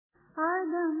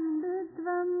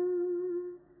अदम्बित्वम्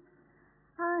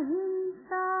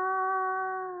अहिंसा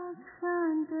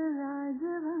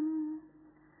क्षान्तिराजवम्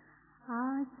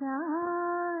आचार्योपासनं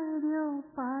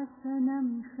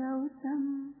शौचं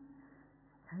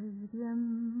स्थैर्यम्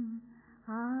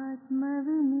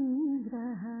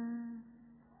आत्मविनिग्रह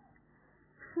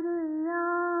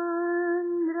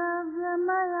श्रेयान्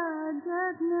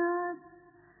द्रव्यमयाजज्ञात्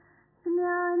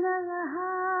ज्ञानयः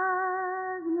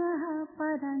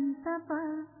परन्तप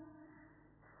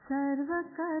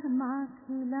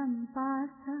सर्वकर्माखिलं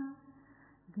पार्थ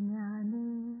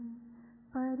ज्ञाने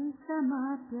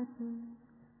परिसमाप्यते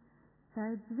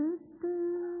तद्विद्धि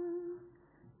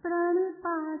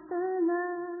प्रणिपातेन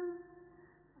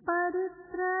परिप्रश्नेन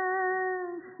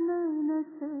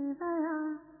सेवया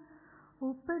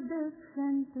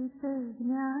उपदेक्ष्यन्ति ते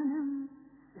ज्ञानं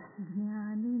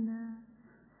ज्ञानिनः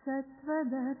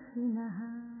सत्त्वदर्शिनः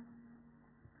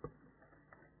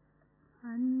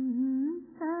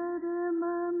अन्तर्मम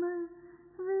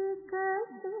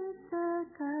विकसित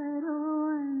करो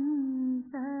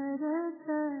अंतरतरहे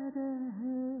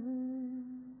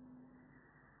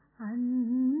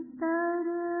अंतर्मम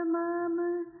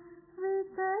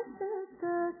विकसित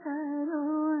करो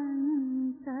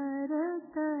अंतरतरहे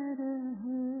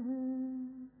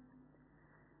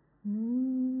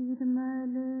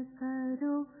निर्मल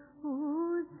करो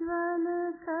उज्ज्वल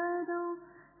करो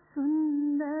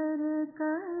सुंदर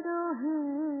करो है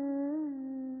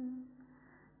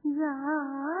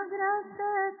जागृत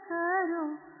करो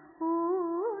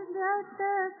उद्यत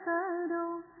करो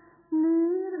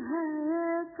निर्भय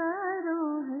करो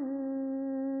है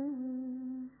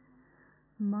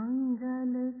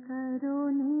मंगल करो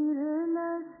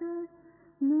निर्लस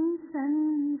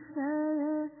निसंशय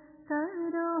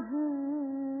करो है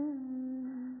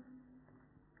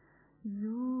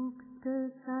युक्त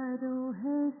करो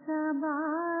है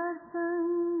सबार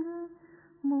संग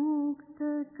मुक्त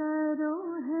करो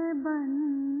है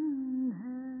बंध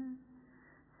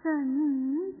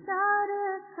संसार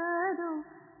करो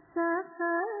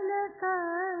सकल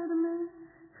कर्म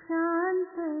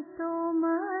शांत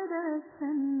तोमर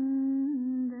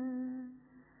छंद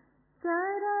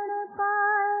चरण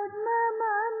पद्म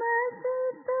मम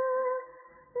सित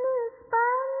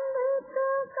निस्पंदित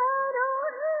करो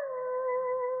है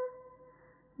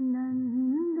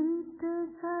नंदित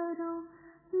करो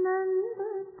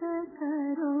नंदित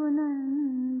करो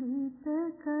नंदित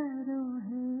करो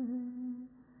है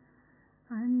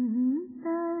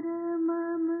अंतर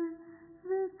मम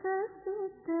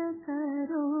विकसित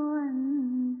करो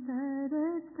अंतर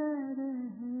तर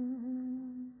है।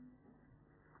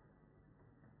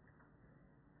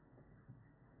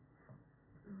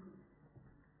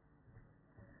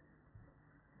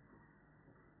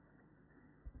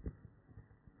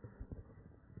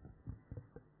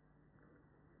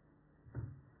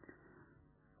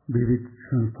 વિવિધ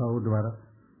સંસ્થાઓ દ્વારા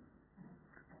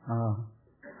આ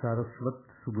સારસ્વત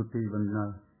સુબુતિ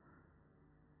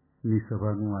વંદનાની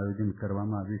સભાનું આયોજન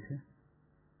કરવામાં આવ્યું છે.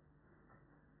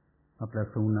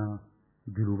 આપણા સૌના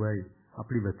ધીરુભાઈ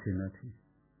આપણી વચ્ચે નથી.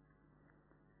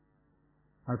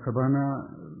 આ સભાના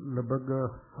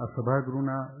આ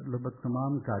સભાગૃહના લગભગ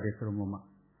તમામ કાર્યક્રમોમાં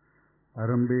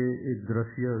આરંભે એક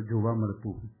દ્રશ્ય જોવા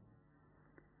મળતું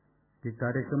કે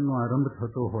કાર્યક્રમનો આરંભ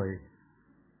થતો હોય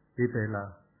એ પહેલાં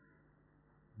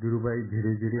ધીરુભાઈ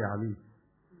ધીરે ધીરે આવી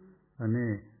અને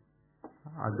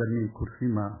આગળની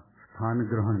ખુરશીમાં સ્થાન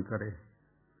ગ્રહણ કરે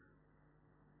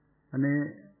અને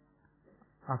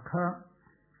આખા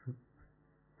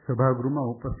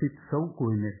સભાગૃહમાં ઉપસ્થિત સૌ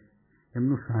કોઈને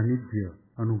એમનું સાનિધ્ય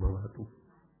અનુભવાતું.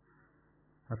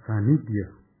 આ સાનિધ્ય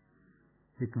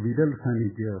એક વિરલ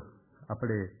સાનિધ્ય,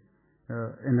 આપણે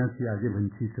એનાથી આજે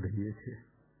વંચિત રહીએ છીએ.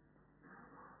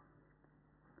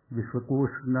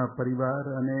 વિશ્વકોશના પરિવાર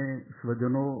અને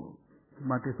સ્વજનો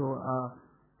માટે તો આ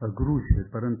અઘરું છે,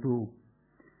 પરંતુ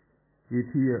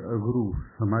એથી અઘરું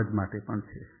સમાજ માટે પણ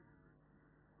છે.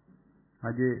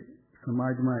 આજે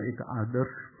સમાજમાં એક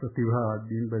આદર્શ પ્રતિભા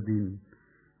દિન બદિન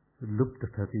લુપ્ત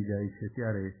થતી જાય છે,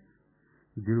 ત્યારે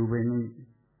ધીરુભાઈની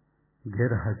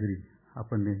ગેરહાજરી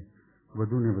આપણને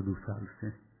વધુને વધુ સાલશે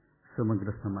સમગ્ર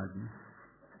સમાજમાં.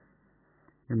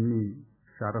 એમની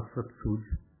સારસ્વત સૂઝ,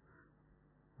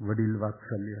 વડીલ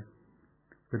વાત્સલ્ય,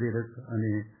 પ્રેરક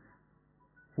અને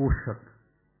પોષક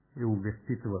એવું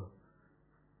વ્યક્તિત્વ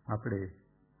આપણે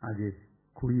આજે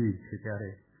ખોઈએ છીએ,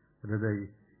 ત્યારે હૃદય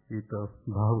એક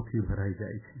ભાવથી ભરાઈ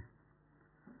જાય છે.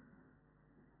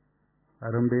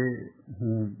 આરંભે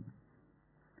હું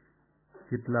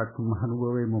કેટલાક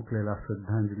મહાનુભાવોએ મોકલેલા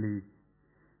શ્રદ્ધાંજલિ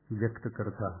વ્યક્ત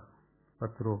કરતા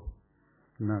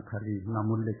પત્રોના ખાલી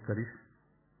નામોલ્લેખ કરીશ.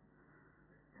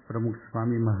 પ્રમુખ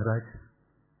સ્વામી મહારાજ,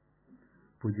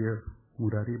 પૂજ્ય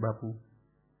મુરારી બાપુ,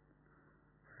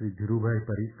 શ્રી ધીરુભાઈ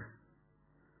પરીખ,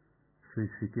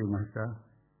 શ્રી સી.કે. મહેતા,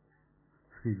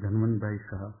 શ્રી ધનવંતભાઈ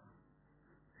શાહ,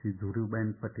 શ્રી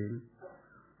ધુરુબેન પટેલ,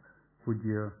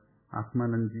 પૂજ્ય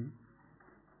આત્માનંદજી,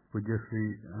 પૂજ્ય શ્રી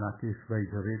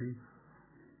રાકેશભાઈ ઝવેરી,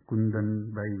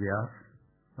 કુંદનભાઈ વ્યાસ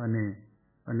અને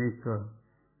અનેક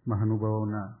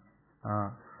મહાનુભાવોના આ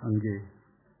અંગે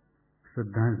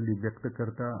શ્રદ્ધાંજલિ વ્યક્ત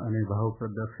કરતા અને ભાવ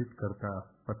પ્રદર્શિત કરતા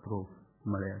પત્રો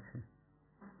મળ્યા છે.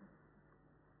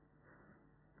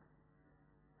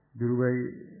 ધીરુભાઈ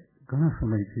ઘણા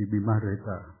સમયથી બીમાર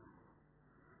રહેતા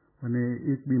અને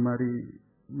એક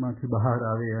બીમારીમાંથી બહાર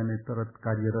આવે અને તરત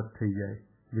કાર્યરત થઈ જાય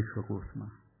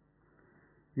વિશ્વકોશમાં.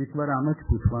 એકવાર આમ જ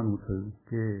પૂછવાનું થયું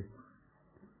કે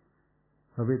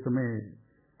હવે તમે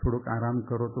થોડોક આરામ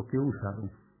કરો તો કેવું સારું.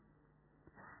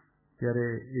 ત્યારે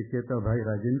એ કહેતા, ભાઈ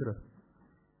રાજેન્દ્ર,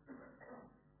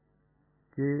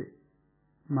 કે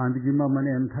માંદગીમાં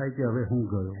મને એમ થાય કે હવે હું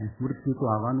ગયો, મૃત્યુ તો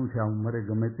આવવાનું છે આ ઉંમરે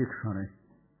ગમે તે ક્ષણે,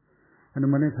 અને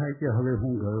મને થાય કે હવે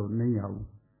હું ગયો, નહીં આવું.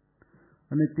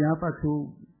 અને ત્યાં પાછું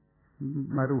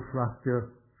મારું સ્વાસ્થ્ય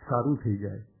સારું થઈ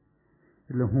જાય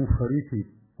એટલે હું ફરીથી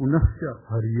પુનશ્ચ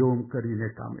હરિઓમ કરીને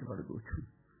કામે વળગું છું.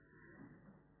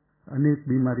 અનેક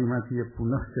બીમારીમાંથી એ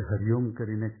પુનશ્ચ હરિઓમ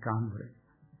કરીને કામ વળે.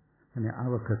 અને આ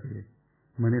વખતે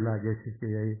મને લાગે છે કે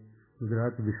એ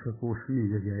ગુજરાત વિશ્વકોશની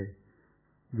જગ્યાએ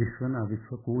વિશ્વના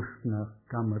વિશ્વકોશના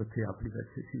કામ અર્થે આપણી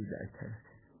વચ્ચેથી વિદાય થયા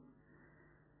છે.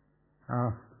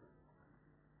 આ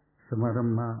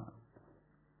સમારંભમાં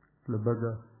લગભગ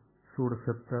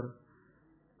 16-17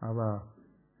 આવા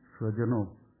સ્વજનો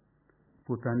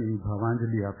પોતાની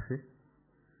ભાવાંજલિ આપશે.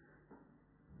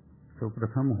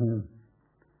 સૌપ્રથમ હું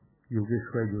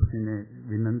યોગેશભાઈ જોશીને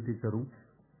વિનંતી કરું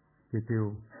કે તેઓ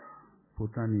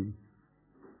પોતાની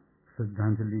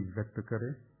શ્રદ્ધાંજલિ વ્યક્ત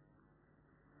કરે.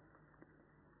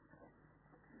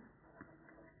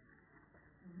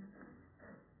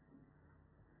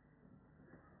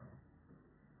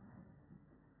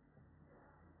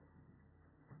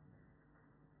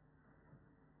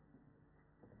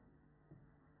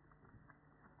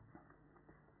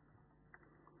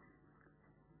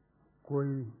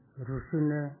 કોઈ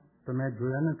ઋષિને તો મેં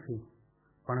જોયા નથી,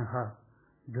 પણ હા,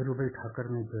 ધીરુભાઈ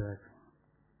ઠાકરને જોયા છે.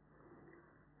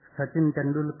 સચિન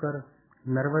તેંડુલકર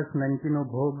નર્વસ 90નો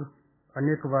ભોગ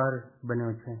અનેક વાર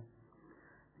બન્યો છે.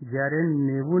 જ્યારે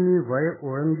 90ની વય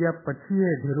ઓળંગ્યા પછી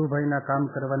એ ધીરુભાઈના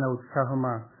કામ કરવાના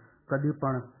ઉત્સાહમાં કદી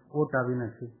પણ ઓટ આવી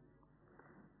નથી.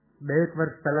 2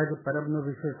 વર્ષ પહેલા જ પરબનો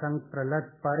વિશેષાંક પ્રહલાદ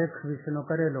પારેખ વિશેનો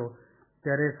કરેલો,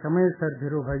 ત્યારે સમયસર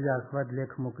ધીરુભાઈએ આસ્વાદ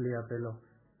લેખ મોકલી આપેલો.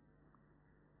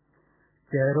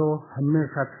 ચહેરો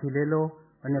હંમેશા ખીલેલો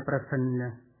અને પ્રસન્ન,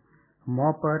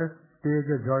 મોં પર તેજ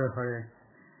જળ હળે.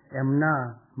 એમના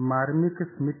માર્મિક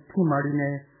સ્મિતથી માંડીને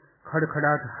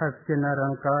ખડખડાટ હાસ્યના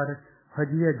રણકાર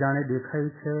હજીએ જાણે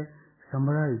દેખાય છે,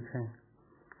 સંભળાય છે.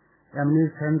 એમની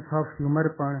સેન્સ ઓફ હ્યુમર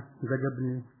પણ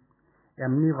ગજબની.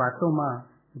 એમની વાતોમાં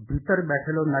ભીતર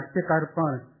બેઠેલો નાટ્યકાર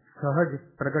પણ સહજ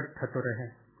પ્રગટ થતો રહે.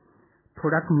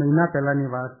 થોડાક મહિના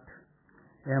પહેલાની વાત,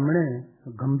 એમણે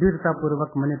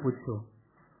ગંભીરતાપૂર્વક મને પૂછ્યો,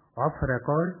 ઓફ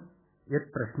રેકોર્ડ એક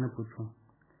પ્રશ્ન પૂછો,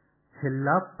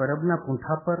 છેલ્લા પરબના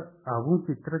પૂંઠા પર આવું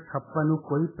ચિત્ર છાપવાનું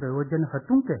કોઈ પ્રયોજન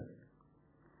હતું કે?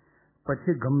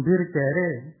 પછી ગંભીર ચહેરે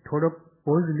થોડોક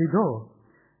પોઝ લીધો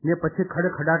ને પછી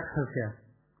ખડખડાટ હસ્યા.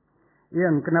 એ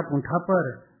અંકના પૂંઠા પર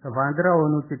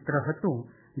વાંદરાઓનું ચિત્ર હતું,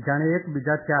 જાણે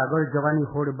એકબીજાથી આગળ જવાની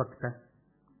હોડ બકતા.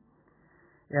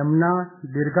 એમના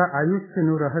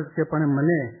દીર્ઘાયુષ્યનું રહસ્ય પણ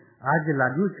મને આજ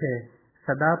લાગ્યું છે,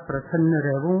 સદા પ્રસન્ન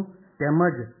રહેવું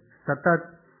તેમજ સતત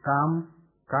કામ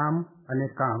કામ અને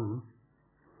કામ.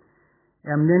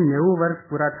 એમને 90 વર્ષ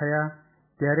પૂરા થયા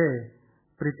ત્યારે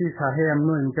પ્રીતિ શાહે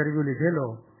એમનો ઇન્ટરવ્યૂ લીધેલો.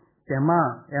 તેમાં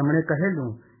એમણે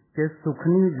કહેલું કે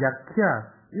સુખની વ્યાખ્યા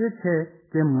એ છે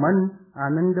કે મન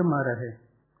આનંદમાં રહે.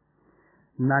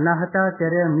 નાના હતા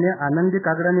ત્યારે એમને આનંદી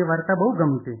કાગડાની વાર્તા બહુ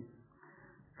ગમતી.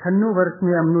 96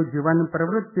 વર્ષનું એમનું જીવન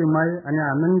પ્રવૃત્તિમય અને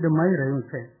આનંદમય રહ્યું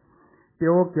છે.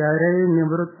 તેઓ ક્યારેય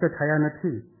નિવૃત્ત થયા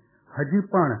નથી. હજી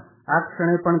પણ આ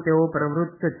ક્ષણે પણ તેઓ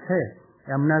પ્રવૃત્ત છે,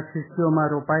 એમના શિષ્યોમાં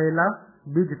રોપાયેલા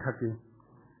બીજ થકી.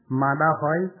 માદા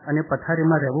હોય અને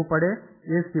પથારીમાં રહેવું પડે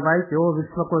એ સિવાય તેઓ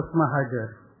વિશ્વકોશમાં હાજર.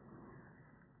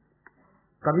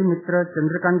 કવિ મિત્ર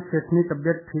ચંદ્રકાંત શેઠની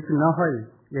તબિયત ઠીક ન હોય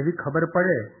એવી ખબર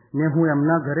પડે ને હું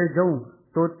એમના ઘરે જઉં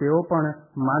તો તેઓ પણ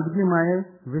માંદગીમાં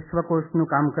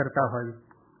વિશ્વકોશનું કામ કરતા હોય.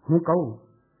 હું કહું,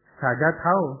 સાજા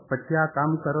થાવ પછી આ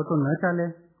કામ કરો તો ન ચાલે?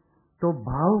 તો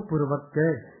ભાવપૂર્વક કહે,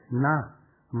 ના,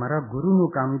 મારા ગુરુનું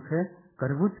કામ છે,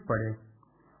 કરવું જ પડે.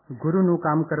 ગુરુનું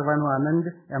કામ કરવાનો આનંદ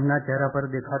એમના ચહેરા પર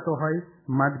દેખાતો હોય,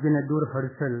 માંદગીને દૂર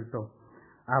હડસેલતો.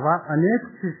 આવા અનેક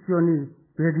શિષ્યોની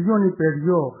પેઢીઓની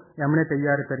પેઢીઓ એમણે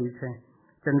તૈયાર કરી છે.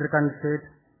 ચંદ્રકાંત શેઠ,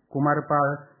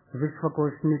 કુમારપાળ,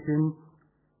 વિશ્વકોશની ટીમ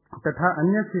તથા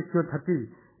અન્ય શિષ્યો થકી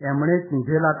એમણે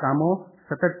ચીંધેલા કામો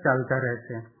સતત ચાલતા રહે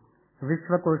છે.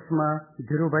 વિશ્વકોશમાં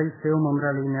ધીરુભાઈ સેવ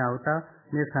મમરા લઈને આવતા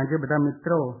ને સાંજે બધા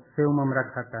મિત્રો સેવ મમરા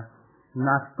ખાતા.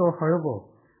 નાસ્તો હળવો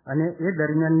અને એ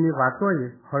દરમિયાનની વાતોય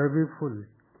હળવી ફૂલ.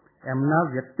 એમના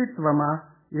વ્યક્તિત્વમાં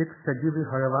એક સજીવી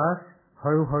હળવાશ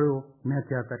હળુહળુ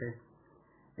મહેક્યા કરે.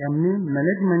 એમની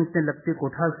મેનેજમેન્ટને લગતી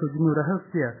કોઠાસૂઝનું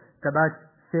રહસ્ય કદાચ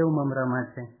સેવ મમરામાં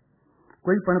છે.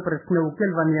 કોઈ પણ પ્રશ્ન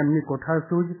ઉકેલવાની એમની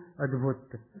કોઠાસૂઝ અદ્ભુત.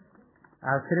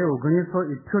 આશરે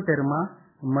 1978માં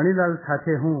મણિલાલ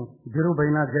સાથે હું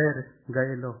ધીરુભાઈના ઘેર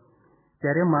ગયેલો.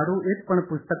 ત્યારે મારું એક પણ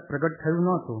પુસ્તક પ્રગટ થયું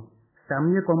નહોતું.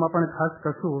 સામયિકોમાં પણ ખાસ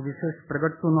કશું વિશેષ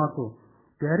પ્રગટતું નહોતું.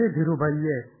 ત્યારે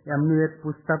ધીરુભાઈએ એમનું એક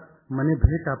પુસ્તક મને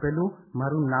ભેટ આપેલું,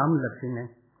 મારું નામ લખીને.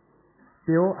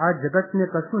 તેઓ આ જગતને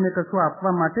કશું ને કશું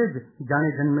આપવા માટે જ જાણે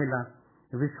જન્મેલા.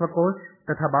 વિશ્વકોશ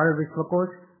તથા બાળ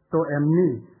વિશ્વકોશ તો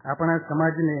એમની આપણા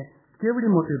સમાજને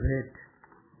કેવડી મોટી ભેટ.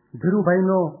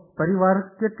 ધીરુભાઈનો પરિવાર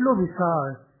કેટલો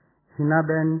વિશાળ.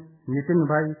 હિનાબેન,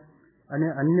 નીતિનભાઈ અને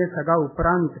અન્ય સગા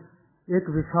ઉપરાંત એક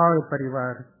વિશાળ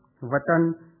પરિવાર. વતન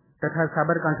તથા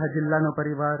સાબરકાંઠા જિલ્લાનો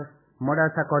પરિવાર,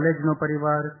 મોડાસા કોલેજનો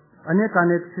પરિવાર,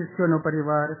 અનેકાનેક શિષ્યોનો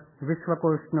પરિવાર,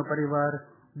 વિશ્વકોશનો પરિવાર,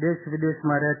 દેશ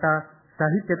વિદેશમાં રહેતા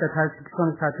સાહિત્ય તથા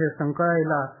શિક્ષણ સાથે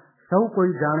સંકળાયેલા સૌ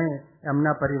કોઈ જાણે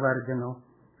એમના પરિવારજનો.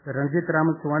 રણજીતરામ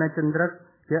સુવર્ણચંદ્રક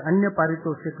કે અન્ય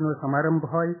પારિતોષિકનો સમારંભ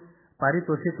હોય,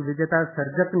 પારિતોષિક વિજેતા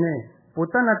સર્જકને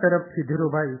પોતાના તરફથી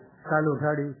ધીરુભાઈ સાલ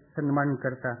ઉઢાડી સન્માન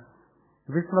કરતા.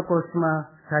 વિશ્વકોશમાં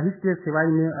સાહિત્ય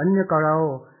સિવાયની અન્ય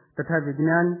કળાઓ તથા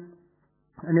વિજ્ઞાન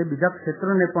અને બીજા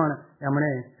ક્ષેત્રોને પણ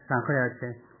એમણે સાંકળ્યા છે.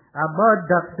 આ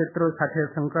બધા ક્ષેત્રો સાથે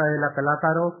સંકળાયેલા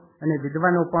કલાકારો અને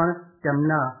વિદ્વાનો પણ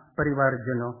તેમના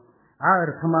પરિવારજનો. આ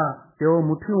અર્થમાં તેઓ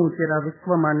મુઠ્ઠી ઉંચેરા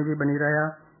વિશ્વ માનવી બની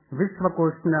રહ્યા.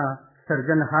 વિશ્વકોશના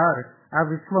સર્જનહાર આ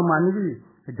વિશ્વ માનવી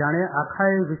જાણે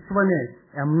આખાએ વિશ્વને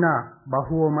એમના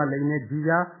બાહુઓમાં લઈને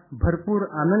જીવ્યા, ભરપૂર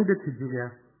આનંદથી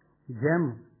જીવ્યા. જેમ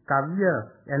કાવ્ય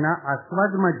એના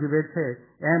આસ્વાદમાં જીવે છે,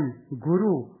 એમ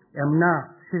ગુરુ એમના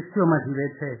શિષ્યોમાં જીવે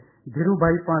છે.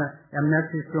 ધીરુભાઈ પણ એમના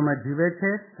શિષ્યોમાં જીવે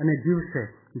છે અને જીવશે.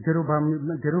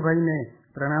 ધીરુભાઈને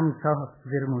પ્રણામ સહ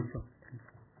વિરમું છું.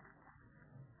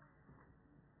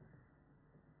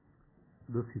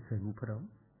 દોશી સાહેબ ઉપર આવો.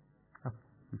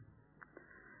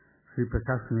 શ્રી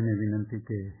પ્રકાશને વિનંતી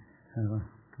કે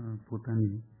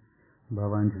પોતાની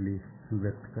ભાવાંજલિ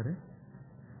વ્યક્ત કરે.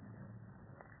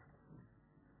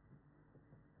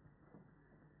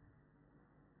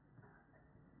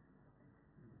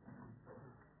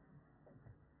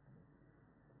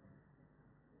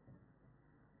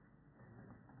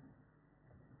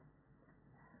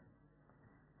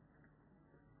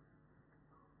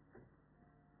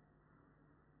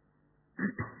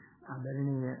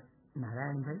 આદરણીય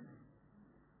નારાયણભાઈ,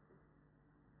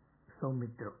 સૌ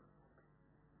મિત્રો,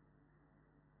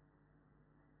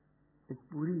 એક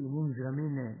પૂરી ઇનિંગ્સ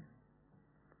રમીને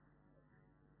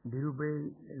ધીરુભાઈ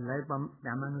લય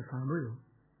પામવાનું સાંભળ્યું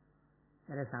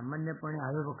ત્યારે સામાન્યપણે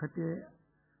આવી વખતે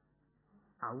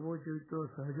આવવો જોઈતો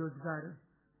સહજોદ્ગાર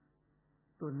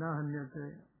તો ન હન્યતે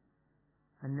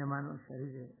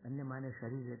અન્યમાને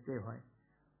શરીરે તે હોય,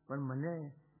 પણ મને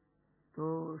તો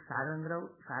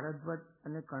સારદ્વત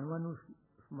અને કણવાનું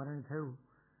સ્મરણ થયું.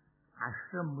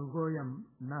 આશ્રમ મૃગોયમ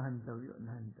ન હંતવ્યો.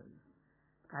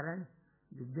 કારણ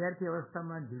વિદ્યાર્થી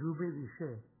અવસ્થામાં ધીરુભાઈ વિશે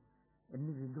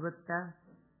એમની વિદવત્તા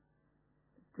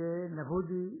કે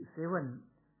નભોદી સેવન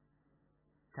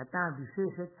છતાં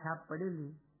વિશેષ એક છાપ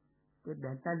પડેલી કે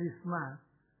 42માં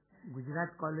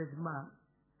ગુજરાત કોલેજમાં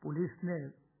પોલીસને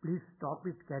પ્લીઝ સ્ટોપ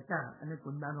ઇટ કહેતા અને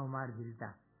કુંદાનો માર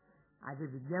ઝીલતા. આ જે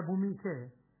વિદ્યાભૂમિ છે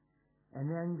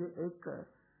એને અંગે એક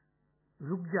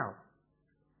રૂક જાઓ,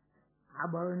 આ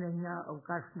બળોને અહીંયા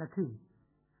અવકાશ નથી,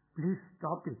 પ્લીઝ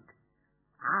સ્ટોપ ઇટ.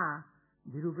 આ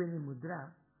ધીરુભાઈની મુદ્રા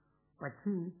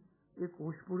પછી એ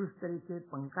કોષ પુરુષ તરીકે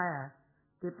પંકાયા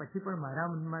તે પછી પણ મારા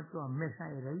મનમાં તો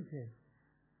હંમેશા એ રહી છે.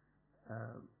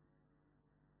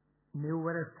 90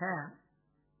 વર્ષ થયા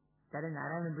ત્યારે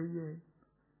નારાયણભાઈએ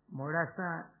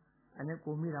મોડાસા અને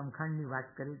કોમી રમખાણની વાત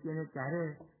કરી હતી અને ત્યારે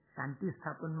શાંતિ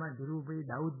સ્થાપનમાં ધીરુભાઈ,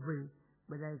 દાઉદભાઈ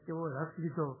બધાએ કેવો રસ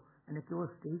લીધો અને કેવો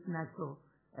સ્ટેજ નાખ્યો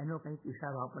એનો કંઈક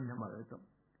ઇશારો આપણને મળ્યો હતો.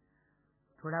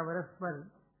 થોડા વર્ષ પર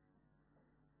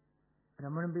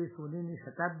રમણભાઈ સોનીની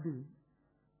શતાબ્દી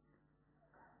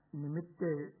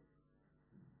નિમિત્તે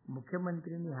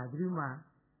મુખ્યમંત્રીની હાજરીમાં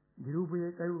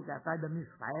ધીરુભાઈએ કહ્યું કે અકાદમી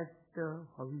સ્વાયત્ત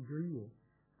હોવી જોઈએ.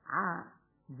 આ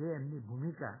જે એમની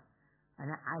ભૂમિકા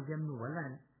અને આ જેમનું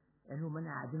વલણ એનું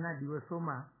મને આજના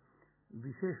દિવસોમાં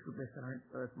વિશેષ રૂપે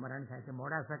સ્મરણ થાય છે.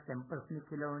 મોડાસા કેમ્પસની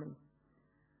ખીલવણી,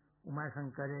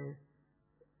 ઉમાશંકરે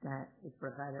ત્યાં એક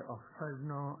પ્રકારે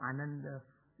ઓક્સફર્ડનો આનંદ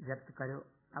વ્યક્ત કર્યો,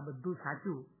 આ બધું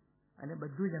સાચું અને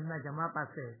બધું જ એમના જમા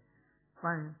પાસે.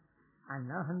 પણ આ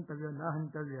ન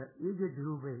હંતવ્ય એ જે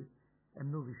ધીરુભાઈ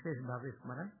એમનું વિશેષ ભાવે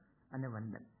સ્મરણ અને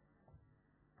વંદન.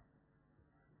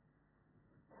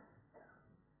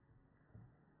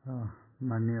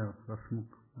 માન્ય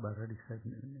હસમુખ બારાડી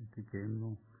સાહેબને વિનંતી કે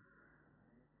એમનું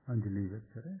અંજલિ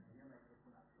વ્યક્ત કરે.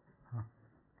 હા,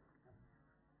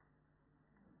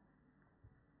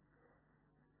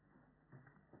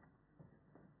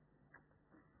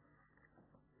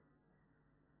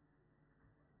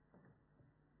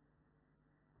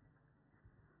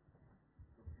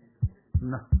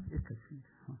 ના એક જ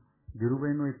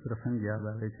ધીરુભાઈનો એક પ્રસંગ યાદ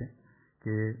આવે છે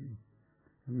કે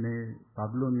એમને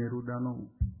પાબ્લો નેરુદાનો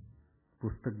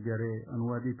પુસ્તક જ્યારે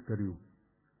અનુવાદિત કર્યું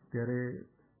ત્યારે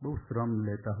બહુ શ્રમ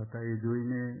લેતા હતા. એ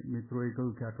જોઈને મિત્રોએ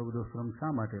કહ્યું કે આટલો બધો શ્રમ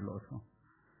શા માટે લો છો?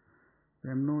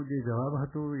 એમનો જે જવાબ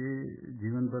હતો એ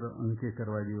જીવનભર અંકે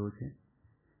કરવા જેવો છે.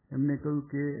 એમને કહ્યું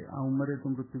કે આ ઉંમરે તો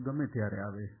મૃત્યુ ગમે ત્યારે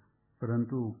આવે,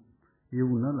 પરંતુ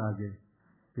એવું ન લાગે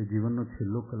કે જીવનનો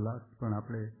છેલ્લો કલાક પણ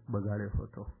આપણે બગાડ્યો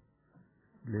હતો.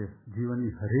 એટલે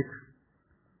જીવનની હરેક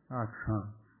આ ક્ષણ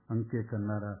અંકે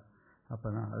કરનારા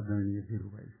આપણા આદરણીય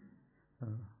ધીરુભાઈ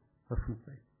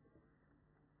હસમુખભાઈ.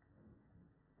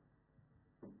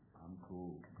 આમ તો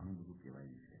ઘણું બધું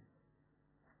કહેવાયું છે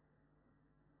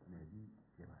અને હજી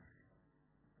કહેવાશે.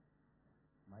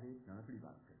 મારે એક નાનકડી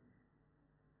વાત કરવી છે.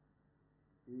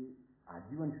 એ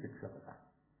આજીવન શિક્ષક હતા,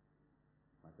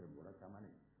 માત્ર મોડાસામાં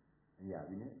નહીં, અહીંયા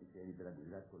આવીને એની પેલા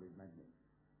ગુજરાત કોલેજમાં જ નહીં.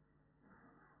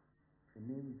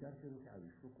 એમને વિચાર કર્યો કે આ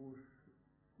વિશ્વકોશ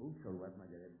બહુ જ શરૂઆતમાં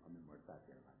જ્યારે અમે મળતા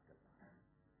ત્યારે વાત કરતા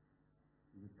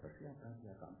થશે આપણાથી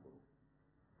આ કામ કરું.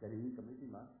 ત્યારે એવી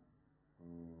કમિટીમાં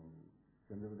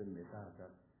ચંદ્રવદન મહેતા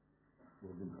હતા,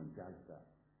 ગોવિંદ પંચાલ હતા,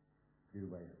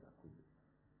 ધીરુભાઈ હતા ખુદ,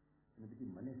 અને પછી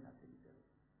મને સાથે વિચાર્યું.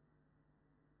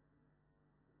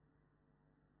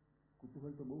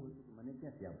 કુતૂહલ તો બહુ હતું કે મને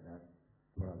ક્યાંથી આ બધા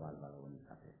થોડા વાલ બાળકોની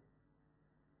સાથે,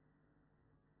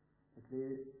 એટલે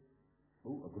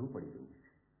બહુ અઘરું પડી ગયું છે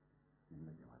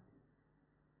એમના જવાથી.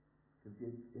 કેમ કે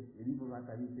એક એવી પણ વાત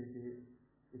આવી છે કે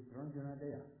એ 3 જણા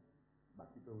ગયા,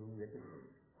 બાકી તો હું એક જ રહ્યો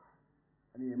છું.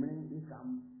 અને એમણે એ કામ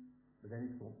બધાને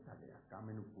સોંપતા ગયા. કામ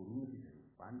એનું પૂરું નથી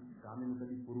થયું, કામ એનું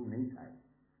કદી પૂરું નહીં થાય.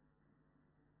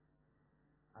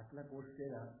 આટલા કોર્સ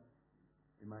કર્યા,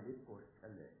 એમાં એક કોર્સ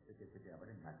છેલ્લે એ કહે છે કે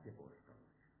આપણે નાટ્ય કોર્સ કરવો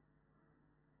છે.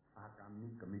 આ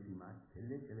કામની કમિટીમાં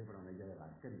છેલ્લે પણ અમે જ્યારે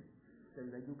વાત કરી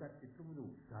ત્યારે લાગ્યું કે કેટલું બધું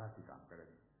ઉત્સાહથી કામ કરે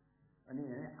છે. અને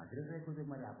એણે આગ્રહ રાખ્યો છે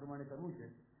મારે આ પ્રમાણે કરવું છે,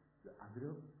 તો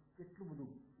આગ્રહ કેટલું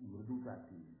બધું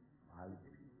મૃદુતાથી,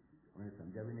 ભાવથી મને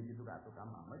સમજાવીને કીધું કે આ તો કામ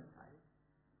આમ જ થાય.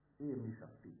 એ એમની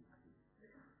શક્તિ હતી.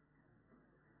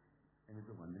 એને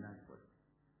તો વંદના જ પડે,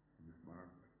 એનું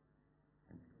સ્મરણ પડે.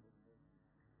 Thank you.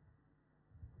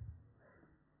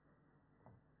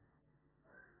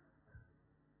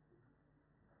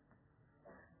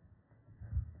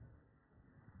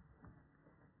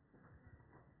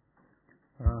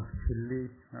 છેલ્લી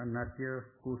નાટ્ય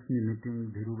કોર્સની મિટિંગ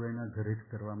ધીરુભાઈના ઘરે જ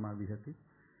કરવામાં આવી હતી,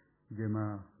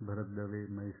 જેમાં ભરત દવે,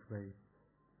 મહેશભાઈ,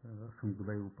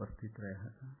 હસમુખભાઈ ઉપસ્થિત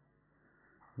રહ્યા હતા.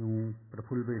 હું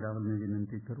પ્રફુલ્લભાઈ રાવલને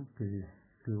વિનંતી કરું કે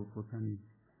તેઓ પોતાની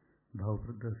ભાવ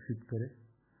પ્રદર્શિત કરે.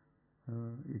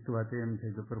 એક વાત એમ છે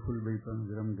કે પ્રફુલ્લભાઈ પણ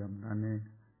વિરમગામના અને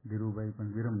ધીરુભાઈ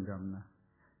પણ વિરમગામના,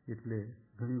 એટલે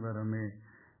ઘણીવાર અમે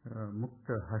મુક્ત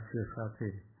હાસ્ય સાથે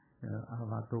આ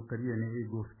વાતો કરીએ અને એ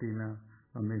ગોષ્ઠીના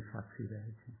અમે સાક્ષી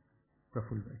રહ્યા છીએ.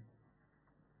 પ્રફુલ્લભાઈ.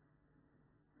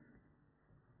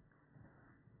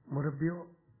 મુરબ્બીઓ,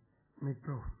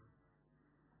 મિત્રો,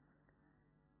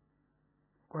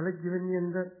 કોલેજ જીવનની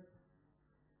અંદર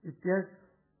ઇતિહાસ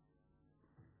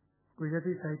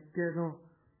ગુજરાતી સાહિત્યનો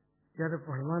જ્યારે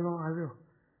ભણવાનો આવ્યો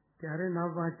ત્યારે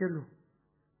નામ વાંચેલું,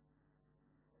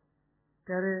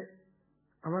 ત્યારે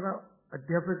અમારા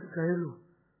અધ્યાપક કહેલું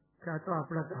કે આ તો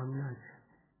આપણા ગામના છે.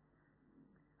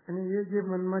 અને એ જે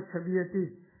મનમાં છબી હતી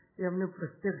એ અમને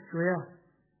પ્રત્યક્ષ જોયા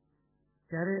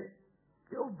ત્યારે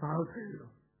કેવો ભાવ થયેલો.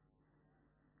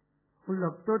 હું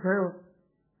લખતો થયો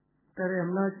ત્યારે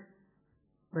એમના જ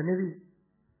બનેવી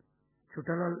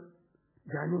છોટાલાલ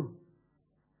જાની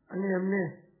અને એમને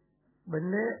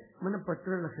બંને મને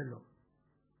પત્ર લખેલો.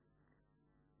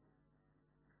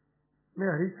 મેં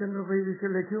હરિશ્ચંદ્રભાઈ વિશે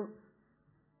લખ્યું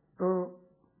તો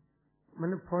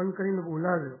મને ફોન કરીને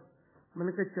બોલાવ્યો.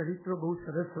 મને કે ચરિત્રો બહુ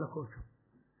સરસ લખો છો,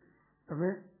 તમે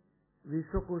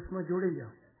વિશ્વકોશમાં જોડાઈ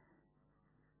જાઓ.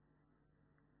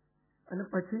 અને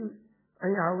પછી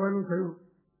અહીં આવવાનું થયું.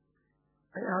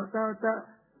 અહીં આવતા આવતા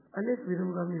અનેક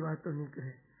વિરમગામની વાતો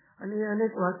નીકળે અને એ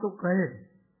અનેક વાતો કહે.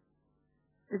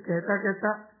 એ કહેતા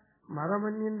કહેતા મારા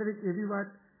મનની અંદર એક એવી વાત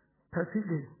ફસી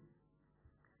ગઈ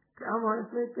કે આ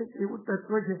માણસને કંઈક એવું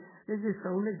તત્વ છે કે જે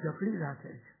સૌને જકડી રાખે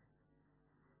છે.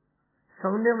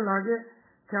 સૌને એમ લાગે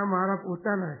કે આ મારા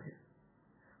પોતાના છે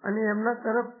અને એમના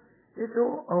તરફ એક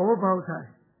એવો અહોભાવ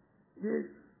થાય જે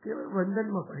કેવળ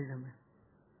વંદનમાં પરિણમે.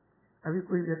 આવી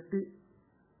કોઈ વ્યક્તિ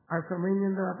આ સમયની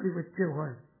અંદર આપણી વચ્ચે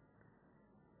હોય.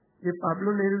 જે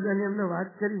પાબ્લો નેરુદાની અમને વાત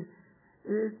કરી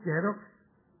એ ઝેરોક્સ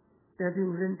ત્યાંથી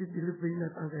ઇંગ્લેન્ડથી દિલીપભાઈના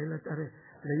ત્યાં ગયેલા ત્યારે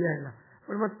લઈ આવેલા,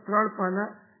 પણ એમાં 3 પાના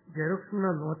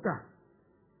ઝેરોક્સના નહોતા.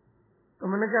 તો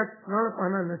મને કે આ 3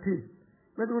 પાના નથી.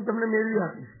 મેં તો હું તમને મેળવી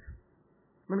આપીશ.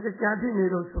 મને કે ક્યાંથી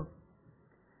મેળવો છો?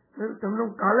 મેં તમને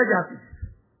હું કાલે જ આપીશ.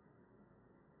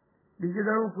 બીજે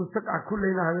દાડે હું પુસ્તક આખું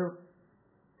લઈને આવ્યો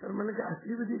તો મને કે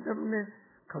આટલી બધી તમને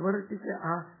ખબર હતી કે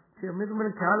આ છે? અમે તો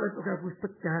મને ખ્યાલ હતો કે આ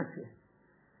પુસ્તક ક્યાં છે.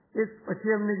 એ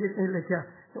પછી અમને જે કંઈ લખ્યા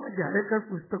એમાં જ્યારે કંઈ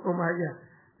પુસ્તકો માંગ્યા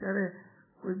ત્યારે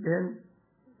કોઈ બહેન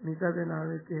નીતાબેન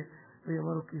આવે કે ભાઈ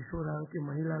અમારો કિશોર આવે કે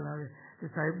મહિલા આવે કે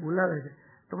સાહેબ બોલાવે છે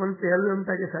તો મને પહેલું એમ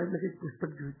થાય કે સાહેબને કંઈક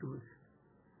પુસ્તક જોઈતું હોય છે.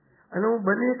 અને હું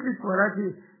બને એટલી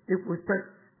સ્વરાથી એ પુસ્તક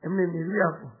એમને મેળવી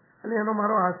આપું. અને એનો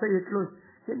મારો આશય એટલો જ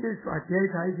કે જે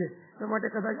સ્વાધ્યાય થાય છે એ માટે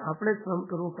કદાચ આપણે શ્રમ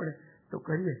કરવો પડે તો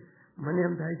કરીએ. મને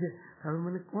એમ થાય છે હવે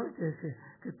મને કોણ કહેશે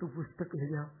કે તું પુસ્તક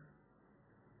લઈ આવ.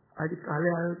 આજે કાલે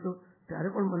આવ્યો હતો ત્યારે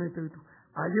પણ મને થયું હતું.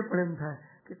 આજે પણ એમ થાય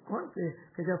કે કોણ કહે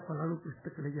કે જ્યાં ફલાણું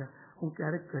પુસ્તક લઈ જા. હું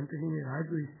ક્યારેક કંટણીની રાહ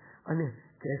જોઈશ અને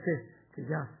કહેશે કે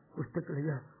જા પુસ્તક લઈ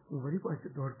જા. હું વળી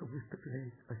પાછું દોડતો પુસ્તક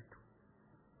લઈશ. અસ્તુ.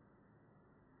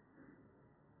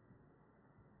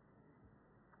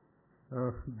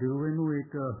 ધીરુભાઈનું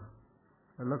એક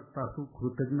અલગ પાસું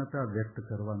કૃતજ્ઞતા વ્યક્ત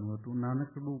કરવાનું હતું.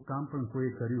 નાનકડું કામ પણ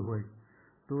કોઈ કર્યું હોય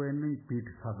તો એની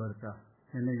પીઠ સાબરતા,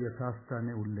 એને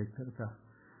યથાસ્થાને ઉલ્લેખ કરતા.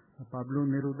 પાબ્લો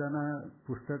નેરુદાના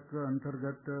પુસ્તક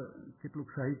અંતર્ગત કેટલુંક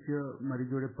સાહિત્ય મારી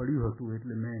જોડે પડ્યું હતું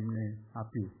એટલે મેં એમને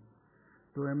આપ્યું.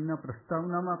 તો એમના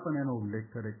પ્રસ્તાવનામાં પણ એનો ઉલ્લેખ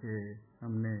કરે કે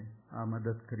અમને આ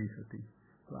મદદ કરી હતી.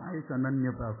 તો આ એક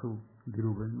અનન્ય પાસું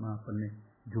ધીરુભાઈમાં આપણને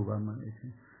જોવા મળે છે.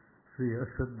 શ્રી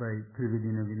અરશદભાઈ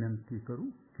ત્રિવેદીને વિનંતી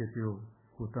કરું કે તેઓ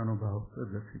પોતાનો ભાવ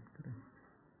પ્રદર્શિત કરે.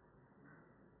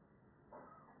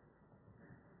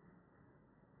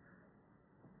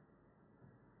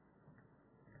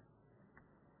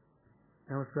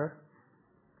 નમસ્કાર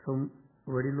સૌ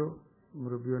વડીલો,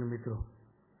 મુરબ્બીઓ અને મિત્રો.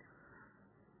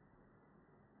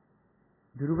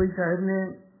 ધીરુભાઈ સાહેબને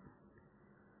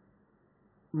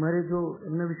મારે જો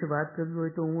એમના વિશે વાત કરવી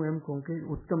હોય તો હું એમ કહું કે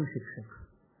ઉત્તમ શિક્ષક.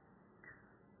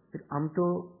 આમ તો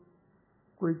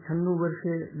કોઈ 96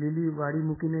 વર્ષે લીલી વાડી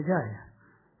મૂકીને જાય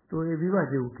તો એ વિવાહ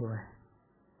જેવું કહેવાય,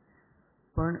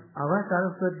 પણ આવા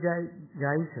સારસ્વત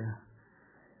જાય છે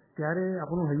ત્યારે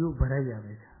આપણું હૈયું ભરાઈ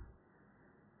આવે છે.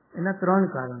 એના 3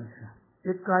 કારણ છે.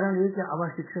 એક કારણ એ કે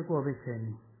આવા શિક્ષકો હવે છે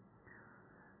નહીં.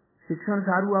 શિક્ષણ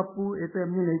સારું આપવું એ તો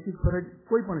એમની નૈતિક ફરજ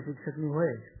કોઈ પણ શિક્ષકની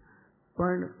હોય જ.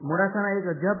 પણ મોડાસાના એક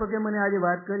અધ્યાપકે મને આજે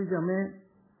વાત કરી કે અમે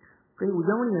કંઈ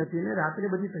ઉજવણી હતી ને રાત્રે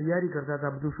બધી તૈયારી કરતા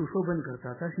હતા, બધું સુશોભન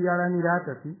કરતા હતા. શિયાળાની રાત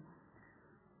હતી.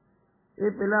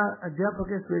 એ પેલા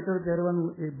અધ્યાપકે સ્વેટર પહેરવાનું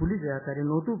એ ભૂલી ગયા ત્યારે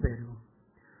નહોતું પહેર્યું.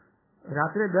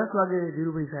 રાત્રે 10 વાગે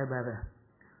ધીરુભાઈ સાહેબ આવ્યા.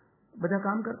 બધા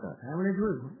કામ કરતા હતા. એમણે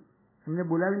જોયું, એમને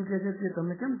બોલાવીને કહે છે કે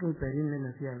તમે કેમ કંઈ પહેરીને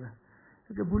નથી આવ્યા?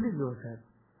 કે ભૂલી ગયો સાહેબ.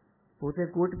 પોતે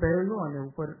કોટ પહેરેલો અને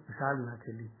ઉપર શાલ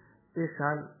નાખેલી. એ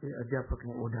શાલ એ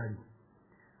અધ્યાપકને ઓઢાડી.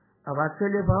 આ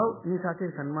વાત્સલ્ય ભાવની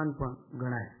સાથે સન્માન પણ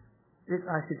ગણાય. એક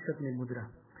આ શિક્ષકની મુદ્રા.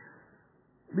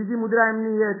 બીજી મુદ્રા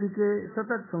એમની એ હતી કે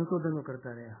સતત સંશોધનો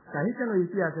કરતા રહ્યા. સાહિત્યનો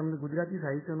ઇતિહાસ, એમને ગુજરાતી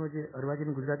સાહિત્યનો જે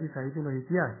અર્વાચીન ગુજરાતી સાહિત્યનો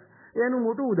ઇતિહાસ એનું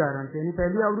મોટું ઉદાહરણ છે. એની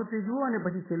પહેલી આવૃત્તિ જુઓ અને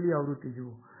પછી છેલ્લી આવૃત્તિ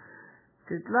જુઓ.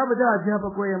 કેટલા બધા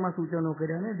અધ્યાપકોએ એમાં સૂચનો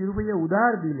કર્યા અને ધીરુભાઈએ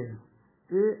ઉદાર દિલે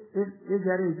એ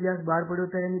જ્યારે ઇતિહાસ બહાર પડ્યો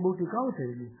ત્યારે એની બહુ ટીકાઓ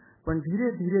થયેલી, પણ ધીરે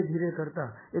ધીરે ધીરે કરતા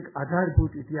એક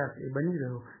આધારભૂત ઇતિહાસ એ બની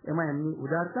રહ્યો. એમાં એમની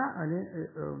ઉદારતા અને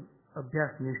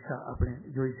અભ્યાસ નિષ્ઠા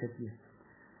આપણે જોઈ શકીએ.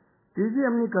 ત્રીજી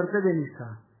એમની કર્તવ્ય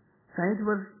નિષ્ઠા. 60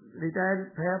 વર્ષ રિટાયર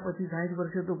થયા પછી 60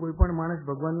 વર્ષે તો કોઈ પણ માણસ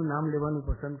ભગવાનનું નામ લેવાનું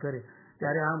પસંદ કરે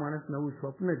ત્યારે આ માણસ નવું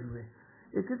સ્વપ્ન જુએ.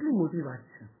 એ કેટલી મોટી વાત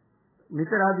છે.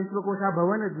 નહીંતર આ વિશ્વકોશ, આ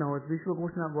ભવન જ ના હોત,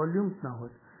 વિશ્વકોશના વોલ્યુમ્સ ના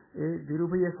હોત. એ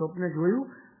ધીરુભાઈએ સ્વપ્ન જોયું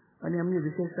અને એમની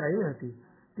વિશેષતા એ હતી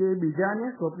કે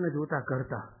બીજાને સ્વપ્ન જોતા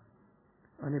કરતા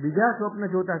અને બીજા સ્વપ્ન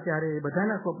જોતા ત્યારે એ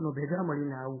બધાના સ્વપ્નો ભેગા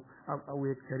મળીને આવું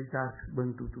એક ચરિતાર્થ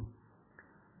બનતું હતું.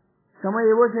 સમય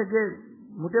એવો છે કે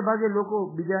મોટે ભાગે લોકો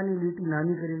બીજાની લીટી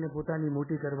નાની કરીને પોતાની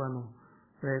મોટી કરવાનો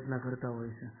પ્રયત્ન કરતા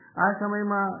હોય છે. આ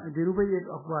સમયમાં ધીરુભાઈ એક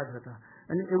અપવાદ હતા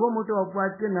અને એવો મોટો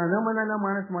અપવાદ કે નાનામાં નાના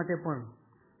માણસ માટે પણ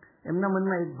એમના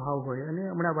મનમાં એક ભાવ હોય અને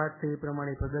હમણાં વાત થઈ એ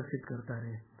પ્રમાણે પ્રદર્શિત કરતા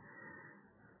રહે.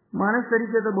 માણસ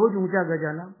તરીકે તો બહુ જ ઊંચા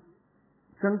ગજાના,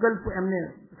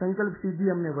 સંકલ્પ સિદ્ધિ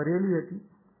એમને વરેલી હતી,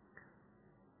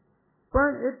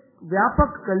 પણ એક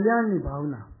વ્યાપક કલ્યાણની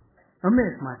ભાવના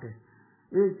હંમેશ માટે.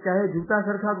 એ ચાહે જૂતા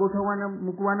સરખા ગોઠવવાના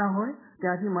મૂકવાના હોય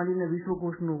ત્યાંથી માંડીને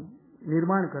વિશ્વકોશનું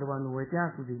નિર્માણ કરવાનું હોય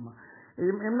ત્યાં સુધીમાં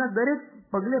એમના દરેક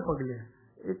પગલે પગલે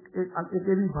એક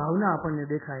એવી ભાવના આપણને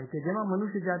દેખાય કે જેમાં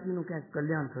મનુષ્ય જાતિનું ક્યાંક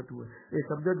કલ્યાણ થતું હોય. એ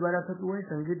શબ્દ દ્વારા થતું હોય,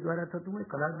 સંગીત દ્વારા થતું હોય,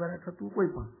 કલા દ્વારા થતું હોય,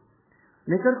 કોઈ પણ.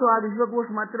 નહીંતર તો આ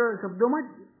વિશ્વકોશ માત્ર શબ્દોમાં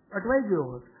જ અટવાઈ ગયો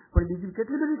હોત, પણ બીજી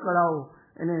કેટલી બધી કળાઓ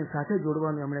એને સાથે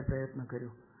જોડવાનો એમણે પ્રયત્ન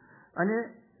કર્યો. અને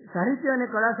સાહિત્ય અને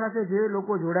કળા સાથે જે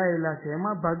લોકો જોડાયેલા છે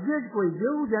એમાં ભાગ્યે જ કોઈ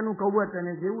જેવું જેનું કવચ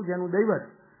અને જેવું જેનું દૈવત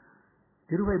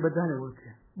ધીરુભાઈ બધાને ઓળખે,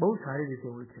 બહુ સારી રીતે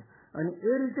ઓળખે અને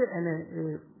એ રીતે એને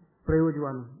એ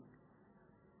પ્રયોજવાનું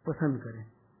પસંદ કરે.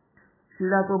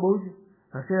 શીલા તો બહુ જ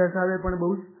હસાવે પણ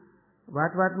બહુ જ.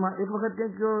 વાતમાં એક વખત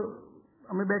કંઈક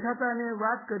અમે બેઠા હતા અને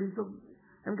વાત કરી તો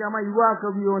એમ કે આમાં યુવા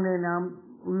કવિઓને આમ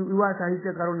યુવા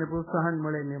સાહિત્યકારોને પ્રોત્સાહન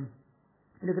મળે ને એમ,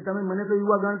 એટલે કે તમે મને તો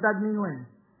યુવા ગણતા જ નહીં હોય ને.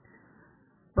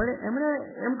 પણ એમણે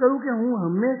એમ કહ્યું કે હું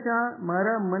હંમેશા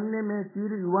મારા મનને મેં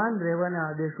ચીર યુવાન રહેવાના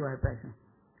આદેશો આપ્યા છે.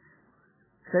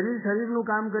 શરીરનું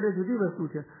કામ કરે જુદી વસ્તુ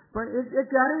છે, પણ એ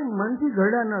ક્યારેય મનથી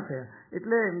ઘરડા ન થયા.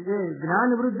 એટલે એ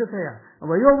જ્ઞાન વૃદ્ધ થયા,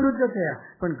 વયોવૃદ્ધ થયા,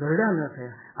 પણ ઘરડા ન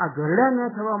થયા. આ ઘરડા ન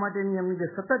થવા માટેની એમની જે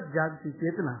સતત જાગતી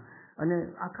ચેતના અને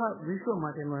આખા વિશ્વ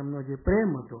માટેનો એમનો જે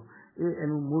પ્રેમ હતો એ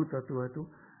એનું મૂળ તત્વ હતું.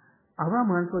 આવા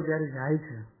માણસો જયારે જાય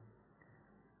છે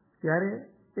ત્યારે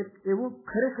એક એવો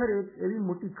ખરેખર એક એવી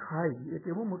મોટી ખાઈ, એક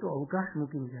એવો મોટો અવકાશ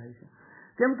મૂકીને જાય છે.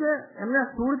 કેમ કે એમના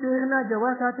સ્થૂળ દેહના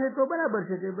જવા સાથે તો બરાબર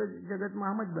છે કે જગતમાં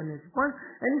આમ જ બને છે, પણ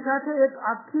એની સાથે એક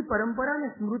આખી પરંપરા અને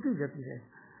સ્મૃતિ જતી રહે.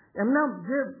 એમના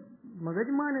જે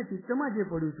મગજમાં અને ચિત્તમાં જે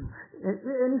પડ્યું હતું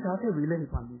એ એની સાથે વિલય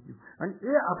પામી ગયું. અને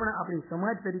એ આપણી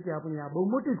સમાજ તરીકે આપણી આ બહુ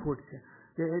મોટી ખોટ છે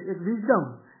કે એક વિઝડમ,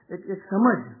 એક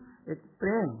સમજ, એક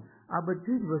પ્રેમ, આ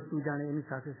બધી જ વસ્તુ જાણે એની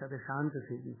સાથે સાથે શાંત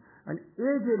થઈ ગઈ. અને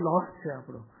એ જે લોસ છે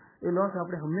આપણો, એ લોસ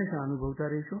આપણે હંમેશા અનુભવતા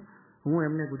રહીશું. હું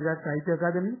એમને ગુજરાત સાહિત્ય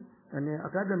અકાદમી અને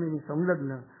અકાદમીની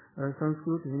સંલગ્ન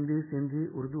સંસ્કૃત, હિન્દી, સિંધી,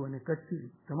 ઉર્દુ અને કચ્છી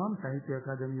તમામ સાહિત્ય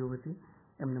અકાદમીઓ વતી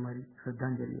એમને મારી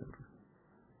શ્રદ્ધાંજલિ આપું.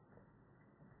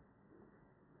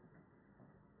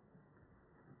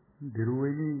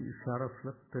 ધીરુભાઈની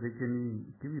શારફલક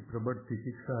તરીકેની કેવી પ્રબળતી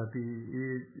શિક્ષા હતી એ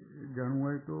જાણવું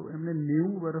હોય તો એમને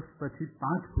 90 વર્ષ પછી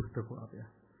 5 પુસ્તકો આપ્યા.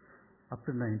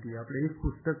 આફ્ટર 90 આપણે એક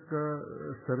પુસ્તક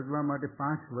સર્જવા માટે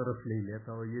 5 વર્ષ લઈ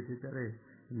લેતા હોઈએ છીએ, ત્યારે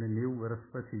એમને 90 વર્ષ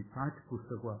પછી 5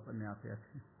 પુસ્તકો આપણને આપ્યા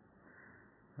છે.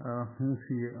 હું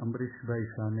શ્રી અમરીશભાઈ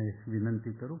શાહને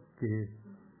વિનંતી કરું કે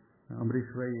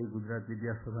અમરીશભાઈ એ ગુજરાત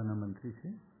વિદ્યાસભાના મંત્રી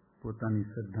છે, પોતાની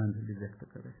શ્રદ્ધાંજલિ વ્યક્ત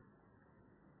કરે.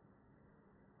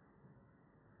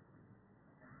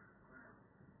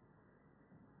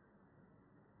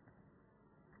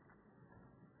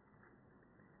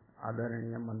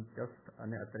 આદરણીય મંચસ્થ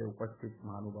અને અત્રે ઉપસ્થિત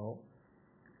મહાનુભાવો,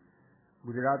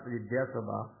 ગુજરાત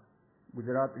વિદ્યાસભા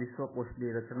ગુજરાત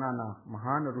વિશ્વકોશની રચનાના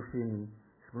મહાન ઋષિની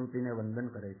સ્મૃતિને વંદન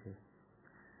કરે છે.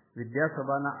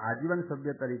 વિદ્યાસભાના આજીવન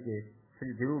સભ્ય તરીકે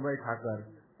શ્રી ધીરુભાઈ ઠાકર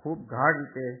ખૂબ ગાઢ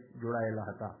રીતે જોડાયેલા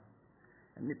હતા.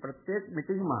 એમની પ્રત્યેક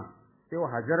મિટિંગમાં તેઓ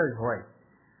હાજર જ હોય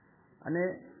અને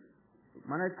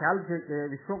મને ખ્યાલ છે કે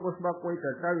વિશ્વકોશમાં કોઈ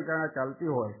ચર્ચા વિચારણા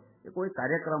ચાલતી હોય કે કોઈ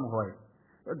કાર્યક્રમ હોય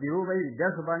તો ધીરુભાઈ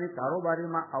વિદ્યાસભાની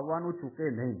કારોબારીમાં આવવાનું ચૂકે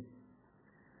નહીં.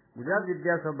 ગુજરાત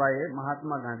વિદ્યાસભાએ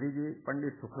મહાત્મા ગાંધીજી,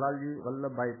 પંડિત સુખલાલજી,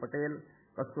 વલ્લભભાઈ પટેલ,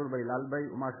 કસ્તુરભાઈ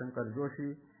લાલભાઈ, ઉમાશંકર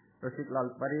જોશી, રસિકલાલ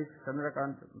પરીખ,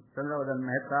 ચંદ્રવદન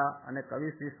મહેતા અને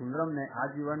કવિ શ્રી સુંદરમને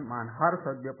આજીવન માનહાર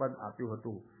સભ્યપદ આપ્યું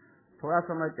હતું. થોડા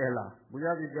સમય પહેલા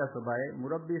ગુજરાત વિદ્યાસભાએ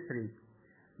મુરબ્બી શ્રી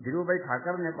ધીરુભાઈ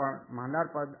ઠાકરને પણ માનહાર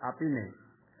પદ આપીને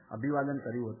અભિવાદન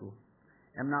કર્યું હતું.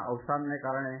 એમના અવસાનને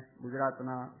કારણે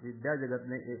ગુજરાતના વિદ્યા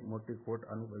જગતને એક મોટી ખોટ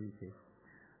અનુભવી છે.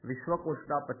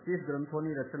 વિશ્વકોશના 25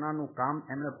 ગ્રંથોની રચનાનું કામ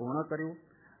એમણે પૂર્ણ કર્યું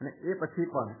અને એ પછી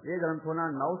પણ એ ગ્રંથોના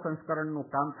 9 સંસ્કરણનું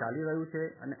કામ ચાલી રહ્યું છે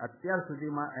અને અત્યાર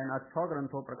સુધીમાં એના 6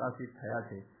 ગ્રંથો પ્રકાશિત થયા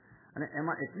છે અને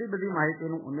એમાં એટલી બધી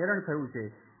માહિતીનું ઉમેરણ થયું છે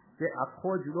કે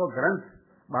આખો જુદો ગ્રંથ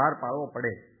બહાર પાડવો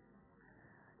પડે.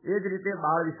 એ જ રીતે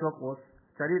બાળ વિશ્વકોશ,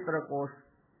 ચરિત્રકોશ,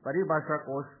 પરિભાષા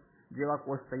કોશ જેવા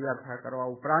કોષ તૈયાર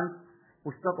કરવા ઉપરાંત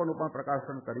પુસ્તકોનું પણ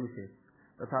પ્રકાશન કર્યું છે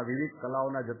તથા વિવિધ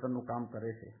કલાઓના જતનનું કામ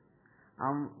કરે છે.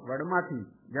 આમ વડમાંથી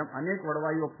જેમ અનેક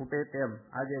વડવાઈઓ ફૂટે તેમ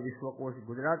આજે વિશ્વકોશ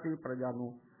ગુજરાતી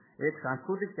પ્રજાનું એક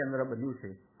સાંસ્કૃતિક કેન્દ્ર બન્યું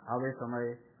છે. આવે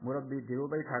સમયે મુરબ્બી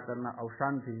ધીરુભાઈ ઠાકરના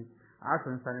અવસાનથી આ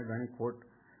સંસ્થાને ઘણી ખોટ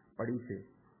પડી છે,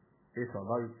 તે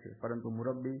સ્વાભાવિક છે. પરંતુ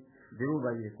મુરબ્બી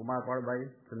ધીરુભાઈએ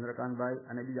કુમારપાળભાઈ, ચંદ્રકાંતભાઈ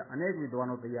અને બીજા અનેક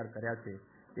વિદ્વાનો તૈયાર કર્યા છે.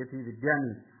 તેથી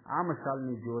વિદ્યાની આ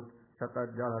મશાલની જ્યોત સતત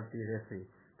ઝળહળતી રહેશે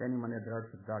તેની મને દ્રઢ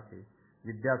શ્રદ્ધા છે.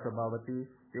 વિદ્યાસભા વતી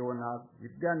તેઓના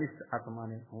વિદ્યાનિષ્ઠ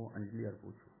આત્માને હું અંજલિ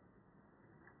અર્પું છું.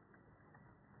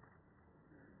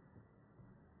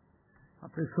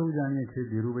 આપણે સૌ જાણીએ છીએ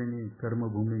ધીરુભાઈની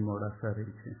કર્મભૂમિ મોડાસા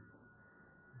રહી છે.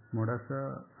 મોડાસા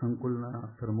સંકુલના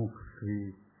પ્રમુખ શ્રી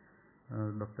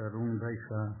ડૉક્ટર અરુણભાઈ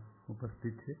શાહ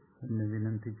ઉપસ્થિત છે. એમને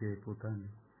વિનંતી કે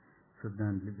પોતાની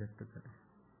શ્રદ્ધાંજલિ વ્યક્ત કરે.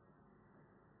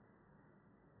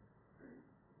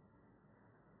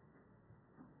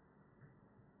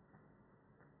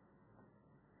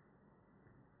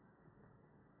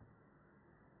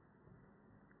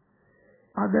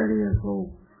 આદરણીય સૌ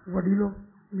વડીલો,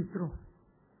 મિત્રો,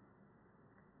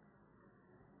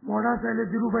 મોડાસા એટલે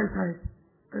ધીરુભાઈ સાહેબ,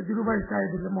 ધીરુભાઈ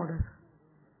સાહેબ એટલે મોડાસા.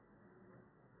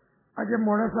 આજે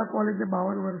મોડાસા કોલેજે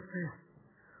 52 વર્ષ થયા.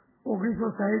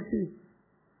 1960થી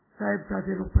સાહેબ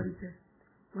સાથેનો પરિચય.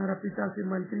 મારા પિતાશ્રી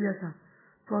મંત્રી હતા.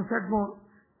 64માં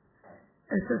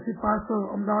SSC પાસ થયો.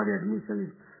 અમદાવાદ એડમિશન.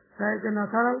 સાહેબ કે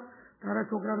નાથારાવ, તારા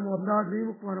છોકરાને અમદાવાદ નહીં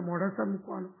મૂકવાનો, મોડાસા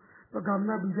મૂકવાનો. તો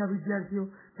ગામના બીજા વિદ્યાર્થીઓ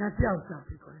ત્યાંથી આવશે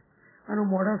આપણી પાસે. અને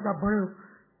મોડાસા ભણ્યો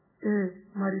એ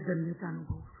મારી ધન્યતા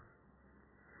અનુભવું છું.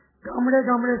 ગામડે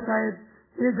ગામડે સાહેબ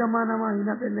એ જમાનામાં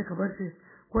હિનાબેનને ખબર છે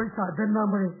કોઈ સાધન ના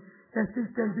મળે,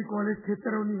 એસએસસી કોલેજ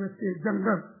ખેતરોની વચ્ચે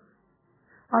જંગલ,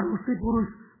 આ ઋષિ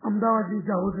પુરુષ અમદાવાદની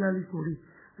જાહોદલાલી છોડી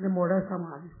અને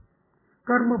મોડાસામાં આવ્યું,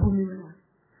 કર્મભૂમિ બનાવી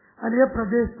અને એ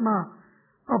પ્રદેશમાં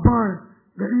અભણ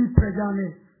ગરીબ પ્રજાને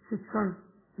શિક્ષણ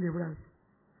લેવડાવ્યું.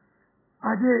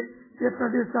 આજે એ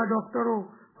પ્રદેશના ડોક્ટરો,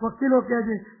 વકીલો કહે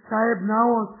છે સાહેબ ના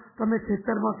હોત તમે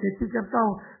ખેતરમાં ખેતી કરતા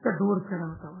હો તો ઢોર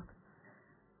ચરાવતા હોત.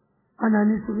 આ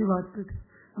નાની સુધી વાત નથી.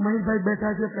 મણિભાઈ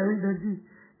બેઠા છે, પ્રવીણ દરજી,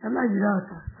 એમના હીરા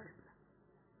હતા.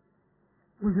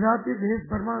 ગુજરાતી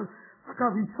દેશભરમાં,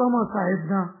 આખા વિશ્વમાં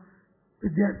સાહેબના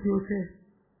વિદ્યાર્થીઓ છે.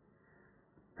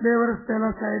 2 વર્ષ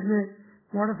પહેલા સાહેબને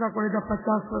મોડાસા કોલેજના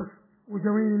 50 વર્ષ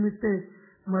ઉજવણી નિમિત્તે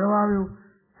મળવા આવ્યો.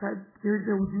 સાહેબ કેવી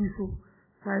રીતે ઉજવીશું?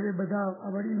 સાહેબે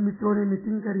બધા વડીલ મિત્રોને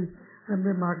મિટિંગ કરી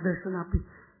એમને માર્ગદર્શન આપી.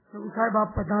 સાહેબ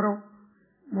આપ પધારો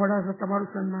મોડાસા, તમારું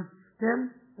સન્માન. કેમ?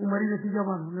 હું મરી નથી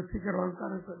જવાનું, નથી કરવાનું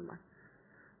તારું સન્માન.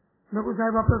 નકુ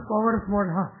સાહેબ આપણે 100 વર્ષ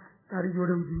મોડા, હા તારી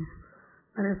જોડે ઉજવીશું.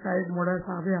 અને સાહેબ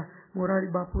મોડાસા આવ્યા.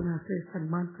 મોરારી બાપુના હસ્તે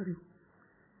સન્માન કર્યું.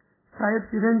 સાહેબ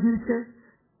ચિરંજીવ છે.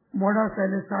 મોડાસા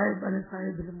એટલે સાહેબ અને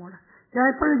સાહેબ એટલે મોડા.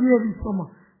 ક્યાંય પણ જઈએ વિશ્વમાં,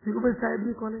 ભીખુભાઈ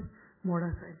સાહેબની કોલેજ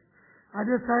મોડાસા.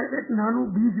 આજે સાહેબ એક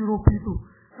નાનું બીજ રોપ્યું હતું.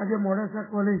 આજે મોડાસા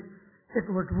કોલેજ એક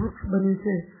વટવૃક્ષ બની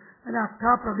છે અને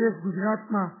આખા પ્રદેશ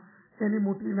ગુજરાતમાં એની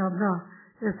મોટી નામના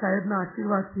એ સાહેબના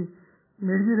આશીર્વાદથી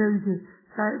મેળવી રહી છે.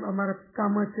 સાહેબ અમારા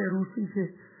પિતામહ છે, ઋષિ છે,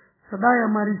 સદાય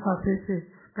અમારી સાથે છે,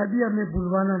 કદી અમે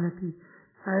ભૂલવાના નથી.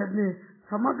 સાહેબને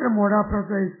સમગ્ર મોડાસા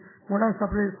પ્રદેશ, મોડાસા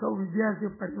પ્રદેશ સૌ વિદ્યાર્થીઓ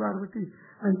પરિવાર વતી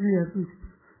અંજલિ આપી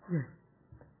છે.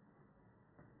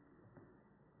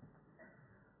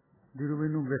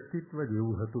 ધીરુભાઈનું વ્યક્તિત્વ જ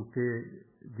એવું હતું કે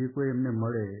જે કોઈ એમને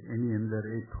મળે એની અંદર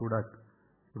એ થોડાક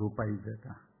રોપાઈ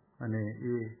જતા અને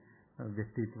એ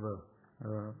વ્યક્તિત્વ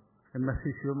એમના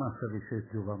શિષ્યોમાં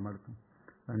સવિશેષ જોવા મળતું.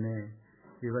 અને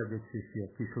એવા જ એક શિષ્ય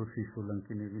કિશોરસિંહ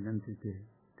સોલંકીને વિનંતી કે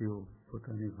તેઓ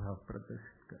પોતાની ભાવ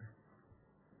પ્રદર્શિત કરે.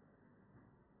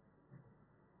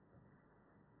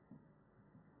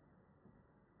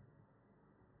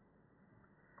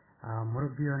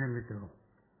 મુરબ્બીઓ અને મિત્રો,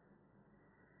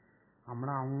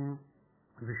 હમણાં હું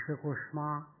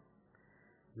વિશ્વકોશમાં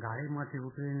ગાડીમાંથી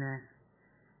ઉતરીને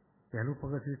પહેલું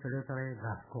પગથિયું ચડ્યો ત્યારે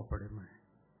ઘાસકો પડે મને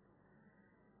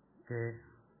કે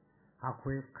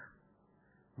આખું એક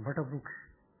વટવૃક્ષ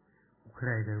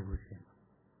ઉખડાઈ ગયું છે.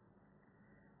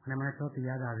 અને મને તરત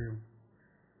યાદ આવ્યું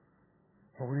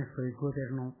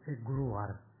 1971નો એક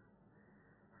ગુરુવાર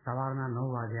સવારના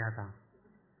 9 વાગ્યા હતા.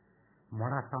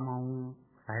 મોડાસામાં હું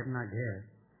સાહેબના ઘેર,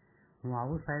 હું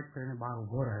આવું સાહેબ કરીને બહાર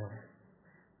ઊભો રહ્યો.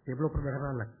 ટેબલો પર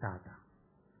બેઠા લખતા હતા.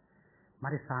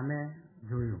 મારી સામે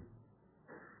જોયું,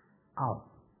 આવો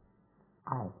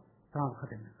આવો 3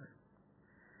 વખત એમને કહ્યું.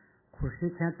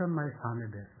 ખુરશી ખેંચો મારી સામે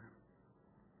બેસો.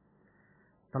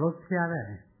 તલોદથી આવ્યા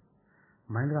ને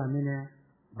મહેન્દ્ર અમીને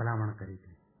ભલામણ કરી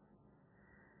હતી.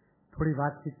 થોડી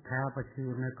વાતચીત થયા પછી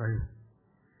એમને કહ્યું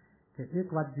કે એક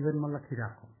વાત જીવનમાં લખી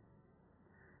રાખો,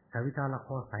 કવિતા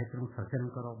લખો, સાહિત્યનું સર્જન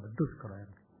કરો, બધું જ કરો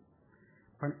એમ,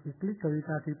 પણ એટલી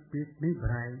કવિતાથી પેટ નહીં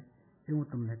ભરાય એ હું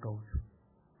તમને કહું છું.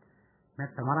 મેં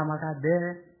તમારા માટે 2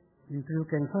 ઇન્ટરવ્યૂ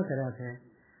કેન્સલ કર્યા છે.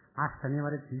 આ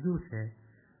શનિવારે 3જું છે.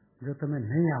 જો તમે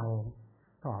નહીં આવો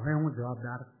તો હવે હું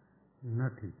જવાબદાર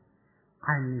નથી.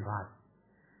 આ એમની વાત.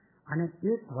 અને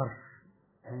 1 વર્ષ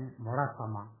હું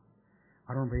મોડાસામાં,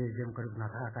 અરુણભાઈએ જેમ કર્યું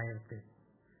નાથા કાકાએ વખતે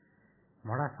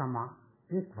મોડાસામાં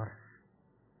 1 વર્ષ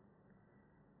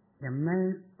એમની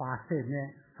પાસે મેં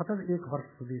સતત 1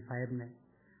 વર્ષ સુધી સાહેબને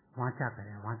વાંચ્યા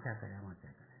કર્યા.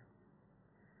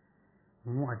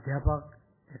 હું અધ્યાપક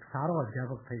એક સારો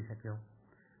અધ્યાપક થઈ શક્યો,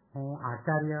 હું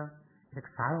આચાર્ય એક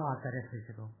સારો આચાર્ય થઈ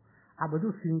શક્યો. આ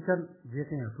બધું સિંચન જે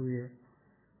કંઈ હતું એ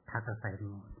ઠાકર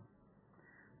સાહેબનું હતું.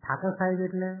 ઠાકર સાહેબ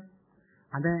એટલે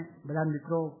અમે બધા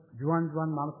મિત્રો જુવાન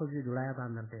માણસો જે જોડાયા હતા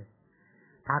અંદર તે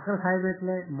ઠાકર સાહેબ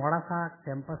એટલે મોડાસા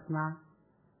કેમ્પસના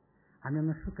અમે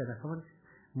એમને શું કહેતા ખબર છે?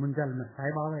 મુંજાલ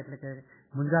સાહેબ આવે એટલે કે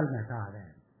મુંજાલ મહેતા આવે,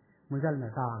 મુંજાલ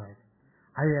મહેતા આવે,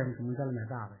 આવી એમ કે મુંજાલ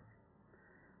મહેતા આવે.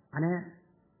 અને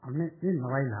અમને એ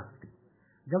નવાઈ લાગતી.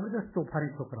 જબરદસ્ત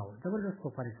તોફાની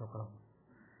છોકરાઓ.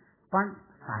 પણ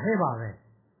સાહેબ આવે,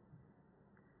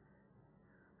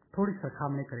 થોડી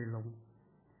સરખામણી કરી લઉં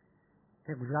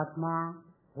કે ગુજરાતમાં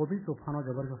ઓબી તોફાનો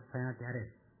જબરદસ્ત થયા ત્યારે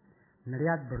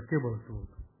નડિયાદ ભડકે બોલતું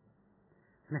હતું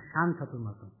અને શાંત થતું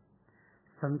નહોતું.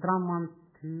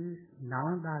 સંતરામમાંથી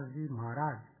નારાયણદાસજી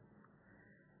મહારાજ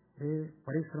એ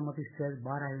પરિશ્રમથી સ્ટેજ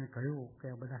બહાર આવીને કહ્યું કે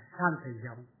બધા શાંત થઈ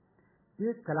જાઓ.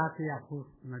 1 કલાકે આખું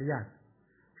નડિયાદ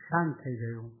શાંત થઈ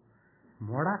ગયું.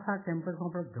 મોડાસા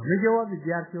કેમ્પસમાં પણ ગમે જેવા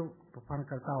વિદ્યાર્થીઓ તોફાન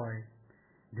કરતા હોય,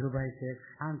 ધીરુભાઈ છે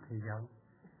શાંત થઈ જાઓ,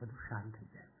 બધું શાંત થઈ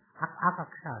જાય. આ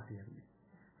કક્ષા હતી એમની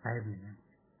સાહેબની.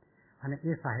 અને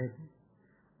એ સાહેબ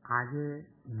આજે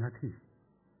નથી.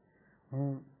 હું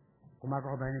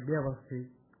કુમારભાઈને 2 વર્ષથી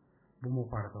બૂમો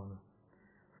પાડતો હતો,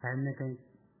 સાહેબને કંઈક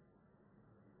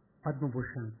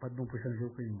પદ્મભૂષણ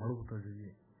જેવું કંઈ મળવું તો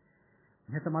જોઈએ.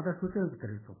 મેં તો માત્ર સૂચન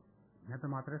કર્યું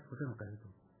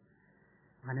હતું.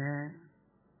 અને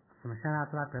સ્મશાન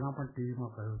યાત્રા પહેલાં પણ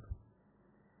ટીવીમાં કહ્યું હતું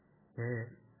કે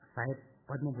સાહેબ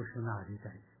પદ્મભૂષણના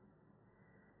અધિકારી છે.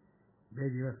 2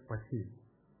 દિવસ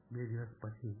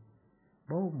પછી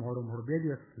બહુ મોડું 2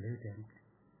 દિવસ લેટ એમ કે.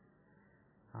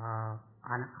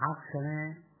 અને આ ક્ષણે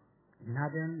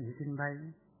હિનાબેન, નીતિનભાઈ,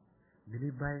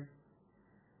 દિલીપભાઈ,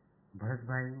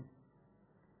 ભરતભાઈ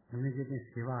એમની જે કંઈ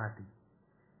સેવા હતી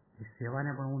એ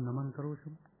સેવાને પણ હું નમન કરું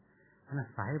છું. અને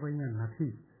સાહેબ અહીંયા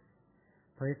નથી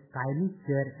તો એક કાયમી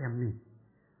ચેર એમની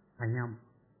અહીંયા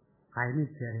કાયમી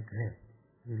ચેર એક રહે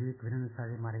એવી એક વિનંતી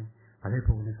સાથે મારી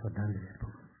હૃદયપૂર્વકની શ્રદ્ધાંજલિ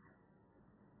અર્પણ કરું.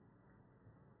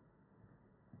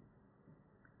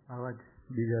 આવા જ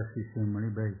બીજા શિષ્ય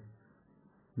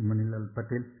મણિલાલ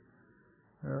પટેલ.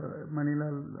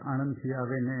 મણિલાલ આણંદથી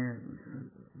આવે ને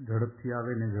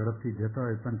ઝડપથી જતા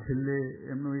હોય, પણ છેલ્લે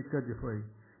એમનું એક જ હોય,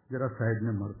 જરા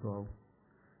સાહેબને મળતો આવું.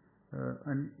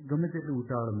 અને ગમે તેટલી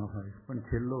ઉતાવળમાં હોય પણ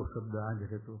છેલ્લો શબ્દ આ જ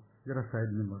રહેતો, જરા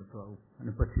સાહેબને મળતો આવું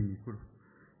અને પછી નીકળું.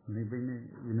 મણિભાઈને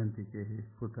વિનંતી કે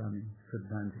પોતાની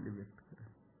શ્રદ્ધાંજલિ વ્યક્ત કરે.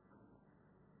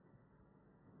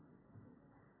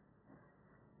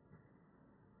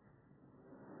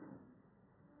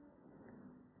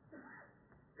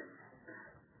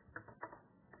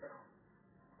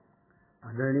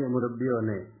 આદરણીય મુરબ્બીઓ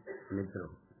અને મિત્રો,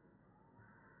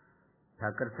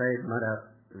 ઠાકર સાહેબ મારા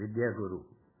વિદ્યાગુરુ.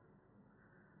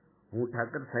 હું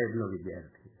ઠાકર સાહેબનો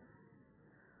વિદ્યાર્થી,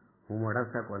 હું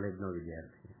મોડાસા કોલેજનો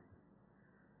વિદ્યાર્થી.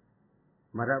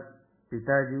 મારા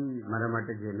પિતાજી મારા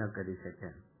માટે જે ન કરી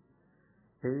શક્યા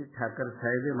તે ઠાકર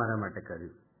સાહેબે મારા માટે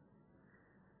કર્યું.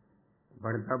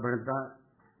 ભણતા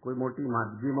કોઈ મોટી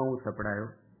માદગીમાં હું સપડાયો.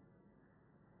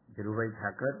 ધીરુભાઈ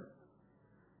ઠાકર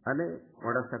અને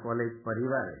મોડાસા કોલેજ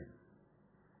પરિવારે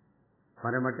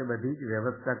મારા માટે બધી જ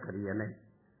વ્યવસ્થા કરી અને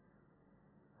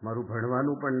મારું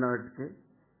ભણવાનું પણ ન અટકે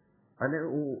અને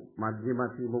હું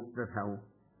માદગીમાંથી મુક્ત થાઉં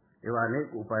એવા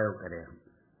અનેક ઉપાયો કર્યા.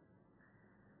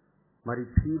 મારી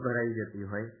ફી ભરાઈ જતી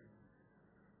હોય,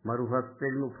 મારું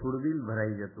હોસ્ટેલનું ફૂડ બિલ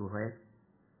ભરાઈ જતું હોય,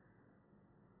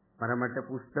 મારા માટે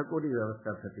પુસ્તકોની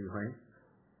વ્યવસ્થા થતી હોય,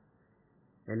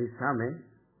 એની સામે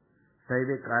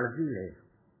સાહેબે કાળજી લે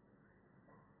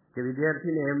કે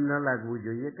વિદ્યાર્થીને એમ ન લાગવું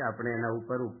જોઈએ કે આપણે એના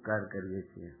ઉપર ઉપકાર કરીએ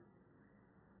છીએ.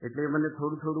 એટલે મને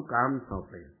થોડું કામ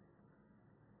સોંપે.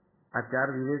 આ 4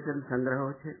 વિવેચન સંગ્રહો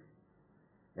છે,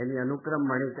 એની અનુક્રમ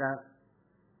મણિકા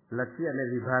લખી અને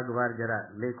વિભાગવાર જરા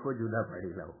લેખો જુદા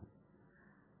પાડી લાવો.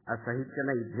 આ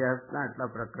સાહિત્યના ઇતિહાસના આટલા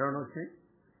પ્રકરણો છે,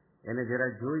 એને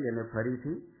જરા જોઈ અને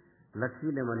ફરીથી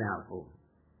લખીને મને આપો.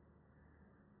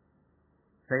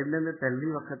 સાહેબને મેં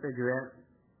પહેલી વખતે જોયા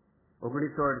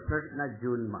 1968ના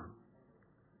જૂનમાં.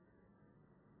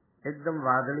 એકદમ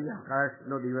વાદળી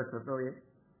આકાશનો દિવસ હતો. એ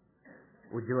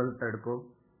ઉજ્જવલ તડકો,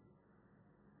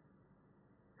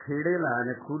 ખેડેલા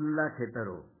અને ખુલ્લા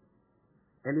ખેતરો,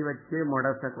 એની વચ્ચે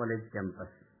મોડાસા કોલેજ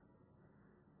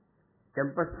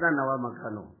કેમ્પસના નવા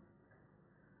મકાનો.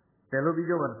 પહેલો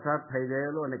બીજો વરસાદ થઈ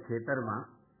ગયેલો અને ખેતરમાં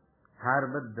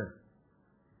હારબદ્ધ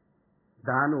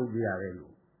ધાન ઉગી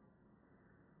આવેલું.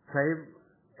 સાહેબ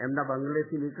એમના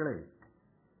બંગલેથી નીકળે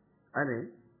અને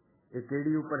એ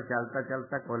કેડી ઉપર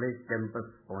ચાલતા કોલેજ કેમ્પસ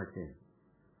પહોંચે.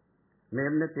 મેં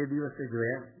એમને તે દિવસે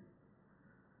જોયા.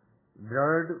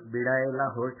 દ્રઢ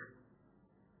બીડાયેલા હોઠ,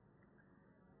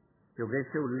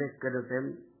 યોગેશે ઉલ્લેખ કર્યો તેમ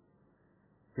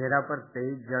ચહેરા પર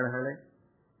તેજ ઝળહળે,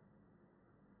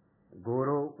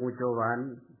 ગોરો ઊંચો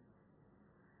વાન,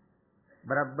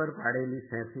 બરાબર પાડેલી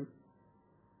સેંથી,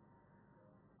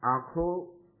 આંખો,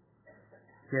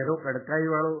 ચહેરો કડકાઈ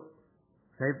વાળો,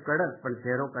 સાહેબ કડક પણ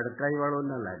ચહેરો કડકાઈ વાળો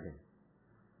ન લાગે.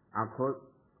 આંખો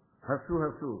હસું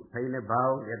હસું થઈને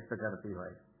ભાવ વ્યક્ત કરતી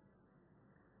હોય.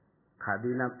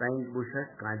 ખાદીના પેન્ટ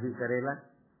બુશર્ટ કાંજી કરેલા,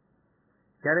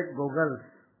 ક્યારેક ગોગલ્સ,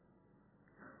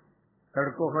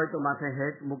 તડકો હોય તો માથે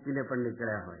હેટ મૂકીને પણ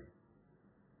નીકળ્યા હોય.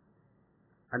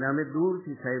 અને અમે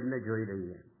દૂરથી સાહેબને જોઈ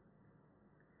રહીએ.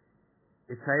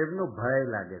 એ સાહેબનો ભય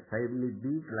લાગે, સાહેબની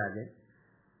બીક લાગે,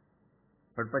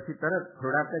 પણ પછી તરત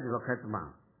થોડાક જ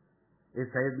વખતમાં એ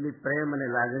સાહેબની પ્રેમ અને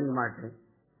લાગણી માટે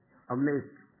અમને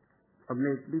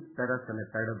એટલી તરસ અને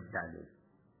તડપ જાગે.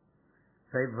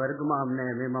 સાહેબ વર્ગમાં અમને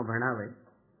એમએમાં ભણાવે.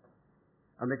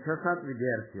 અમે 6-7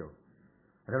 વિદ્યાર્થીઓ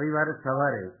રવિવારે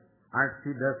સવારે 8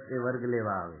 થી 10 એ વર્ગ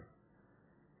લેવા આવે.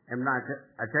 એમના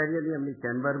આચાર્યની એમની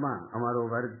ચેમ્બરમાં અમારો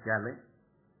વર્ગ ચાલે.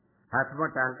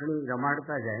 હાથમાં ટાંકણી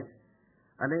રમાડતા જાય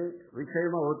અને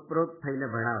વિષયમાં ઓતપ્રોત થઈને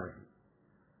ભણાવે.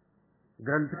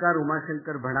 ગ્રંથકાર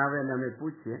ઉમાશંકર ભણાવે અને અમે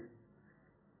પૂછીએ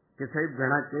કે સાહેબ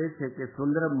ઘણા કહે છે કે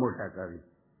સુંદરમ મોટા કવિ.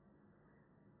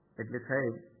 એટલે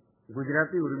સાહેબ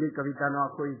ગુજરાતી ઉર્મી કવિતાનો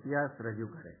આખો ઇતિહાસ રજૂ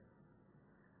કરે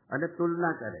અને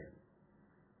તુલના કરે.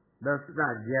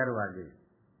 10ના 11 વાગે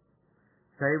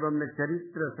સાહેબ અમને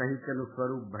ચરિત્ર સાહિત્યનું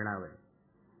સ્વરૂપ ભણાવે.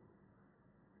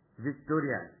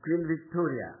 વિક્ટોરિયા, ક્વીન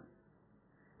વિક્ટોરિયા,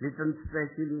 લિટન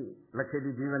સ્ટ્રેચીની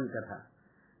લખેલી જીવનકથા,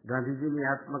 ગાંધીજીની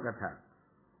આત્મકથા,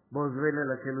 બોઝવેલે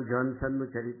લખેલું જોન્સનનું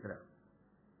ચરિત્ર,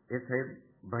 એ સાહેબ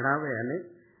ભણાવે અને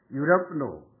યુરોપનો,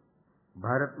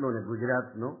 ભારતનો અને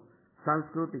ગુજરાતનો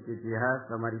સાંસ્કૃતિક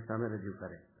ઇતિહાસ અમારી સામે રજૂ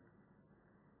કરે.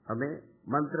 અમે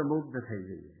મંત્રમુગ્ધ થઈ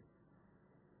જઈએ.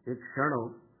 એ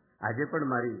ક્ષણો આજે પણ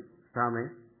મારી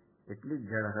સામે એટલી જ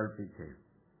ઝળહળતી છે.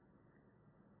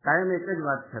 કાયમ એક જ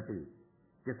વાત થતી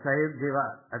કે સાહેબ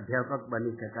જેવા અધ્યાપક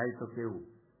બની શકાય તો કેવું,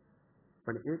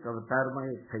 પણ એક અવતારમાં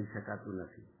એ થઈ શકાતું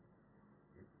નથી.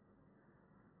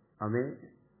 અમે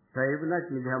સાહેબના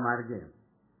સીધા માર્ગે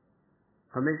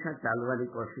હંમેશા ચાલવાની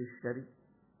કોશિશ કરી.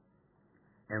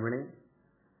 એમણે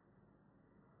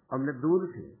અમને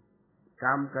દૂરથી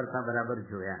કામ કરતા બરાબર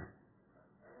જોયા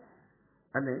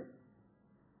અને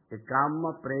એ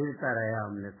કામમાં પ્રેરતા રહ્યા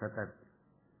અમને સતત.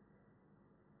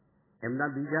 એમના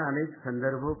બીજા અનેક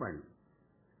સંદર્ભો પણ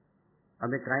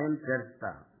અમે કાયમ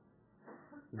ચર્ચતા.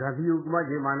 ગાંધીયુગમાં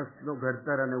જે માણસનો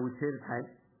ઘડતર અને ઉછેર થાય,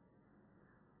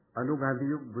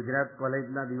 અનુગાંધીયુગ ગુજરાત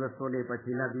કોલેજના દિવસો ને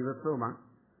પછીના દિવસોમાં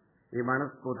એ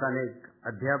માણસ પોતાને એક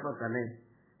અધ્યાપક અને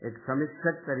એક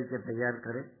સમીક્ષક તરીકે તૈયાર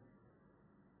કરે.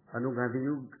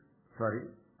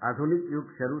 આધુનિક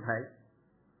યુગ શરૂ થાય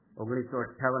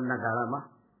 1958ના ગાળામાં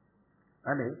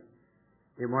અને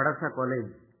એ મોડાસા કોલેજ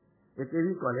એક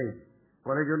એવી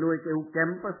કોલેજોનું એક એવું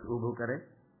કેમ્પસ ઊભું કરે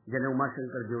જેને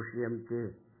ઉમાશંકર જોશી એમ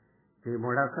કે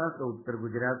મોડાસા તો ઉત્તર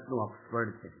ગુજરાતનું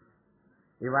ઓક્સફર્ડ છે.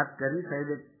 એ વાત કરી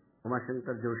સાહેબે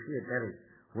ઉમાશંકર જોશીએ ત્યારે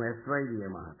હું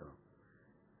SYBAમાં હતો.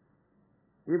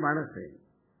 એ માણસે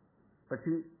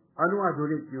પછી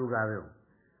અનુઆધુનિક યુગ આવ્યો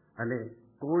અને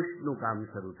કોષનું કામ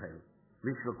શરૂ થયું,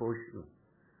 વિશ્વકોષનું.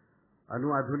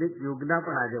 અનુઆધુનિક યુગના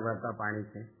પણ આજે વળતા પાણી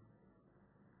છે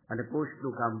અને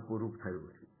કોષનું કામ પૂરું થયું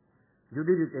છે.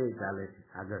 જુદી રીતે એ ચાલે છે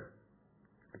આગળ.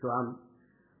 તો આમ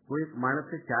કોઈ એક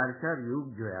માણસે 4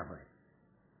 યુગ જોયા હોય,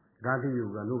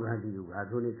 ગાંધીયુગ, અનુગાંધીયુગ,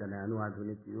 આધુનિક અને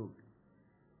અનુઆધુનિક યુગ.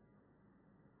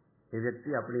 એ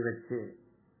વ્યક્તિ આપણી વચ્ચે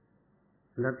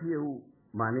નથી એવું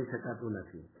માની શકાતું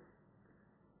નથી.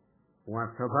 હું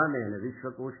આ સભાને અને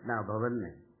વિશ્વકોષના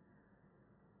ભવનને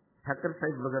ઠાકર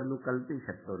સાહેબ વગરનું કલ્પી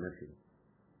શકતો નથી.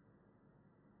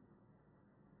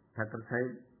 ઠાકર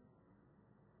સાહેબ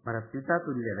મારા પિતા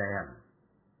તુલ્ય રહ્યા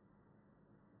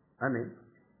અને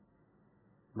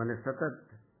મને સતત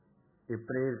એ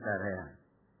પ્રેરતા રહ્યા.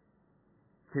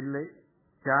 છેલ્લે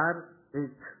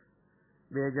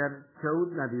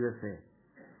 4/1/2014ના દિવસે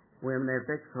હું એમને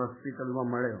એપેક્સ હોસ્પિટલમાં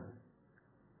મળ્યો.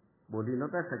 બોલી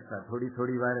નહોતા શકતા.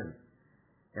 થોડી વાર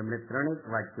એમણે 3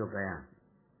 વાક્યો કહ્યા.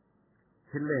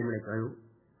 છેલ્લે એમણે કહ્યું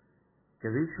કે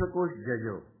વિશ્વકોષ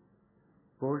જજો,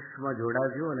 કોષમાં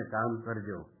જોડાજો અને કામ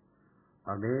કરજો.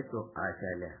 અમે તો આ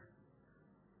ચાલ્યા.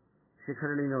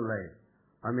 શિખરણીનો લય,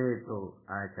 અમે તો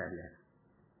આ ચાલ્યા.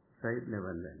 સાહેબને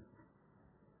વંદન.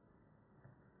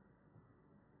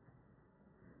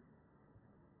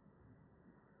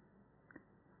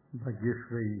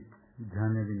 ભાગ્યેશભાઈ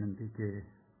ઝાને વિનંતી કે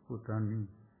પોતાની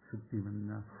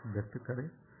શુદ્ધિવંદના વ્યક્ત કરે.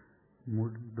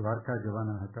 મૂળ દ્વારકા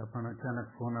જવાના હતા પણ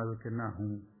અચાનક ફોન આવ્યો કે ના,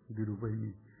 હું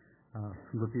ધીરુભાઈની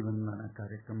સ્મૃતિવંદનાના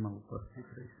કાર્યક્રમમાં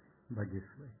ઉપસ્થિત રહીશ.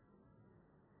 ભાગ્યેશભાઈ.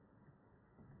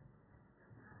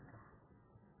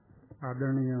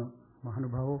 આદરણીય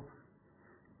મહાનુભાવો,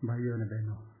 ભાઈઓ અને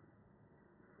બહેનો,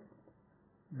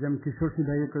 જેમ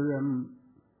કિશોરસિંહભાઈએ કહ્યું એમ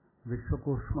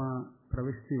વિશ્વકોશમાં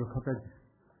પ્રવેશતી વખત જ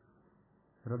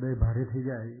હૃદય ભારે થઈ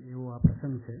જાય એવો આ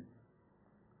પ્રસંગ છે.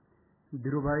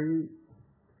 ધીરુભાઈ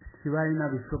સિવાયના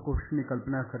વિશ્વકોશની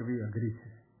કલ્પના કરવી અઘરી છે,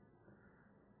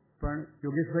 પણ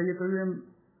યોગેશભાઈએ કહ્યું એમ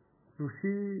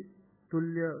ઋષિ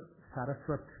તુલ્ય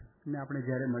સારસ્વતને આપણે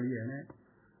જ્યારે મળીએ, અને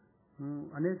હું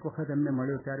અનેક વખત એમને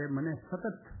મળ્યો ત્યારે મને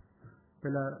સતત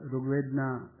પેલા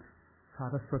ઋગ્વેદના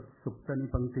સારસ્વત સૂક્તની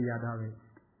પંક્તિ યાદ આવે,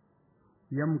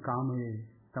 યમ કામે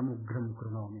તમ ઉગ્રમ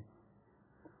કૃણોમી.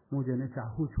 હું જેને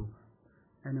ચાહું છું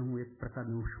એને હું એક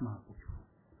પ્રકારની ઉષ્મા આપું છું.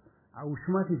 આ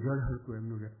ઉષ્માથી ઝળહળતું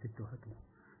એમનું વ્યક્તિત્વ હતું.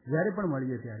 જ્યારે પણ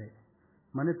મળીએ ત્યારે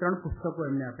મને 3 પુસ્તકો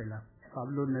એમને આપેલા,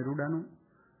 પાબ્લો નેરુડાનું,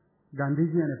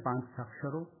 ગાંધીજી અને 5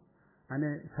 સાક્ષરો,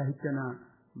 અને સાહિત્યના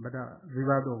બધા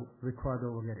વિવાદો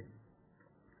વિખવાદો વગેરે.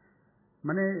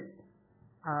 મને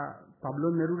આ પાબ્લો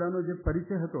નેરુડાનો જે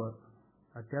પરિચય હતો,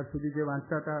 અત્યાર સુધી જે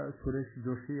વાંચતા હતા સુરેશ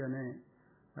જોશી અને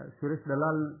સુરેશ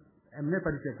દલાલ, એમને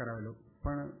પરિચય કરાવેલો,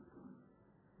 પણ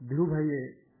ધીરુભાઈએ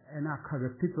એના આખા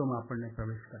વ્યક્તિત્વમાં આપણને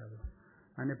પ્રવેશ કરાવ્યો.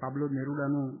 અને પાબ્લો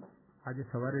નેરુડાનું આજે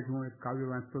સવારે જ હું એક કાવ્ય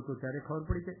વાંચતો હતો ત્યારે ખબર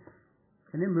પડી કે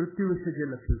એને મૃત્યુ વિશે જે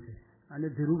લખ્યું છે, અને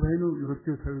ધીરુભાઈનું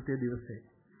મૃત્યુ થયું તે દિવસે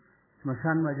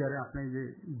સ્મશાનમાં જ્યારે આપણે જે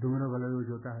ધૂમ્ર વલયો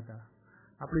જોતા હતા,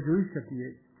 આપણે જોઈ શકીએ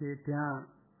કે ત્યાં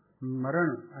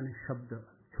મરણ અને શબ્દ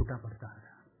છૂટા પડતા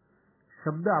હતા.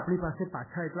 શબ્દ આપણી પાસે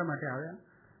પાછા એટલા માટે આવ્યા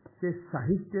કે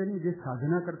સાહિત્યની જે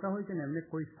સાધના કરતા હોય છે ને, એમને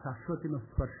કોઈ શાશ્વતીનો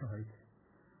સ્પર્શ હોય છે,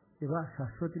 એવા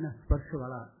શાશ્વતીના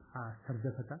સ્પર્શવાળા આ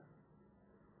સર્જક હતા.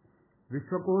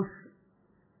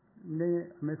 વિશ્વકોશને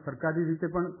અમે સરકારી રીતે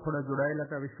પણ થોડા જોડાયેલા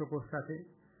હતા વિશ્વકોશ સાથે.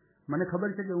 મને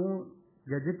ખબર છે કે હું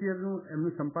ગેજેટિયરનું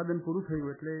એમનું સંપાદન પૂરું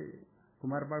થયું એટલે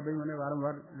કુમારપાળભાઈ મને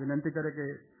વારંવાર વિનંતી કરે કે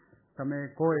તમે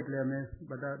કહો એટલે અમે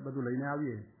બધું લઈને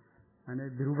આવીએ, અને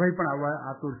ધીરુભાઈ પણ આવવા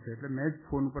આતુર છે. એટલે મેં જ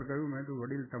ફોન ઉપર કહ્યું, મેં તો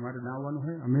વડીલ તમારે ના આવવાનું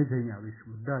હોય, અમે જ અહીં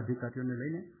આવીશું, બધા અધિકારીઓને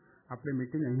લઈને આપણે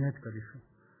મિટિંગ અહીંયા જ કરીશું.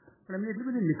 પણ એમની એટલી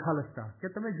બધી નિખાલસતા કે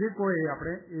તમે જે કહો એ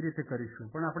આપણે એ રીતે કરીશું,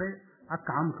 પણ આપણે આ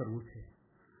કામ કરવું છે.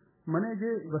 મને જે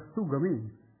વસ્તુ ગમી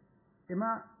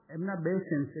એમાં એમના 2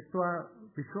 સેન્સ. એક તો આ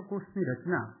વિશ્વકોશની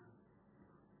રચના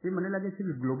એ મને લાગે છે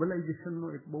કે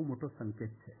ગ્લોબલાઇઝેશનનો એક બહુ મોટો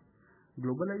સંકેત છે.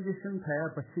 ગ્લોબલાઇઝેશન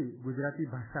થયા પછી ગુજરાતી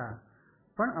ભાષા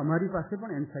પણ અમારી પાસે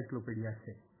પણ એન્સાઇક્લોપીડિયા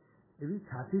છે, એવી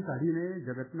છાતી કાઢીને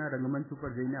જગતના રંગમંચ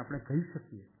ઉપર જઈને આપણે કહી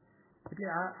શકીએ. એટલે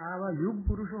આવા યુગ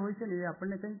પુરુષો હોય છે ને, એ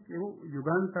આપણને કંઈક એવો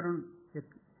યુગાંતરણ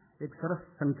એક સરસ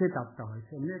સંકેત આપતા હોય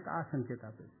છે. એમને એક આ સંકેત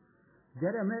આપે.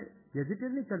 જ્યારે અમે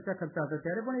ગેજેટિયરની ચર્ચા કરતા હતા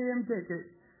ત્યારે પણ એ એમ છે કે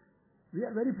we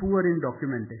are very poor in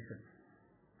documentation.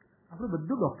 આપણે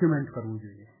બધું ડોક્યુમેન્ટ કરવું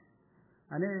જોઈએ.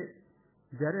 અને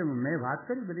જ્યારે મેં વાત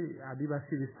કરી બધી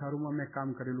આદિવાસી વિસ્તારોમાં મેં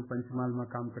કામ કરેલું, પંચમહાલમાં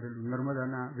કામ કરેલું,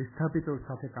 નર્મદાના વિસ્થાપિતો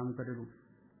સાથે કામ કરેલું,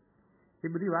 એ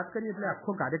બધી વાત કરી એટલે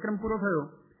આખો કાર્યક્રમ પૂરો થયો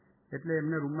એટલે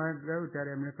એમને રૂમમાં ગયો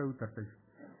ત્યારે એમણે કહ્યું તરત જ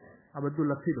આ બધું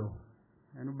લખી દો,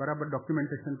 એનું બરાબર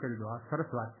ડોક્યુમેન્ટેશન કરી દો. આ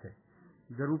સરસ વાત છે,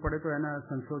 જરૂર પડે તો એના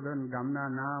સંશોધન, ગામના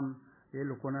નામ, એ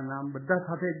લોકોના નામ બધા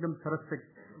સાથે એકદમ સરસ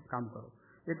કામ કરો.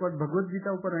 એક વાર ભગવદ્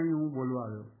ગીતા ઉપર અહીં હું બોલવા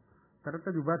આવ્યો, તરત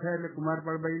જ ઊભા થયા એટલે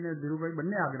કુમારપાળભાઈ અને ધીરુભાઈ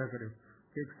બંને આગ્રહ કર્યો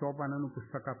કે એક 100 પાનાનું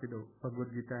પુસ્તક આપી દો, Bhagavad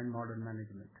Gita and modern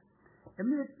management.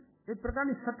 એમની એક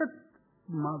પ્રકારની સતત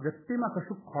વ્યક્તિમાં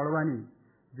કશું ખોળવાની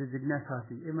જે જિજ્ઞાસા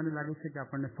હતી એ મને લાગે છે કે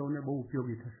આપણને સૌને બહુ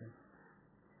ઉપયોગી થશે.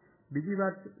 બીજી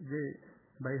વાત જે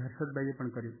ભાઈ હર્ષદભાઈએ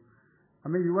પણ કર્યું,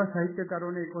 અમે યુવા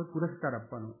સાહિત્યકારોને એક વખત પુરસ્કાર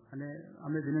આપવાનો, અને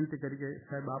અમે વિનંતી કરી કે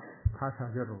સાહેબ આપ ખાસ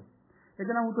હાજર રહો.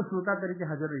 એટલે ના, હું તો શ્રોતા તરીકે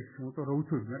હાજર રહીશ, હું તો રહું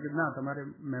છું જ. ના, તમારે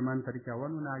મહેમાન તરીકે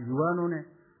આવવાનું, અને આ યુવાનોને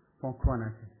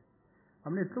પહોંચવાના છે.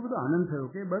 અમને એટલો બધો આનંદ થયો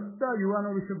કે બધા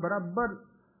યુવાનો વિશે બરાબર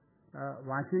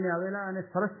વાંચીને આવેલા અને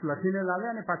સરસ લખીને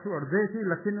લાવ્યા, અને પાછું અડધેથી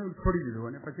લખીને છોડી દીધું,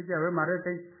 અને પછી કે હવે મારે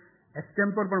કંઈક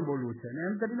એક્સટેમ્પર પણ બોલવું છે, અને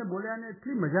એમ કરીને બોલ્યા અને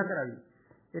એટલી મજા કરાવી.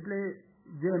 એટલે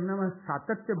જે એમનામાં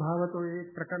સાતત્ય ભાવ હતો એ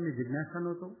એક પ્રકારની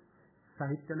જિજ્ઞાસાનો હતો,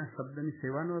 સાહિત્યના શબ્દની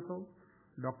સેવાનો હતો,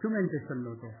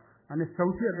 ડોક્યુમેન્ટેશનનો હતો, અને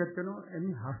સૌથી અગત્યનો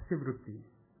એની હાસ્યવૃત્તિ.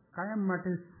 કાયમ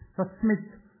માટે સસ્મિત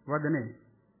વદને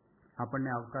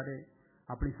આપણને આવકારે,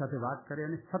 આપણી સાથે વાત કરે,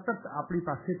 અને સતત આપણી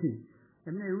પાસેથી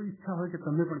એમને એવી ઈચ્છા હોય કે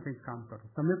તમે પણ કંઈક કામ કરો,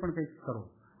 તમે પણ કંઈક કરો,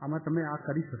 આમાં તમે આ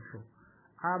કરી શકશો.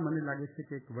 આ મને લાગે છે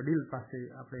કે એક વડીલ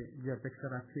પાસે આપણે જે અપેક્ષા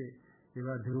રાખીએ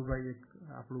એવા ધીરુભાઈ એક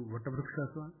આપણું વટવૃક્ષ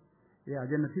હતા. એ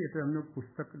આજે નથી, એટલે એમનું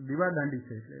પુસ્તક દીવાદાંડી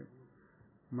છે. એટલે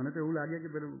મને તો એવું લાગે કે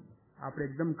પેલું આપણે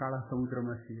એકદમ કાળા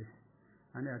સમુદ્રમાં છીએ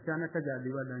અને અચાનક જ આ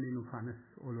દીવાદાંડીનું ફાનસ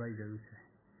ઓલવાઈ ગયું છે.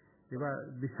 એવા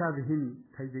દિશાવિહીન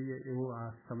થઈ જઈએ એવો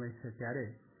આ સમય છે.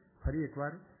 ત્યારે ફરી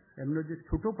એકવાર એમનો જે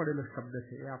છૂટો પડેલો શબ્દ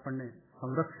છે એ આપણને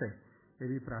સંરક્ષે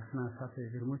એવી પ્રાર્થના સાથે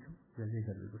વિરમું છું. જય જય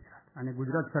ગરવી ગુજરાત. અને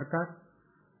ગુજરાત સરકાર,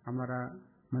 અમારા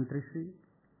મંત્રીશ્રી,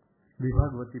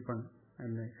 વિભાગ વતી પણ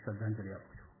એમને શ્રદ્ધાંજલિ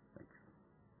આપું છું.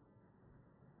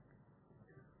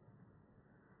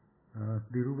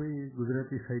 ધીરુભાઈ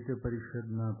ગુજરાતી સાહિત્ય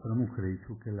પરિષદના પ્રમુખ રહી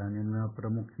ચૂકેલા અને એમના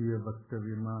પ્રમુખીય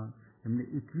વક્તવ્યમાં એમને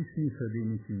 21મી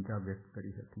સદીની ચિંતા વ્યક્ત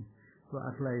કરી હતી. તો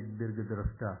આટલા એક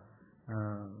દીર્ઘદ્રષ્ટા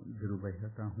ધીરુભાઈ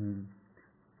હતા. હું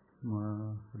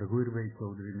રઘુવીરભાઈ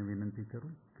ચૌધરીને વિનંતી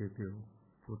કરું કે તેઓ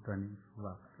પોતાની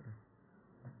વાત કરે.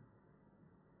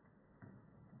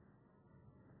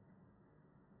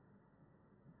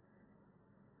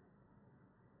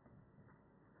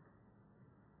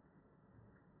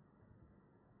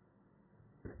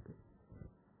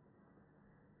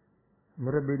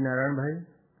 મુરબ્બી નારાયણભાઈ,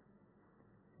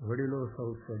 વડીલો,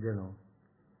 સૌ સ્વજનો,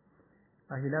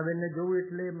 આ હિનાબેનને જોવું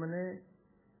એટલે મને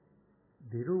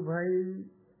ધીરુભાઈ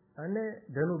અને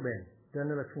ધનુબેન,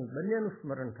 ધનલક્ષ્મી બંનેનું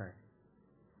સ્મરણ થાય.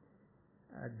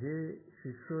 આ જે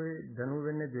શિષ્યોએ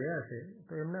ધનુબેનને જોયા છે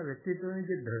તો એમના વ્યક્તિત્વની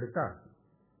જે દ્રઢતા,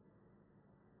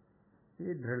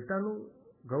 એ દ્રઢતાનું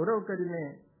ગૌરવ કરીને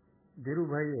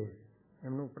ધીરુભાઈએ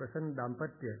એમનું પ્રસન્ન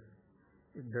દાંપત્ય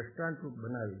એક દ્રષ્ટાંતરૂપ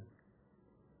બનાવ્યું.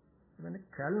 મને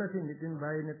ખ્યાલ નથી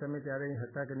નીતિનભાઈ ને તમે ત્યારે અહીં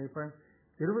હતા કે નહીં, પણ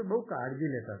ધીરુભાઈ બહુ કાળજી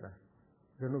લેતા હતા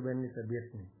ધનુબેનની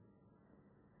તબિયતની.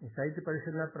 સાહિત્ય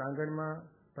પરિષદના પ્રાંગણમાં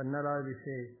પન્નાલાલ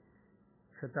વિશે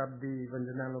શતાબ્દી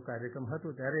વંદનાનો કાર્યક્રમ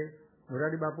હતો ત્યારે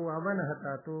મોરારી બાપુ આવવાના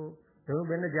હતા. તો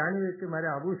ધનુબેનને જાણ્યું કે મારે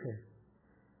આવવું છે,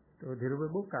 તો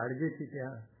ધીરુભાઈ બહુ કાળજીથી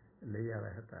ત્યાં લઈ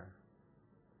આવ્યા હતા.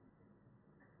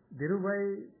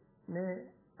 ધીરુભાઈને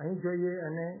અહીં જોઈએ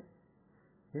અને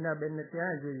હિનાબેનને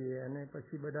ત્યાં જોઈએ અને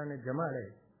પછી બધાને જમાડે.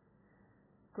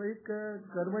 કોઈક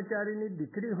કર્મચારીની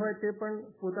દીકરી હોય તે પણ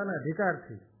પોતાના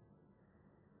અધિકારથી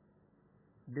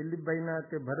દિલીપભાઈના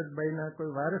કે ભરતભાઈના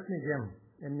કોઈ વારસની જેમ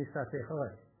એમની સાથે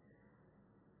હોય.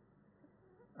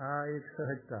 આ એક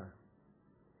સહજતા.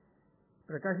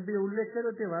 પ્રકાશભાઈએ ઉલ્લેખ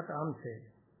કર્યો તે વાત આમ છે.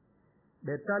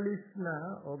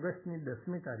 42ના ઓગસ્ટની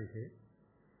 10મી તારીખે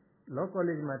લો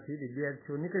કોલેજમાંથી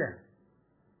વિદ્યાર્થીઓ નીકળ્યા,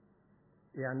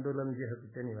 એ આંદોલન જે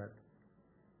હતું તેની વાત,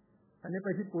 અને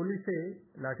પછી પોલીસે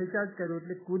લાઠીચાર્જ કર્યો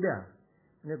એટલે કૂદ્યા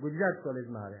અને ગુજરાત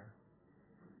કોલેજમાં આવ્યા.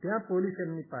 ત્યાં પોલીસ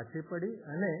એમની પાછી પડી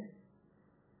અને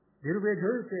ધીરુભાઈ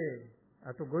જોયું કે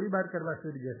આ તો ગોળીબાર કરવા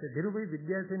સુધી જશે. ધીરુભાઈ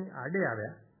વિદ્યાર્થીની આડે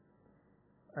આવ્યા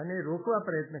અને રોકવા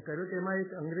પ્રયત્ન કર્યો. તેમાં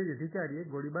એક અંગ્રેજ અધિકારીએ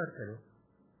ગોળીબાર કર્યો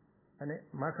અને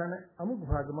માથાના અમુક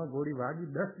ભાગમાં ગોળી વાગી.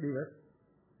 10 દિવસ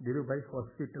ધીરુભાઈ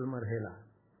હોસ્પિટલમાં રહેલા.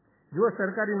 જુઓ,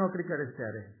 સરકારી નોકરી કરે છે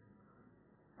ત્યારે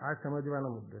આ સમજવાનો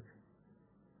મુદ્દો છે.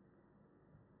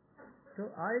 તો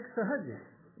આ એક સહજ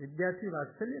વિદ્યાર્થી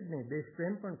વાત્સલ્ય જ નહીં,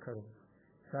 દેશપ્રેમ પણ ખરો,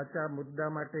 સાચા મુદ્દા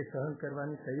માટે સહન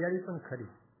કરવાની તૈયારી પણ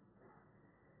ખરી.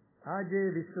 આ જે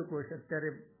વિશ્વકોશ અત્યારે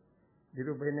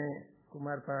ધીરુભાઈને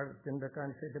કુમારપાળ,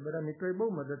 ચંદ્રકાંત છે, તે બધા મિત્રોએ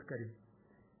બહુ મદદ કરી.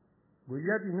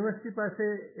 ગુજરાત યુનિવર્સિટી પાસે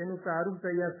એનું પ્રારૂપ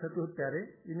તૈયાર થતું ત્યારે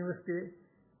યુનિવર્સિટીએ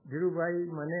ધીરુભાઈ,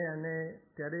 મને અને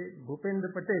ત્યારે ભૂપેન્દ્ર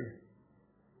પટેલ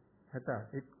હતા,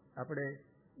 એક આપણે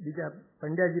બીજા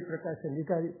પંડ્યાજી પ્રકાશ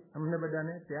અધિકારી, અમને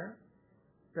બધાને ત્યાં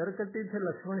તરકતીર્થ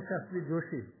લક્ષ્મણ શાસ્ત્રી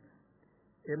જોશી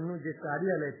એમનું જે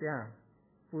કાર્યાલય ત્યાં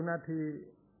પૂનાથી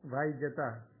વાઈ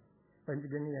જતા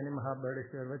પંચગની અને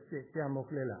મહાબળેશ્વર વચ્ચે ત્યાં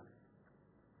મોકલેલા.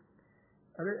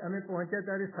 હવે અમે પહોંચ્યા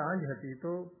ત્યારે સાંજ હતી,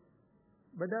 તો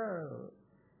બધા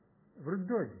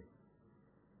વૃદ્ધો જ,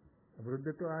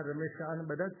 વૃદ્ધ તો આ રમેશ શાહ અને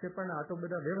બધા જ છે, પણ આ તો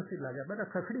બધા વ્યવસ્થિત લાગ્યા,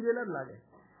 બધા ખખડી ગયેલા જ લાગે.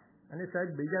 અને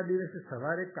સાહેબ બીજા દિવસે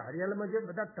સવારે કાર્યાલયમાં જે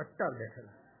બધા ટટ્ટા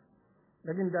બેઠેલા,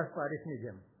 નગીનદાસ પારીખની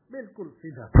જેમ બિલકુલ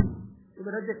સીધા, એ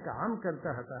બધા જે કામ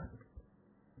કરતા હતા.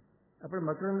 આપણે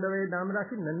મકરંદ દવેએ નામ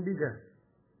રાખ્યું નંદીઘર,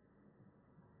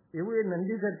 એવું એ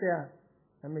નંદીઘર ત્યાં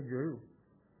અમે જોયું.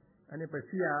 અને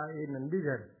પછી આ એ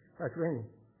નંદીઘર પાછું અહીં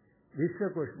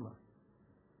વિશ્વકોશમાં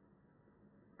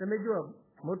તમે જુઓ,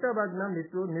 મોટાભાગના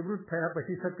મિત્રો નિવૃત્ત થયા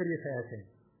પછી સક્રિય થયા છે.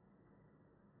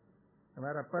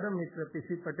 અમારા પરમ મિત્ર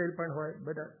પીસી પટેલ પણ હોય,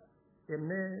 બધા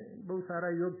એમને બહુ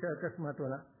સારા યોગ છે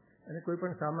અકસ્માતોના, અને કોઈ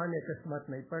પણ સામાન્ય અકસ્માત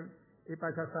નહીં, પણ એ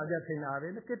પાછા સાજા થઈને આવે.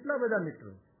 એટલે કેટલા બધા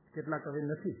મિત્રો, કેટલાક હવે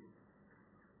નથી,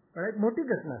 પણ એક મોટી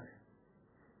ઘટના છે.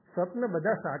 સ્વપ્ન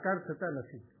બધા સાકાર થતા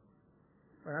નથી,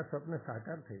 પણ આ સ્વપ્ન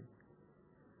સાકાર થઈ.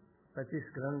 25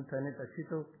 ગ્રંથ અને પછી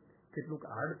તો કેટલુંક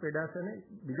આડ પેડાશ અને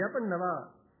બીજા પણ નવા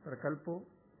પ્રકલ્પો.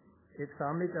 એક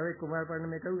સામયિક, હવે કુમારપાળને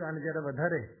મેં કહ્યું આને જરા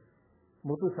વધારે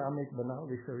મોટું સામયિક બનાવો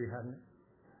વિશ્વવિહારને.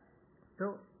 તો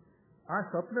આ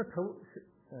સ્વપ્ન થવું,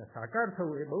 સાકાર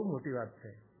થવું એ બહુ મોટી વાત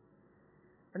છે.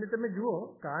 અને તમે જુઓ,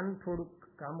 કાન થોડુંક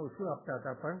કામ ઓછું આપતા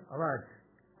હતા, પણ અવાજ,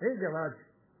 એ જ અવાજ,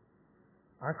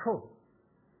 આંખો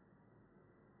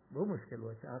બહુ મુશ્કેલ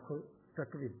હોય છે, આંખો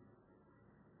ચકવી,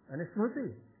 અને સ્મૃતિ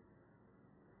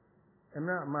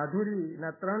એમના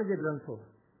માધુરીના 3 જે ગ્રંથો,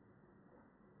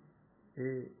 એ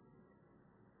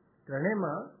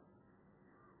ત્રણેયમાં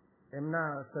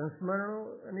એમના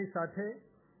સંસ્મરણોની સાથે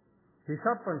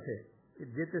હિસાબ પણ છે,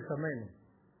 જે તે સમયનું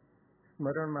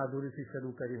સ્મરણ માધુરીથી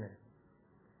શરૂ કરીને.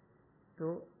 તો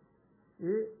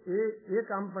એ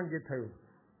કામ પણ જે થયું.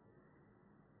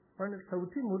 પણ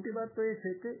સૌથી મોટી વાત તો એ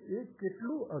છે કે એ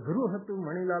કેટલું અઘરું હતું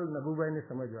મણીલાલ નભુભાઈને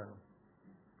સમજવાનું.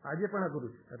 આજે પણ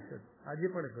અઘરું છે, આજે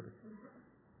પણ અઘરું છે.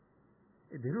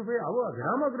 એ ધીરુભાઈ આવો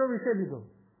અઘરામાં અઘરો વિષય લીધો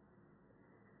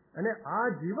અને આ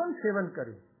જીવન સેવન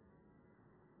કર્યું.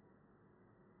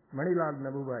 મણીલાલ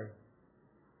નભુભાઈ,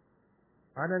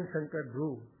 આનંદ શંકર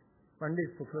ધ્રુવ,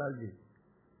 પંડિત સુખલાલજી,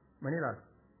 મણીલાલ,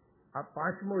 આ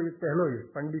 5મો યુગ, પહેલો યુગ,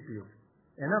 પંડિત યુગ,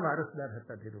 એના વારસદાર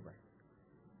હતા ધીરુભાઈ.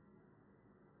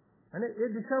 અને એ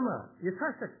દિશામાં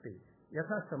યથાશક્તિ,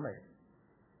 યથાસમય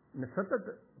ને સતત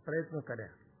પ્રયત્નો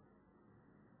કર્યા.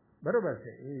 બરોબર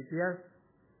છે, એ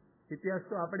ઇતિહાસ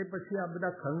તો આપણે પછી આ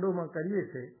બધા ખંડોમાં કરીએ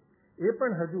છીએ. એ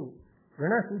પણ હજુ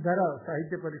ઘણા સુધારા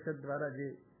સાહિત્ય પરિષદ દ્વારા જે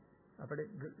આપણે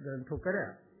ગ્રંથો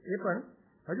કર્યા, એ પણ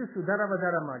હજુ સુધારા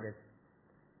વધારા માંગે છે.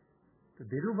 તો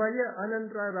ધીરુભાઈએ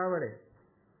અનંતરાય રાવળે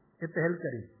એ પહેલ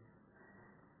કરી.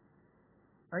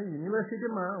 અહીં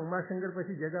યુનિવર્સિટીમાં ઉમાશંકર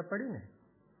પછી જગા પડી ને,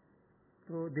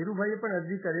 તો ધીરુભાઈએ પણ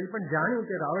અરજી કરેલી, પણ જાણ્યું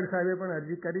કે રાવળ સાહેબે પણ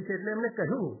અરજી કરી છે, એટલે એમને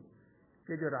કહ્યું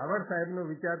કે જો રાવળ સાહેબનો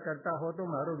વિચાર કરતા હો તો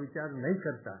મારો વિચાર નહીં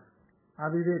કરતા. આ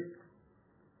વિવેક.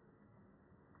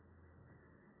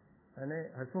 અને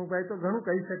હસમુખભાઈ તો ઘણું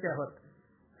કહી શક્યા હોત.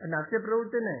 નાટ્ય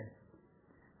પ્રવૃત્તિને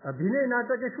અભિનય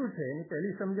નાટક એ શું છે એની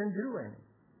પહેલી સમજણ ધીરુભાઈની.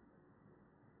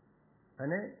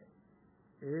 અને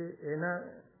એના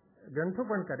ગ્રંથો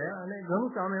પણ કર્યા અને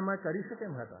ઘણું કામ એમાં કરી શકે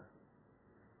એમ હતા.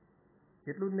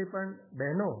 એટલું જ નહીં, પણ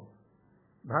બહેનો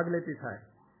ભાગ લેતી થાય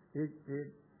એ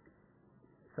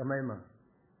સમયમાં,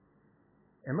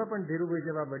 એમાં પણ ધીરુભાઈ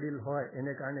જેવા વડીલ હોય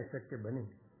એને કારણે શક્ય બની.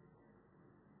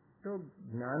 તો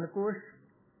જ્ઞાનકોશ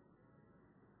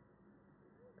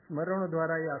સ્મરણો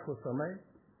દ્વારા એ આખો સમય,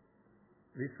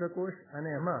 વિશ્વકોશ, અને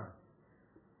એમાં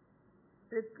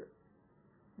એક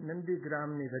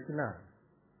નંદીગ્રામની રચના.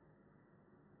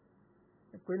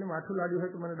 કોઈને માથું લાગ્યું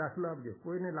હોય તો મને દાખલો આપજો.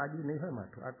 કોઈને લાગ્યું નહીં હોય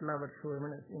માથું. આટલા વર્ષો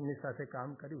એમની સાથે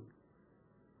કામ કર્યું.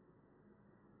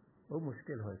 બહુ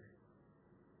મુશ્કેલ હોય છે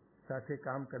સાથે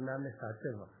કામ કરનારને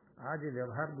સાચવવા. આ જે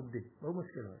વ્યવહાર બુદ્ધિ બહુ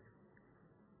મુશ્કેલ હોય છે.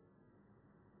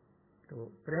 તો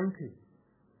પ્રેમથી,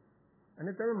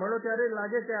 અને તમે મળો ત્યારે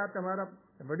લાગે કે આ તમારા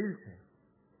વડીલ છે.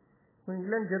 હું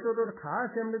ઇંગ્લેન્ડ જતો તો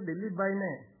ખાસ એમને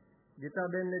દિલીપભાઈને,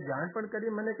 ગીતાબેનને જાણ પણ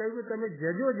કરી. મને કહ્યું કે તમે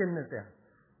જજો જ એમને ત્યાં.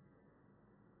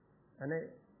 અને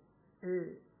એ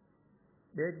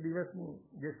 2 દિવસનું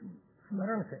જે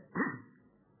સ્મરણ છે,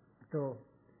 તો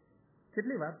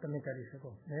કેટલી વાત તમે કરી શકો.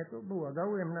 મેં તો બહુ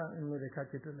અગાઉ એમનું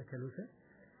રેખાચિત્ર લખેલું છે.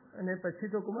 અને પછી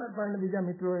તો કુમારપાળ બીજા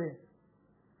મિત્રોએ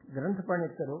ગ્રંથ પણ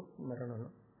એક કર્યો સ્મરણોનો.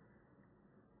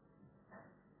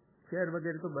 શેર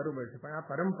વગેરે તો બરોબર છે, પણ આ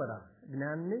પરંપરા,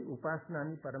 જ્ઞાનની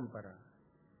ઉપાસનાની પરંપરા,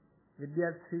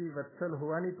 વિદ્યાર્થી વત્સલ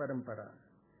હોવાની પરંપરા,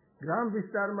 ગ્રામ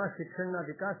વિસ્તારમાં શિક્ષણના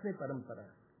વિકાસની પરંપરા,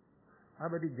 આ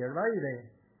બધી જળવાઈ રહે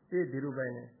એ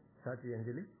ધીરુભાઈને સાચી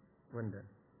અંજલિ, વંદન.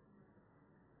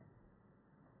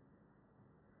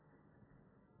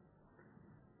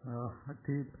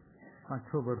 આજથી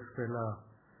 5-6 વર્ષ પહેલા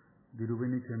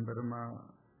ધીરુભાઈની ચેમ્બરમાં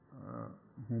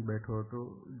હું બેઠો હતો,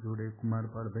 જોડે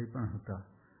કુમારપાળભાઈ પણ હતા.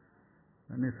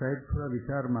 અને સાહેબ થોડા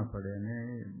વિચારમાં પડે અને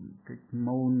કંઈક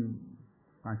મૌન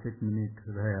 5-1 મિનિટ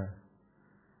રહ્યા.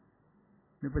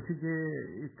 ને પછી કે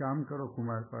એક કામ કરો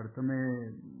કુમારપાળ, તમે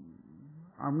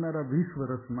આવનારા 20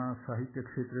 વર્ષમાં સાહિત્ય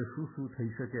ક્ષેત્રે શું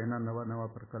થઈ શકે એના નવા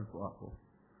પ્રકલ્પો આપો.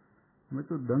 અમે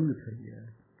તો દંગ થઈ ગયા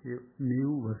કે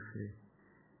 90 વર્ષે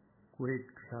કોઈ એક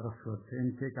સારસ્વત છે એમ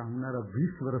કે આવનારા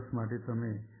 20 વર્ષ માટે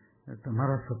તમે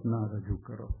તમારા સપના રજૂ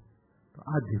કરો. તો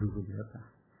આ ધીરુભાઈ હતા.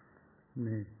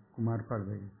 ને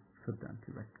કુમારપાળભાઈ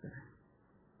શ્રદ્ધાંજલિ વ્યક્ત કરે.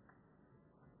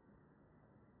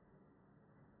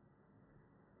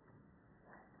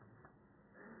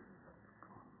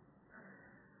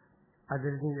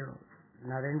 આદરણીય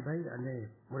નારાયણભાઈ અને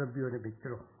મુરબ્બીઓ અને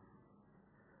મિત્રો,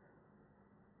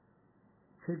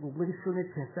 છેક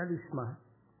 1946માં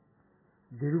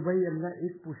ધીરુભાઈ એમના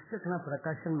એક પુસ્તકના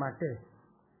પ્રકાશન માટે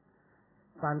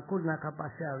પાનકોડ નાકા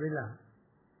પાસે આવેલા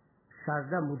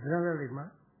શારદા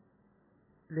મુદ્રણાલયમાં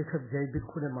લેખક જય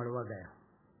ભીખુને મળવા ગયા.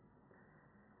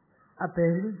 આ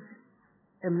પહેલી જ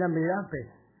એમના મેળાપે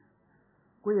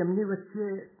કોઈ એમની વચ્ચે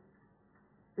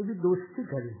એવી દોસ્તી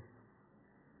કરી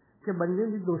કે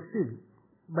બંનેની દોસ્તી,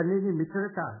 બંનેની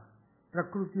મિત્રતા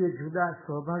પ્રકૃતિએ જુદા,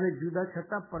 સ્વભાવે જુદા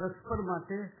છતાં પરસ્પર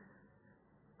માટે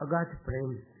અગાધ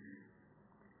પ્રેમ.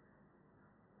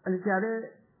 અને ત્યારે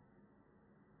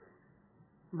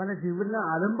મારા જીવનના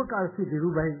આરંભકાળથી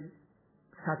ધીરુભાઈ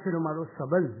સાથેનો મારો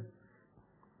સંબંધ,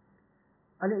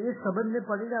 અને એ સંબંધને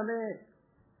પરિણામે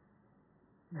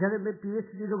જ્યારે મેં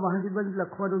પીએચડીનો મહાનિબંધ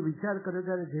લખવાનો વિચાર કર્યો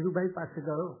ત્યારે ધીરુભાઈ પાસે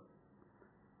ગયો,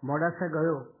 મોડાસા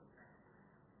ગયો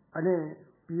અને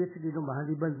પીએચડીનો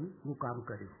મહાનિબંધનું કામ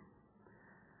કર્યું.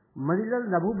 મણિલાલ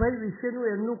નભુભાઈ વિશેનું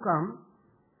એમનું કામ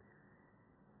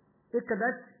એ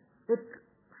કદાચ એક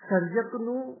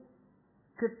સર્જકનું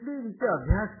કેટલી રીતે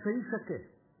અભ્યાસ થઈ શકે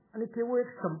અને કેવો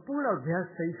એક સંપૂર્ણ અભ્યાસ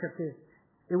થઈ શકે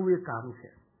એવું એ કામ છે.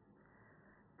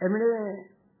 એમણે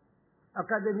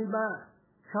અકાદમીમાં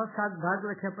 6-7 ભાગ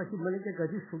લખ્યા પછી મને કે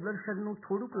હજી સુદર્શનનું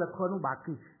થોડુંક લખવાનું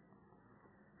બાકી છે.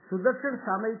 સુદર્શન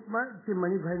સામયિકમાં જે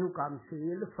મણિભાઈનું કામ છે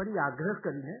એટલે ફરી આગ્રહ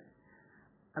કરીને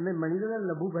અમે મણિલાલ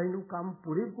નભુભાઈનું કામ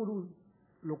પૂરેપૂરું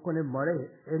લોકોને મળે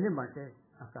એને માટે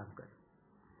આ કામ કર્યું.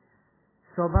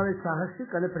 સ્વભાવે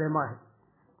સાહસિક અને પ્રેમાળ,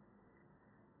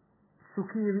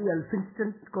 સુખી એવી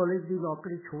એલ્ફિન્સ્ટન કોલેજની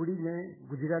નોકરી છોડીને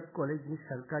ગુજરાત કોલેજની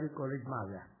સરકારી કોલેજમાં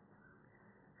આવ્યા.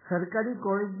 સરકારી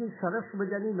કોલેજની સરસ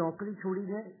મજાની નોકરી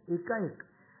છોડીને એકાએક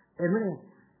એમણે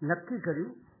નક્કી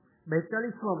કર્યું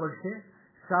 42મા વર્ષે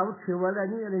સાવ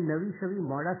છેવાડાની અને નવી સવી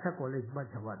મોડાસા કોલેજમાં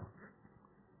જવાનું.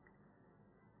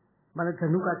 મારા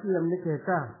ધનુકાકી અમને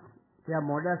કહેતા કે આ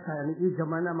મોડાસા અને એ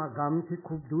જમાનામાં ગામથી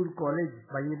ખૂબ દૂર કોલેજ,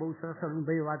 ભાઈએ બહુ સરસ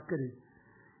અનુભાઈએ વાત કરી,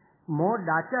 મોં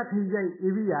ડાચા થઈ જાય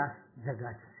એવી આ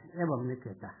જગા છે એમ અમને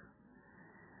કહેતા.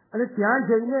 અને ત્યાં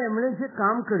જઈને એમણે જે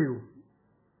કામ કર્યું,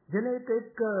 જેને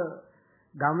એક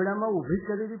ગામડામાં ઊભી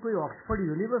કરેલી કોઈ ઓક્સફર્ડ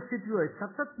યુનિવર્સિટી હોય,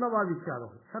 સતત નવા વિચારો,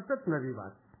 સતત નવી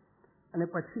વાત. અને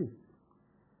પછી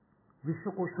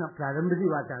વિશ્વકોશના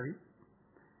પ્રારંભની વાત આવી.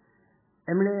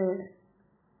 એમણે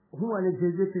હું અને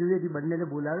જે ત્રિવેદી બંનેને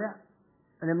બોલાવ્યા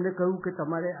અને એમને કહ્યું કે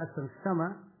તમારે આ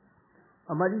સંસ્થામાં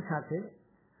અમારી સાથે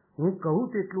હું કહું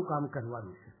તેટલું કામ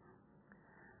કરવાનું છે.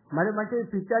 મારા માટે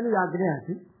પિતાની આજ્ઞા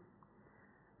હતી.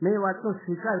 મેં એ વાતનો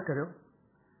સ્વીકાર કર્યો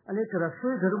અને એક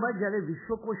રસોઈ ઘરમાં જ્યારે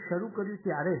વિશ્વકોશ શરૂ કર્યું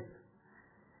ત્યારે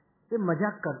એ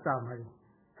મજાક કરતા અમારી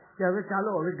કે હવે ચાલો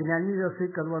હવે જ્ઞાનની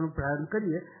રસોઈ કરવાનું પ્રારંભ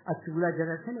કરીએ. આ ચૂલા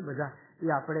જરા છે ને બધા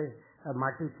એ આપણે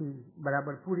માટીથી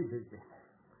બરાબર પૂરી થઈ જાય.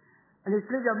 અને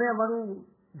એટલે જ અમે અમારું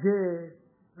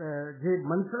જે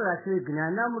મંત્ર રાખ્યો એ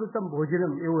જ્ઞાનામૃતમ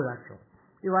ભોજનમ એવો રાખ્યો.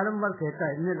 એ વારંવાર કહેતા,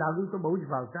 એમને લાગુ તો બહુ જ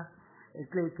ભાવતા,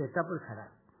 એટલે એ કહેતા પણ ખરા.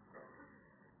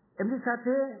 એમની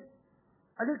સાથે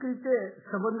અનેક રીતે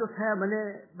સંબંધો થયા. મને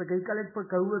ગઈકાલે પણ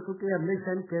કહ્યું હતું કે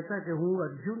હંમેશા એમ કહેતા કે હું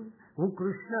અર્જુન, હું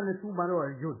કૃષ્ણ અને તું મારો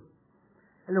અર્જુન.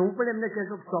 એટલે હું પણ એમને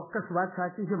કહેતો ચોક્કસ વાત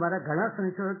સાચી છે, મારા ઘણા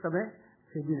સંશોધન તમે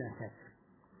છેદી નાખ્યા છે.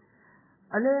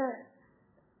 અને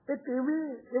એક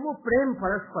એવો પ્રેમ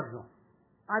પરસ્પરનો.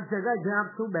 આ જગા જ્યાં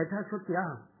આપ શું બેઠા છો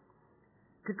ત્યાં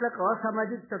કેટલાક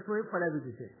અસામાજિક તત્વોએ પડાવી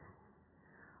દીધી.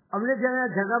 અમને જ્યારે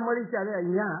આ જગા મળી ત્યારે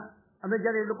અહીંયા અમે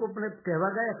જ્યારે એ લોકો પણ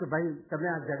કહેવા ગયા કે ભાઈ તમે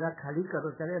આ જગા ખાલી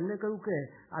કરો, ત્યારે એમને કહ્યું કે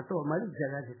આ તો અમારી જ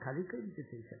જગા છે, ખાલી કઈ રીતે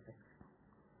થઈ શકે.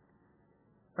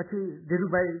 પછી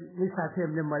ધીરુભાઈની સાથે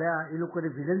એમને મળ્યા, એ લોકોને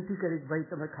વિનંતી કરી કે ભાઈ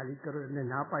તમે ખાલી કરો, એમને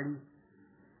ના પાડી.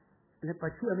 અને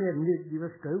પછી અમે એમને એક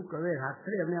દિવસ કહ્યું કે હવે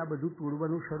રાત્રે અમે આ બધું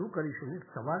તોડવાનું શરૂ કરીશું ને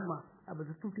સવારમાં આ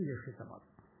બધું તૂટી જશે તમારું.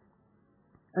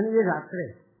 અને એ રાત્રે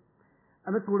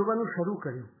અમે તોડવાનું શરૂ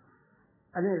કર્યું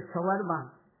અને સવારમાં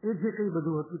એ જે કંઈ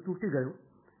બધું હતું તૂટી ગયું.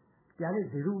 ત્યારે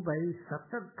ધીરુભાઈ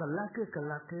સતત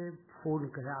કલાકે ફોન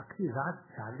કર્યા, આખી રાત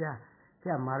જાગ્યા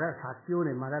કે આ મારા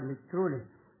સાથીઓને, મારા મિત્રોને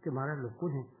કે મારા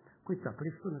લોકોને કોઈ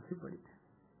તકલીફ તો નથી પડી.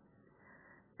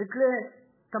 એટલે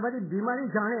તમારી બીમારી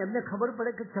જાણે એમને ખબર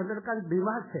પડે કે ચંદ્રકાંત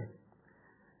બીમાર છે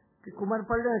કે કુમાર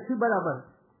પડે નથી બરાબર,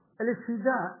 એટલે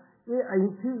સીધા એ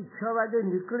અહીંથી 6 વાગે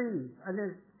નીકળી અને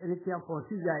એને ત્યાં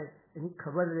પહોંચી જાય, એની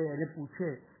ખબર રહે, એને પૂછે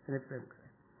અને પ્રેમ કરે.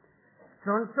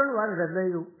 3 વાર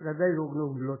હૃદય રોગનો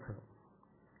હુમલો થયો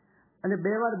અને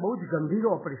 2 વાર બહુ જ ગંભીર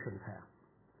ઓપરેશન થયા.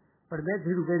 પણ મેં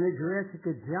ધીરુભાઈને જોયા છે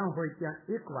કે જ્યાં હોય ત્યાં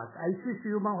એક વાત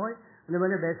આઈસીસીયુમાં હોય અને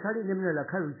મને બેસાડીને એમને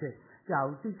લખાવ્યું છે કે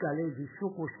આવતીકાલે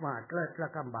વિશ્વકોશમાં આટલા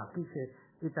કામ બાકી છે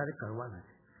એ તારે કરવાના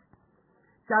છે.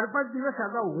 4-5 દિવસ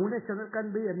અગાઉ હું ને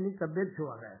ચંદ્રકાંતભાઈ એમની તબિયત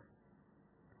જોવા ગયા.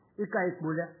 એકાએક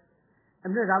બોલ્યા.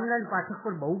 એમને રામનારાયણ પાઠક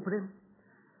પર બહુ પ્રેમ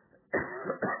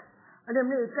અને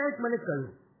એમને એકાએક મને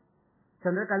કહ્યું,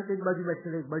 ચંદ્રકાંત એક બાજુ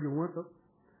બેઠેલો એક બાજુ હું હતો,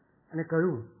 અને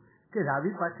કહ્યું કે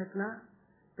રાવી પાઠકના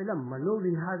પેલા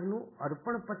મનોવિહારનું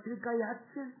અર્પણ પત્રિકા યાદ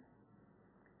છે?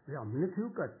 અમને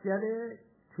થયું કે અત્યારે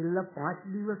છેલ્લા 5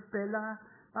 દિવસ પહેલા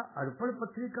આ અર્પણ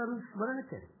પત્રિકાનું સ્મરણ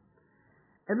છે.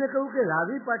 એમને કહ્યું કે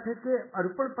રાવી પાઠકે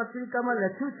અર્પણ પત્રિકામાં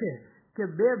લખ્યું છે કે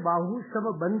 2 બાહુ સમ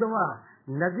બંધવા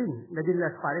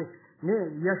નગીનદાસ પારેખ ને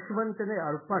યશવંત ને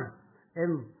અર્પણ.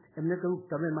 એમને કહ્યું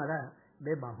તમે મારા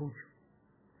 2 બાહુ છો.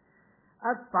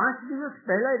 આ 5 દિવસ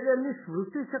પહેલા એટલે એમની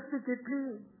સ્મૃતિ શક્તિ કેટલી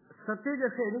સત્ય જ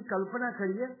હશે એની કલ્પના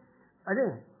કરીએ. અને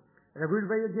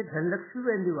રઘુવીરભાઈએ જે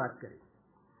ધનલક્ષ્મીબેનની વાત કરી,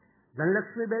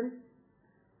 ધનલક્ષ્મીબેન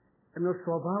એમનો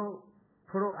સ્વભાવ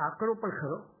થોડો આકરો પણ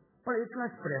ખરો, પણ એટલા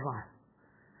જ પ્રેમાળ.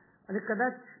 અને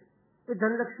કદાચ એ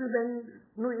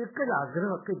ધનલક્ષ્મીબેનનો એક જ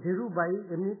આગ્રહ કે ધીરુભાઈ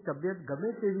એમની તબિયત ગમે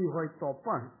તેવી હોય તો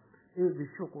પણ એ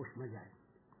વિશ્વકોશમાં જાય.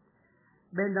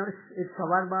 બે નર્સ એક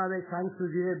સવારમાં આવે, સાંજ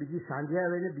સુધી રહે, બીજી સાંજે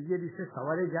આવે ને બીજે દિવસે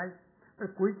સવારે જાય.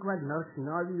 પણ કોઈક વાર નર્સ ન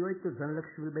આવી હોય તો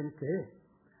ધનલક્ષ્મીબેન કહે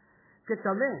કે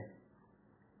તમે,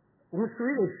 હું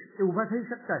સુઈ રહીશ, એ ઊભા થઈ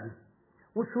શકતા નહીં,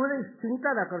 હું સુઈ રહીશ,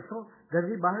 ચિંતા ના કરશો,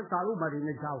 ઘરની બહાર તાળું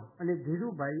મારીને જાઓ. અને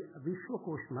ધીરુભાઈ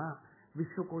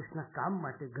વિશ્વકોશના કામ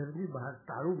માટે ઘરની બહાર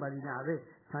તાળું મારીને આવે,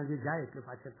 સાંજે જાય એટલે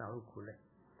પાછળ તાળું ખોલે.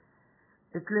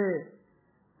 એટલે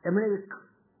એમણે એક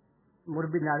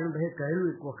મોરબી નારાયણભાઈએ કહેલું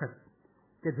એક વખત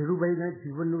કે ધીરુભાઈના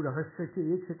જીવનનું રહસ્ય છે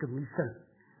એ છે કે મિશન.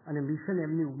 અને મિશન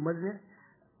એમની ઉંમરને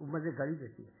ગળી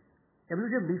જતી. એમનું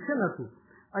જે મિશન હતું,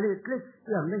 અને એટલે જ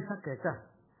એ હંમેશા કહેતા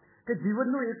કે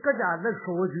જીવનનો એક જ આદર્શ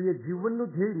હોવો જોઈએ, જીવનનું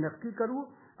ધ્યેય નક્કી કરવું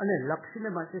અને લક્ષ્યને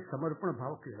માટે સમર્પણ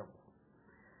ભાવ કેળવવો.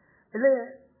 એટલે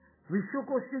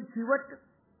વિશ્વકોશની ચીવટ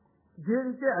જે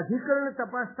રીતે અધિકરણ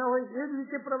તપાસતા હોય એ જ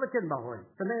રીતે પ્રવચનમાં હોય.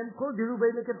 તમે એમ કહો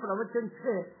ધીરુભાઈને કે પ્રવચન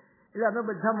છે એટલે અમે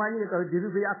બધા માનીએ કે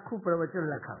ધીરુભાઈ આખું પ્રવચન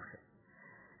લખાવશે.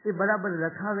 એ બરાબર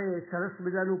લખાવે, સરસ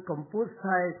મજાનું કમ્પોઝ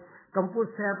થાય,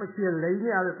 કમ્પોઝ થયા પછી એ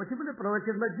લઈને આવે, પછી મને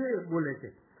પ્રવચનમાં જે બોલે છે.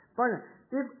 પણ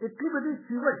એ એટલી બધી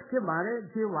ચીવટ કે મારે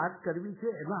જે વાત કરવી છે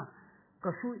એમાં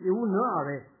કશું એવું ન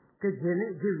આવે કે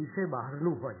જે વિષય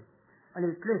બહારનું હોય. અને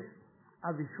એટલે જ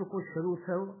આ વિશ્વકોશ શરૂ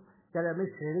થયો ત્યારે અમે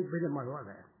શ્રેણિકભાઈને મળવા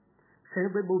ગયા.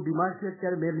 શ્રેણિકભાઈ બહુ બીમાર છે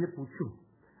ત્યારે મેં એમને પૂછ્યું,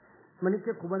 મને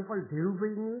કે ખબર પણ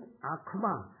ધીરુભાઈની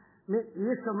આંખમાં મેં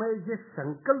એ સમયે જે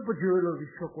સંકલ્પ જોયેલો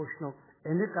વિશ્વકોશનો,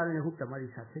 એને કારણે હું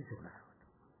તમારી સાથે જોડાયો હતો.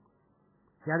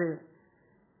 ત્યારે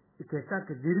એ કહેતા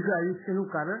કે દીર્ઘ આયુષ્યનું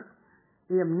કારણ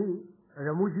એ એમની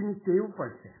રમૂજીની ટેવ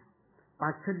પણ છે.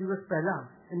 5-6 દિવસ પહેલા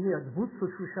એમની અદભુત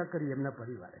શુશ્રૂષા કરી એમના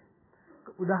પરિવારે.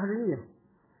 ઉદાહરણીય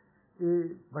એ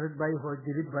ભરતભાઈ હોય,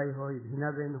 દિલીપભાઈ હોય,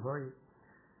 હિનાબેન હોય,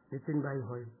 નીતિનભાઈ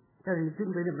હોય, ત્યારે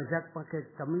નીતિનભાઈને મજાકમાં કે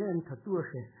તમને એમ થતું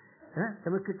હશે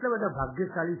તમે કેટલા બધા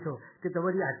ભાગ્યશાળી છો કે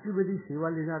તમારી આટલી બધી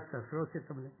સેવા લેનાર સસરો છે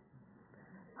તમને.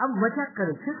 આમ મજાક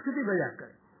કરે, છેક સુધી મજાક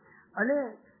કરે. અને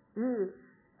એ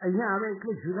અહીંયા આવે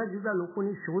એટલે જુદા જુદા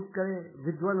લોકોની શોધ કરે,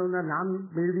 વિદ્વાનોના નામ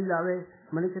મેળવી લાવે.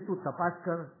 મને કે તું તપાસ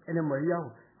કર, એને મળી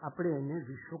આવ, આપણે એને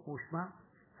વિશ્વકોશમાં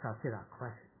સાથે રાખવા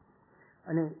છે.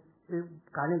 અને એ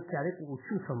કાને ક્યારેક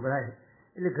ઓછું સંભળાય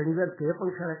એટલે ઘણી વાર કહે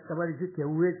પણ ખરા, તમારે જે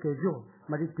કહેવું એ કહેજો,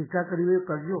 મારી ટીકા કરવી એ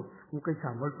કરજો, હું કંઈ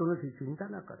સાંભળતો નથી, ચિંતા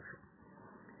ના કરશો.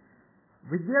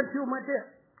 વિદ્યાર્થીઓ માટે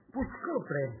પુષ્કળ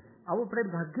પ્રેમ, આવો પ્રેમ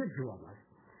ભાગ્યે જ જોવા મળે.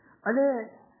 અને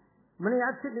મને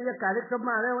યાદ છે કે અહીંયા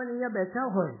કાર્યક્રમમાં આવ્યા હોય, અહીંયા બેઠા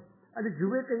હોય અને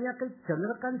જુએ કે અહીંયા કંઈક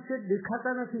ચંદ્રકાંત છે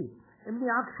દેખાતા નથી, એમની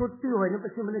આંખ શોધતી હોય ને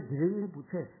પછી મને ધીરે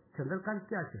પૂછે ચંદ્રકાંત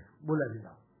ક્યાં છે, બોલાવી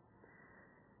લાવો.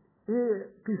 એ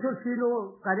કિશોરસિંહનો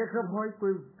કાર્યક્રમ હોય,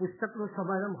 કોઈ પુસ્તકનો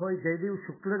સમારંભ હોય, જયદેવ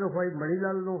શુક્લનો હોય,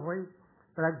 મણિલાલનો હોય,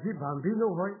 પ્રાગજી ભાંભીનો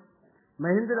હોય,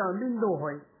 મહેન્દ્ર અમીનનો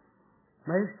હોય,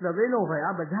 મહેશ દવેનો હોય,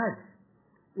 આ બધા જ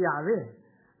એ આવે.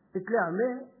 એટલે અમે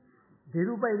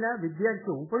ધીરુભાઈના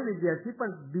વિદ્યાર્થીઓ, હું પણ વિદ્યાર્થી,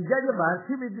 પણ બીજા જે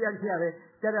બહારથી વિદ્યાર્થી આવે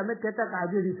ત્યારે અમે કહેતા કે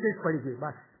આજે રિસેસ પડી ગઈ,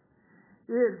 બસ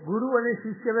એ ગુરુ અને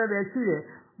શિષ્ય બેસી રહે,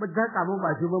 બધા કામો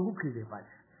બાજુમાં મૂકી દે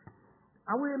પાછા.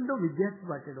 આવું એમનો વિદ્યાર્થી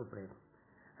માટેનો પ્રેમ.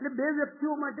 એટલે બે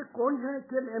વ્યક્તિઓ માટે કોણ જાણે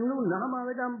કેમ એમનું નામ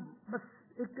આવે તો આમ બસ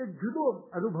એક જુદો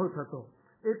અનુભવ થતો.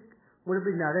 એક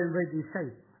મોરબી નારાયણભાઈ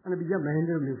દેસાઈ અને બીજા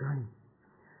મહેન્દ્ર મેઘાણી.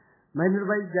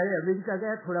 મહેન્દ્રભાઈ જ્યારે અમેરિકા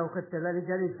ગયા થોડા વખત પહેલા,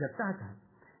 જ્યારે જતા હતા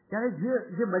ત્યારે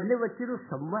જે બંને વચ્ચેનો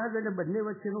સંવાદ અને બંને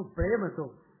વચ્ચેનો પ્રેમ હતો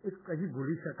એ કદી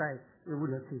ભૂલી શકાય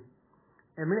એવું નથી.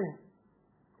 એમણે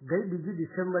ગઈ 2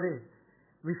 ડિસેમ્બરે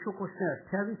વિશ્વકોશને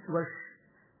 28 વર્ષ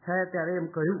થયા ત્યારે એમ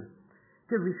કહ્યું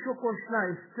કે વિશ્વકોશના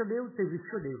ઇષ્ટદેવ તે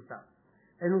વિશ્વ દેવતા,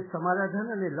 એનું સમારાધન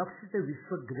અને લક્ષ્ય તે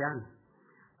વિશ્વ જ્ઞાન.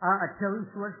 આ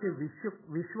 28 વર્ષ એ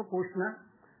વિશ્વકોશના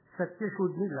સત્ય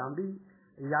શોધની લાંબી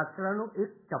યાત્રાનો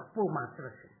એક ટપ્પો માત્ર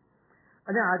છે.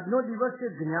 અને આજનો દિવસ એ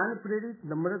જ્ઞાન પ્રેરિત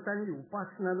નમ્રતાની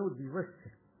ઉપાસનાનો દિવસ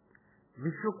છે.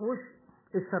 વિશ્વકોશ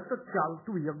એ સતત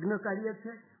ચાલતું યજ્ઞ કાર્ય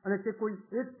છે અને તે કોઈ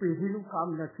એક પેઢીનું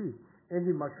કામ નથી.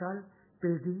 એની મશાલ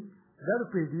પેઢી દર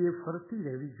પેઢીએ ફરતી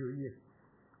રહેવી જોઈએ.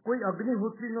 કોઈ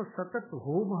અગ્નિહોત્રીનો સતત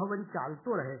હોમ હવન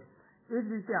ચાલતો રહે એ જ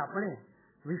રીતે આપણે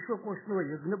વિશ્વકોશનો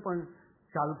યજ્ઞ પણ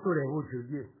ચાલતો રહેવો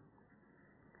જોઈએ.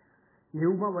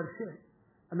 90મા વર્ષે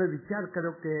અમે વિચાર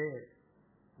કર્યો કે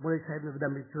મોદી સાહેબને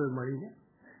બધા મિત્રોએ મળીને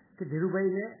કે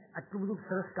ધીરુભાઈને આટલું બધું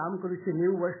સરસ કામ કર્યું છે,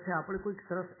 90 વર્ષ છે, આપણે કોઈક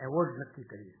સરસ એવોર્ડ નક્કી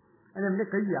કરીએ અને એમને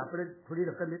કહીએ આપણે થોડી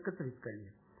રકમ એકત્રિત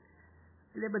કરીએ.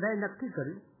 એટલે બધાએ નક્કી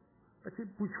કર્યું પછી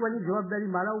પૂછવાની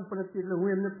જવાબદારી મારા ઉપર હતી, એટલે હું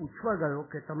એમને પૂછવા ગયો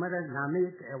કે તમારા નામે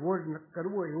એક એવોર્ડ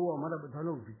કરવો એવો અમારા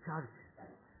બધાનો વિચાર છે.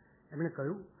 એમણે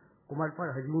કહ્યું,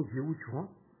 કુમારપાળ, હજી હું જીવું છું.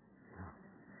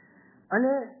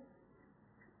 અને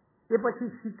એ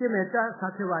પછી સી.કે. મહેતા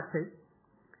સાથે વાત થઈ.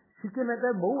 સી.કે.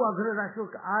 મહેતાએ બહુ આગ્રહ રાખ્યો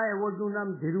કે આ એવોર્ડનું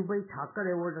નામ ધીરુભાઈ ઠાકર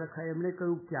એવોર્ડ રખાય. એમણે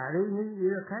કહ્યું ક્યારેય નહીં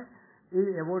એ રખાય, એ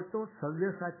એવોર્ડ તો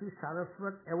સવ્યસાચી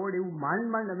સારસ્વત એવોર્ડ, એવું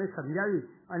માંડ અમે સમજાવી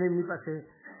અને એમની પાસે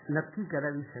નક્કી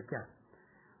કરાવી શક્યા.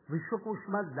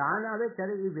 વિશ્વકોશમાં દાન આવે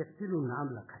ત્યારે એ વ્યક્તિનું નામ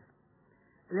લખાય.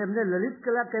 એટલે એમને લલિત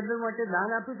કલા કેન્દ્ર માટે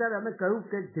દાન આપ્યું. ત્યારે અમે કહ્યું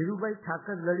કે ધીરુભાઈ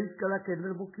ઠાકર લલિત કલા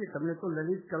કેન્દ્ર મૂકીએ, તમને તો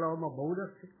લલિત કલાઓમાં બહુ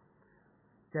રસ છે.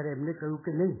 ત્યારે એમને કહ્યું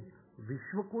કે નહીં,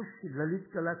 વિશ્વકોશ લલિત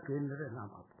કલા કેન્દ્ર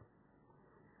નામ આપો.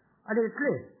 અને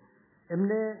એટલે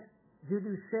એમને જે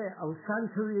દિવસે અવસાન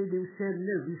થયું એ દિવસે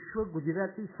એમને વિશ્વ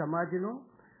ગુજરાતી સમાજનો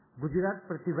ગુજરાત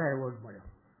પ્રતિભા એવોર્ડ મળ્યો.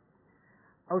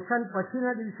 અવસાન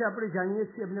પછીના દિવસે આપણે જાણીએ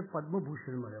છીએ એમને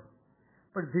પદ્મભૂષણ મળ્યો.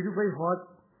 પણ ધીરુભાઈ હોત,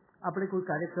 આપણે કોઈ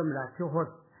કાર્યક્રમ રાખ્યો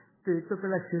હોત તો એ તો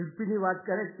પેલા શિલ્પીની વાત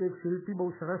કરે કે શિલ્પી બહુ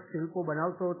સરસ શિલ્પો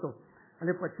બનાવતો હતો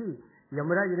અને પછી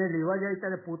યમરાજ એને લેવા જાય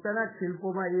ત્યારે પોતાના જ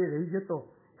શિલ્પોમાં એ રહી જતો,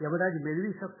 યમરાજ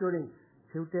મેળવી શકતો નહીં.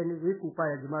 છેવટે એને એક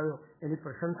ઉપાય અજમાવ્યો, એની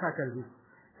પ્રશંસા કરવી.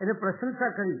 એને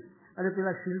પ્રશંસા કરી અને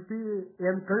પેલા શિલ્પીએ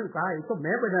એમ કહ્યું કે હા, એ તો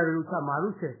મેં બનાવેલું છે, આ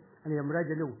મારું છે. અને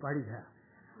યમરાજ એને ઉપાડી ગયા.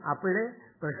 આપણે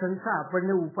પ્રશંસા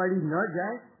આપણને ઉપાડી ન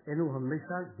જાય એનું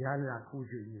હંમેશા ધ્યાન રાખવું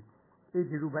જોઈએ. એ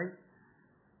ધીરુભાઈ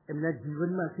એમના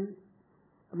જીવનમાંથી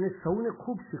અમને સૌને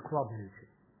ખૂબ શીખવા મળ્યું છે.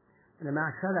 અને અમે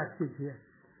આશા રાખીએ છીએ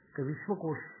કે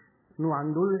વિશ્વકોશનું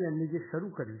આંદોલન એમને જે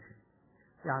શરૂ કર્યું છે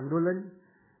એ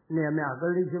આંદોલનને અમે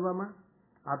આગળ લઈ જવામાં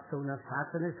આપ સૌના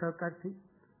સાથ અને સહકારથી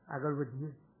આગળ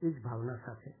વધીએ એ જ ભાવના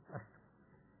સાથે.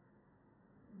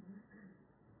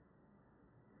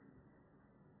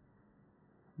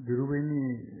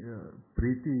 ધીરુભાઈની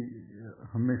પ્રીતિ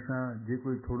હંમેશા જે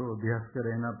કોઈ થોડો અભ્યાસ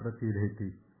કરે એના પ્રતિ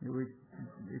રહેતી. એવો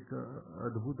એક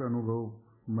અદ્ભુત અનુભવ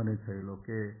મને થયેલો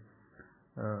કે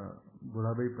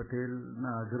ભોળાભાઈ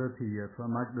પટેલના આગ્રહથી અથવા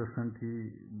માર્ગદર્શનથી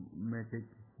મેં કંઈક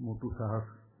મોટું સાહસ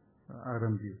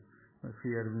આરંભ્યું.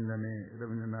 શ્રી અરવિંદ અને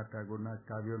રવિન્દ્રનાથ ટાગોરના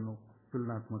કાવ્યોનો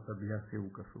તુલનાત્મક અભ્યાસ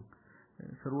એવું કશું.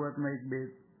 શરૂઆતમાં એક બે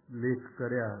લેખ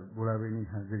કર્યા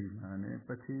ભોળાભાઈની હાજરીમાં અને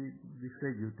પછી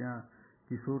વિસરાઈ ગયું. ત્યાં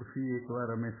કિશોરસિંહ એકવાર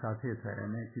અમે સાથે થયા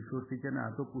અને કિશોરસિંહ કે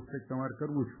આ તો પુસ્તક તમારે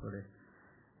કરવું જ પડે.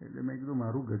 એટલે મેં કીધું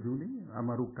મારું ગજું નહીં, આ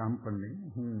મારું કામ પણ નહીં,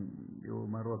 હું એવો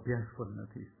મારો અભ્યાસ પણ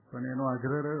નથી. પણ એનો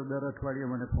આગ્રહ રહ્યો, દર અઠવાડિયે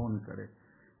મને ફોન કરે.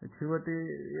 છેવટે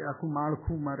એ આખું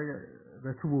માળખું મારે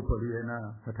રચવું પડ્યું એના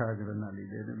હઠાગ્રહના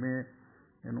લીધે. મેં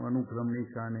એનું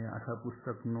અનુક્રમણિકા અને આખા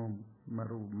પુસ્તકનું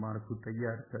મારું માળખું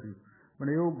તૈયાર કર્યું.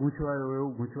 પણ એવો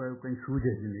ગૂંચવાયો કંઈ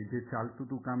સૂઝે જ નહીં. જે ચાલતું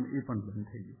હતું કામ એ પણ બંધ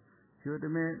થઈ ગયું. છેવટે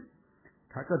મેં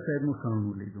ઠાકર સાહેબનું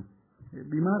શરણું લીધું. એ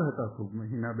બીમાર હતા ખૂબ.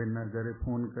 હિનાબેનના ઘરે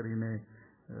ફોન કરીને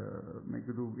મેં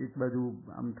કીધું એક બાજુ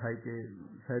આમ થાય કે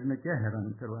સાહેબને ક્યાં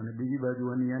હેરાન કરવા અને બીજી બાજુ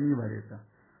આની અનિવાર્યતા.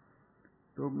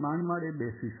 તો માંડ એ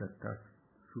બેસી શકતા,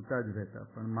 સૂતા જ રહેતા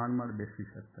પણ માંડ બેસી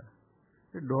શકતા.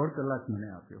 એ 1.5 કલાક મને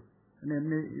આપ્યો અને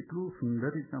એમને એટલું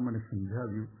સુંદર રીતના મને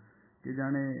સમજાવ્યું કે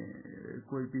જાણે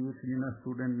કોઈ પીએચડીના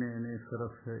સ્ટુડન્ટને એને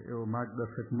સરસ એવો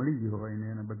માર્ગદર્શક મળી ગયો હોય ને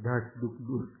એના બધા જ દુઃખ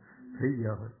દૂર થઈ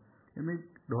ગયા હોય. એમ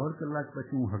 1.5 કલાક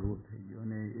પછી હું હળવો થઈ ગયો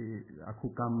અને એ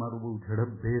આખું કામ મારું બહુ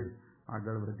ઝડપભેર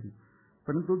આગળ વધ્યું.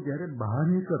 પરંતુ જ્યારે બહાર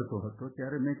નીકળતો હતો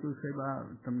ત્યારે મેં કહ્યું, સાહેબ આ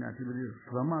તમને આટલી બધી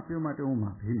શ્રમ આપ્યો માટે હું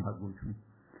માફી માગું છું.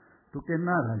 તો કે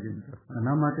ના રાજેન્દ્ર,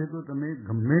 આના માટે તો તમે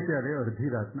ગમે ત્યારે અડધી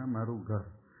રાતના મારું ઘર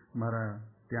મારા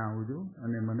ત્યાં આવજો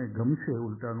અને મને ગમશે.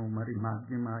 ઉલટાનું મારી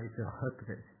માગણીમાં એક રાહત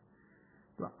રહે છે.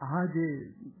 તો આ જે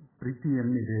પ્રીતિ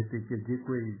એમની રહેતી કે જે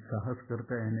કોઈ સાહસ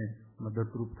કરતા એને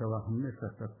મદદરૂપ થવા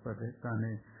હંમેશા તત્પર રહેતા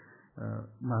અને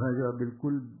મારા જેવા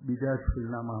બિલકુલ બીજા જ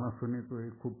ફિલ્ડના માણસોને તો એ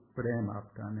ખૂબ પ્રેમ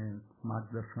આપતા અને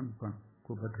માર્ગદર્શન પણ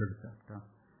ખૂબ અઢળક આપતા.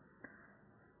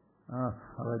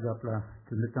 હવે જ આપણા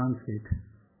ચંદ્રકાંત શેઠ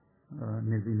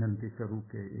ને વિનંતી કરું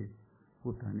કે એ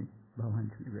પોતાની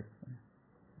ભાવાંજલિ વ્યક્ત કરે.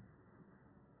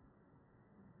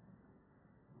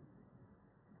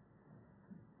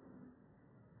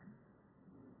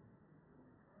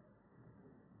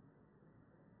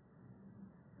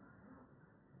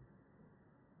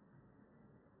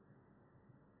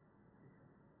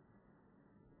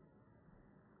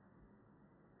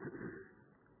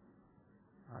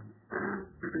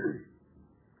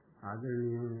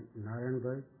 આદરણીય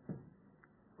નારાયણભાઈ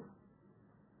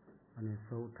અને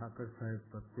સૌ ઠાકર સાહેબ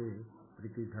પ્રત્યે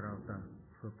પ્રીતિ ધરાવતા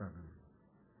શ્રોતાગણ,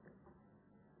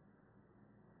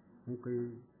 હું કંઈ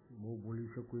બહુ બોલી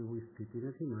શકું એવી સ્થિતિ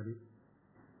નથી મારી,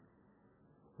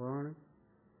 પણ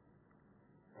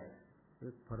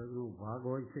એક ફરજનો ભાગ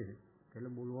હોય છે એટલે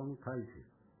બોલવાનું થાય છે.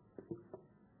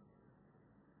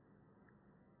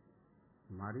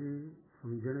 મારી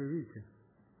સમજણ એવી છે,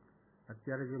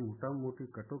 અત્યારે જે મોટામાં મોટી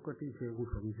કટોકટી છે હું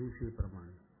સમજું છું એ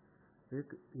પ્રમાણે એક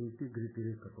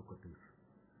ઇન્ટિગ્રિટીની કટોકટી છે,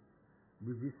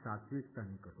 બીજી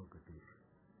સાત્વિકતાની કટોકટી છે,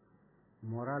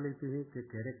 મોરાલિટીની કે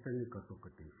કેરેક્ટરની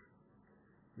કટોકટી છે.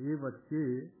 એ વચ્ચે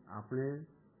આપણે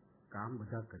કામ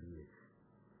બધા કરીએ છીએ.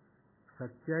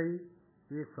 સચ્ચાઈ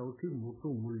એ સૌથી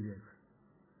મોટું મૂલ્ય છે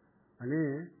અને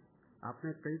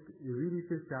આપણે કંઈક એવી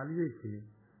રીતે ચાલીએ છીએ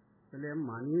એટલે એમ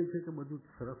માનીએ છીએ કે બધું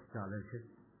સરસ ચાલે છે.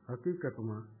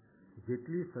 હકીકતમાં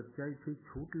જેટલી સચ્ચાઈથી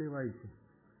છૂટ લેવાય છે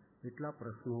એટલા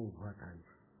પ્રશ્નો ઊભા થાય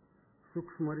છે.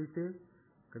 સૂક્ષ્મ રીતે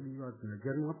કદી વાત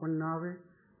નજરમાં પણ ના આવે,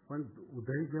 પણ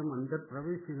ઉધઈ જેમ અંદર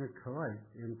પ્રવેશીને ખવાય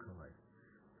એમ ખવાય.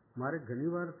 મારે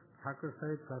ઘણીવાર ઠાકર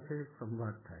સાહેબ સાથે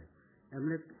સંવાદ થાય,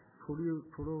 એમને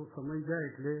થોડો સમય જાય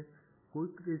એટલે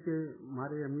કોઈક રીતે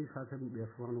મારે એમની સાથે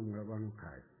બેસવાનું મળવાનું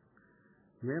થાય.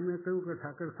 મેં એમને કહ્યું કે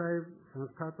ઠાકર સાહેબ,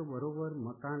 સંસ્થા તો બરોબર,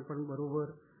 મકાન પણ બરોબર,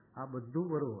 આ બધું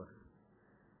બરોબર,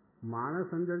 માણસ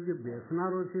અંદર જે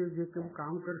બેસનારો છે, જે કેવું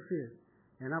કામ કરશે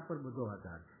એના પર બધો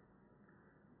આધાર છે.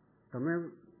 તમે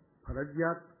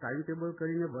ફરજિયાત ટાઈમ ટેબલ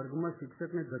કરીને વર્ગમાં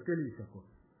શિક્ષકને ધકેલી શકો,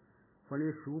 પણ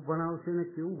એ શું ભણાવશે ને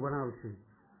કેવું ભણાવશે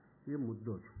એ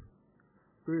મુદ્દો છે.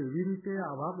 તો એવી રીતે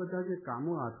આવા બધા જે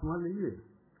કામો હાથમાં લઈએ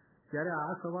ત્યારે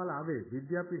આ સવાલ આવે.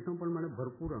 વિદ્યાપીઠનો પણ મને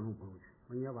ભરપૂર અનુભવ છે,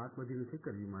 અહીંયા વાત બધી નથી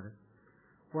કરવી મારે,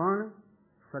 પણ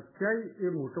સચ્ચાઈ એ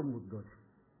મોટો મુદ્દો છે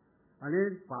અને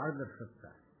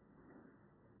પારદર્શકતા,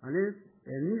 અને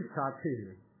એની સાથે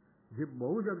જે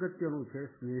બહુ જ અગત્યનું છે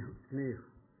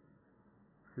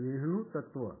સ્નેહનું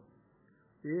તત્વ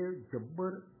એ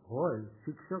જબ્બર હોય.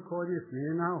 શિક્ષક હોય ને સ્નેહ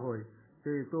ના હોય તો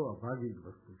એ તો અભાગી જ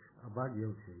વસ્તુ છે, અભાગ્ય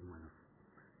છે એ માણસ.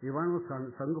 એવાનો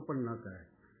સંગ પણ ન કરાય.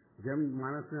 જેમ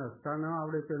માણસને હસતા ન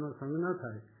આવડે તો એનો સંગ ન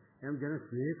થાય, એમ જેને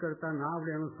સ્નેહ કરતા ના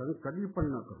આવડે એનો સંગ કદી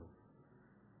પણ ન કરો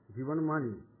જીવનમાં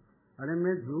નહીં. અને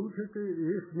મેં જોયું છે કે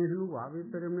એ સ્નેહનું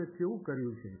વાવેતર એમણે કેવું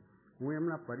કર્યું છે. હું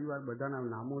એમના પરિવાર બધાના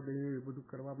નામો દઈને એ બધું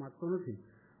કરવા માંગતો નથી,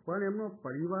 પણ એમનો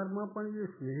પરિવારમાં પણ એ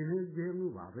સ્નેહને જે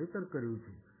એમનું વાવેતર કર્યું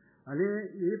છે, અને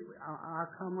એ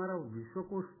આખા અમારા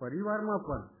વિશ્વકોશ પરિવારમાં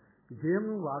પણ જે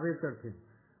એમનું વાવેતર છે,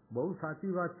 બહુ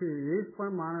સાચી વાત છે. એ જ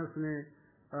પણ માણસને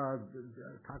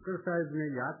ઠાકર સાહેબને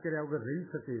યાદ કર્યા વગર રહી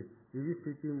શકે એવી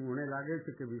સ્થિતિ મને લાગે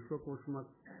છે કે વિશ્વકોશમાં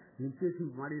નીચેથી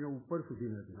માંડીને ઉપર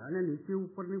સુધી નથી. અને નીચે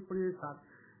ઉપરની પણ એ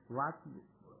વાત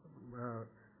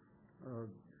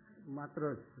માત્ર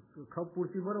ખપ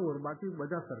પૂરતી બરોબર, બાકી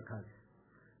બધા સરખા છે.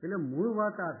 એટલે મૂળ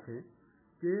વાત આ છે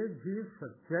કે જે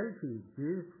સચ્ચાઈથી, જે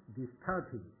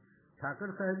નિષ્ઠાથી ઠાકર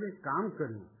સાહેબે કામ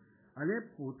કર્યું અને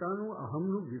પોતાનું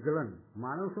અહમનું વિગલન,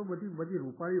 માણસો બધી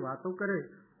રૂપાળી વાતો કરે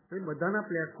તો એ બધાના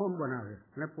પ્લેટફોર્મ બનાવે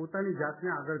અને પોતાની જાતને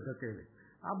આગળ ધકેલે.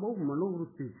 આ બહુ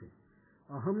મનોવૃત્તિ છે.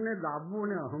 અહમને દાબવું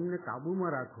અને અહમને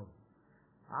કાબૂમાં રાખો,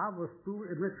 આ વસ્તુ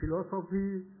એમને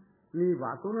ફિલોસોફીની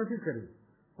વાતો નથી કરી,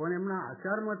 પણ એમના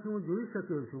આચારમાંથી હું જોઈ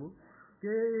શક્યો છું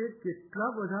કે એ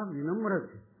કેટલા બધા વિનમ્ર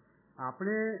છે.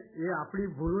 આપણે એ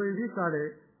આપણી ભૂલો એવી કાઢે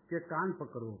કે કાન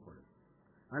પકડવો પડે.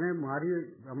 અને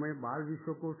અમે બાળ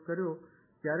વિશ્વકોશ કર્યો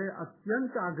ત્યારે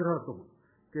અત્યંત આગ્રહ હતો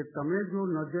કે તમે જો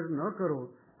નજર ન કરો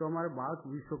તો અમારે બાળ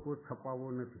વિશ્વકોશ છપાવવો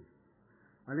નથી.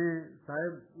 અને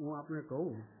સાહેબ, હું આપને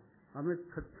કહું, અમે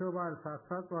 6 વાર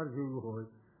 7 વાર જોયું હોય,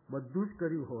 બધું જ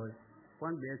કર્યું હોય,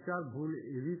 પણ 2-4 ભૂલ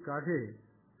એવી કાઢે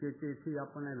કે તેથી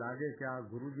આપણને લાગે કે આ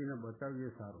ગુરુજીને બતાવીએ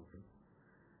સારું છે.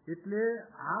 એટલે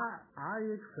આ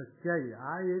એક સચ્ચાઈ,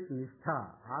 આ એક નિષ્ઠા,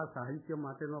 આ સાહિત્ય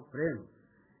માટેનો પ્રેમ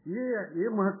એ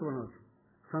મહત્વનો છે.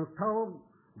 સંસ્થાઓ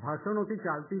ભાષણોથી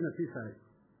ચાલતી નથી સાહેબ,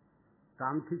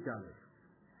 કામથી ચાલે છે.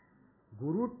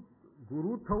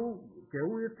 ગુરુ થવું,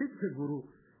 કહેવું એ ઠીક છે ગુરુ,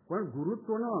 પણ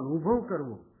ગુરુત્વનો અનુભવ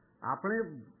કરવો. આપણે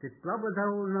કેટલા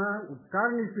બધાના ઉપકાર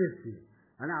નીચે છીએ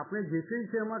અને આપણે જે કંઈ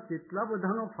છે એમાં કેટલા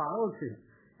બધાનો ફાળો છે,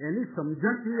 એની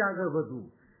સમજણથી આગળ વધવું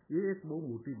એ એક બહુ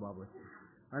મોટી બાબત છે.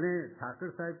 અને ઠાકર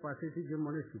સાહેબ પાસેથી જે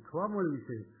મને શીખવા મળ્યું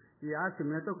છે એ આ છે.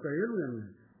 મેં તો કહેલું એમને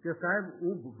કે સાહેબ,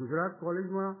 હું ગુજરાત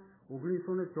કોલેજમાં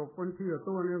 1954થી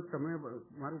હતો અને તમે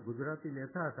મારું ગુજરાતી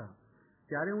લેતા હતા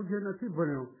ત્યારે હું જે નથી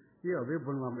ભણ્યો એ હવે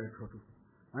ભણવા બેઠો છું.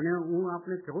 અને હું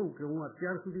આપને કહું કે હું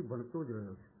અત્યાર સુધી ભણતો જ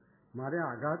રહ્યો છું. મારે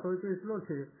આઘાત હોય તો એટલો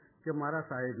છે કે મારા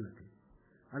સાહેબ નથી,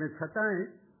 અને છતાંય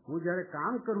હું જ્યારે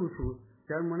કામ કરું છું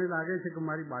ત્યારે મને લાગે છે કે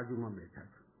મારી બાજુમાં બેઠા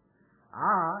છે.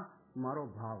 આ મારો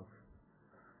ભાવ છે.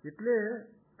 એટલે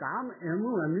કામ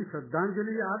એમની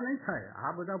શ્રદ્ધાંજલિ આ નહીં થાય.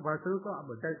 આ બધા ભાષણો તો આ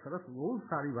બધા સરસ, બહુ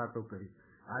સારી વાતો કરી.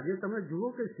 આજે તમે જુઓ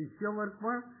કે શિષ્ય વર્ગ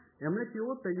પણ એમણે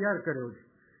કેવો તૈયાર કર્યો છે.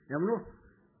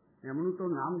 એમનું તો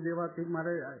નામ લેવાથી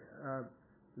મારે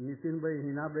નીતિનભાઈ,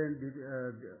 હિનાબેન,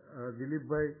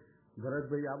 દિલીપભાઈ,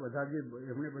 ભરતભાઈ, આ બધા જે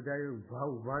એમણે બધાએ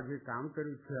ઊભા જે કામ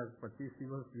કર્યું છે, 25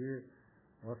 દિવસ જે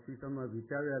હોસ્પિટલમાં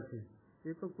વિતાવ્યા છે,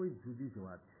 એ તો કોઈ જુદી જ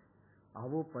વાત છે.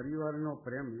 આવો પરિવારનો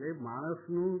પ્રેમ એ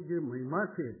માણસનું જે મહિમા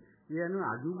છે એ એનું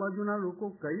આજુબાજુના લોકો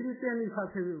કઈ રીતે એની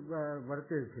સાથે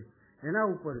વર્તે છે એના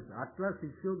ઉપર આટલા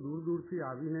શિષ્યો દૂર દૂરથી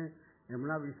આવીને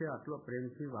એમના વિશે આટલો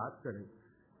પ્રેમથી વાત કરે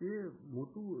એ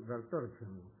મોટું રડતર છે.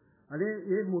 અને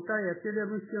એ મોટા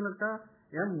એકેડેમિશિયન હતા,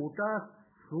 એમ મોટા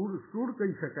સૂર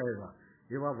કહી શકાય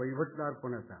એવા વહીવટદાર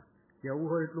પણ હતા. કહેવું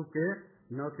હોય એટલું કે,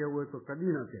 ન કહેવું હોય તો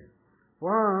કદી ન કહે,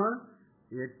 પણ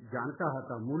એ જાણતા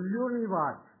હતા મૂલ્યોની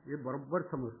વાત, એ બરોબર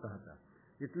સમજતા હતા.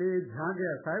 એટલે જ્યાં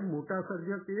ગયા સાહેબ મોટા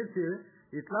સર્જક એ છે,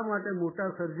 એટલા માટે મોટા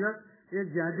સર્જક એ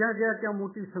જ્યાં જ્યાં ગયા ત્યાં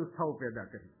મોટી સંસ્થાઓ પેદા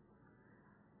કરી.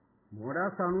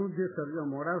 મોડાસાનું જે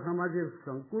મોડાસામાં જે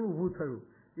સંકુલ ઊભું થયું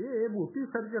એ મોટી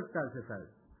સર્જકતા છે સાહેબ.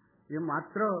 એ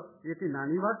માત્ર એક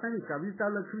નાની વાત નહીં, કવિતા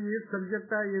લખવી એ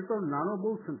સર્જકતા, એ તો નાનો બહુ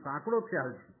સાંકડો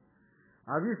ખ્યાલ છે.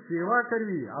 આવી સેવા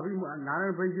કરવી, આવી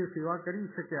નારાયણભાઈ જે સેવા કરી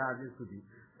શકે આજે સુધી,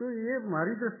 તો એ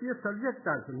મારી દ્રષ્ટિએ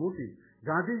સર્જકતા છે મોટી.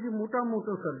 ગાંધીજી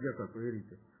મોટો સર્જક હતો એ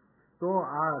રીતે. તો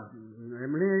આ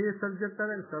એમણે એ સર્જકતા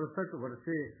 67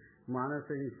 વર્ષે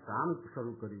માણસે કામ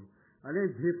શરૂ કર્યું અને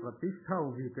જે પ્રતિષ્ઠા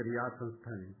ઊભી કરી આ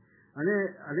સંસ્થાની.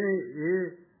 અને એ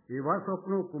એવા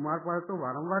સ્વપ્નો કુમારપાળ તો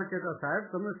વારંવાર કહેતા, સાહેબ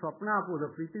તમે સ્વપ્ન આપો છો,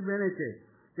 પ્રીતિબેને છે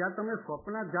ત્યાં તમે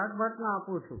સ્વપ્ન જાતભાતના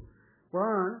આપો છો,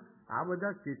 પણ આ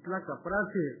બધા કેટલા કપરા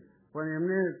છે, પણ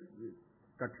એમને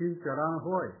કઠિન ચરણ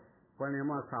હોય પણ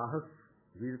એમાં સાહસ,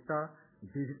 વીરતા,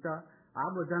 ધીરતા આ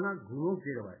બધાના ગુણો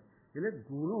કેળવાય. એટલે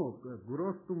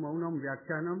ગુરોસ્તુ મૌનમ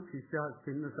વ્યાખ્યાનમ શિષ્યા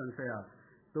છિન્ન સંશયા.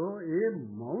 તો એ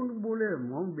મૌન બોલે,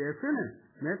 મૌન બેસે ને,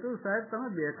 મેં કહ્યું સાહેબ તમે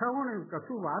બેઠા હો ને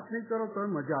કશું વાત નહીં કરો તો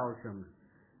મજા આવશે અમને,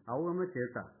 આવું અમે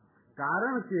કહેતા.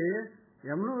 કારણ કે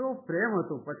એમનો એવો પ્રેમ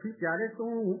હતો. પછી ક્યારેક તો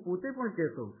હું પોતે પણ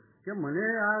કહેતો કે મને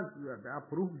આ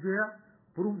પ્રૂફ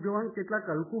જોવાનું કેટલાક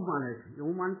હલકું માને છે,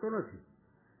 એવું માનતો નથી.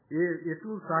 એ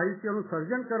એટલું સાહિત્યનું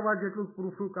સર્જન કરવા જેટલું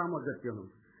પ્રૂફનું કામ અગત્યનું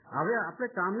છે. હવે આપણે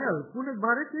કામને હલકું ને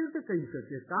ભારે કેવી રીતે કહી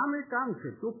શકીએ? કામ એ કામ છે,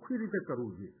 ચોખ્ખી રીતે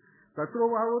કરવું જોઈએ. કચરો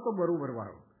વાળો તો બરોબર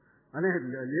વાળો, અને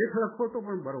લેખ લખો તો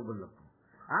પણ બરોબર લખો.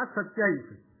 આ સચ્ચાઈ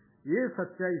છે. એ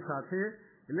સચ્ચાઈ સાથે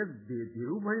એટલે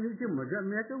ધીરુભાઈની જે મજા,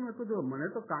 મેં કહ્યું મને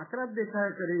તો કાંકરા જ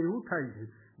દેખાયા કરે એવું થાય છે,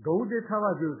 ઘઉં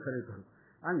દેખાવા જેવું ખરેખર.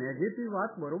 આ નેગેટિવ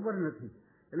વાત બરોબર નથી.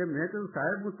 એટલે મેં કહ્યું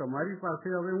સાહેબ હું તમારી પાસે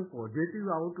હવે હું પોઝિટિવ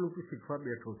આઉટલુક શીખવા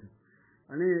બેઠો છું.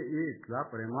 અને એ એટલા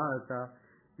પ્રેમાળ હતા.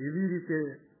 એવી રીતે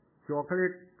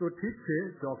ચોકલેટ તો ઠીક છે,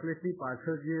 ચોકલેટની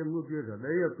પાછળ જે એમનું જે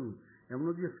હૃદય હતું,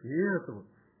 એમનો જે સ્નેહ હતો,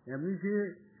 એમની જે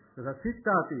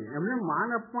રસિકતા હતી, એમને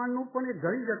માન અપમાનનું પણ એ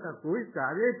ગળી જતા. કોઈ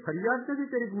કાર્ય ફરિયાદ નથી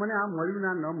કરી કે મને આ મળ્યું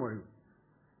ના ન મળ્યું,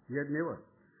 યે નેવર.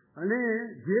 અને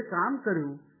જે કામ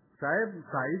કર્યું સાહેબ,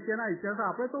 સાહિત્યના ઇતિહાસ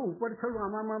આપણે તો ઉપર છેલ્લું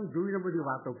આમ જોઈને બધી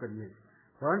વાતો કરીએ,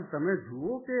 પણ તમે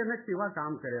જુઓ કે એને કેવા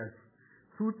કામ કર્યા છે.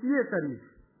 સૂચિએ કરી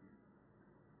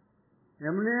છે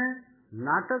એમને,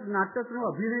 નાટકનો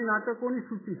અભિનય નાટકોની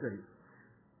સૂચિ કરી,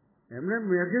 એમણે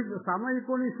મેગેઝિન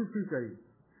સામયિકોની સૂચિ કરી,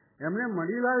 એમણે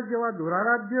મણિલાલ જેવા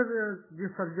દોરારાધ્ય જે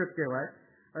સર્જક કહેવાય,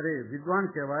 વિદ્વાન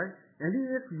કહેવાય,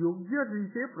 એની એક યોગ્ય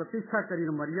રીતે પ્રતિષ્ઠા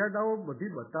કરીને મર્યાદાઓ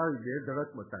બધી બતાવી, બે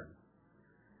ધડક બતાવી.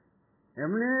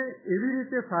 એમણે એવી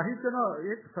રીતે સાહિત્યનો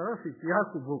એક સરસ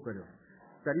ઇતિહાસ ઉભો કર્યો.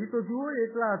 કરી તો જુઓ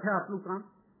એકલા હાથે આટલું કામ.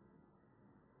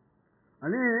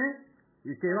 અને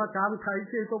એ કેવા કામ થાય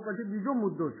છે તો પછી બીજો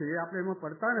મુદ્દો છે, એ આપણે એમાં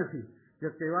પડતા નથી કે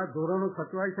કેવા ધોરણો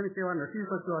સચવાય છે ને કેવા નથી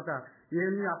સચવાતા,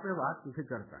 એની આપણે વાત નથી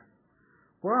કરતા.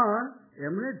 પણ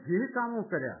એમણે જે કામો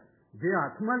કર્યા, જે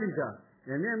હાથમાં લીધા,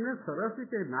 એમને સરસ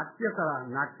રીતે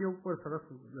નાટ્ય ઉપર સરસ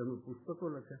પુસ્તકો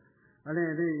લખ્યા અને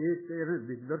એને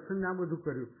દિગ્દર્શન આ બધું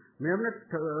કર્યું. મેં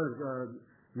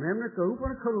એમને કહ્યું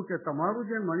પણ ખરું કે તમારું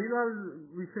જે મણિલાલ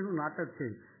વિશેનું નાટક છે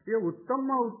એ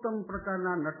ઉત્તમમાં ઉત્તમ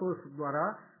પ્રકારના નટો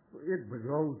દ્વારા એ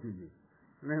ભજવાવું જોઈએ.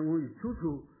 અને હું ઈચ્છું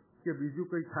છું કે બીજું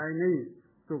કંઈ થાય નહીં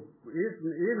તો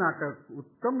એ નાટક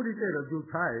ઉત્તમ રીતે રજૂ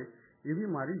થાય એવી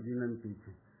મારી વિનંતી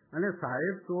છે. અને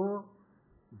સાહેબ તો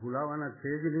ભૂલાવાના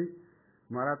છે જ નહીં,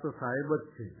 મારા તો સાહેબ જ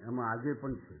છે, એમાં આજે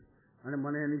પણ છે, અને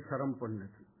મને એની શરમ પણ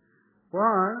નથી.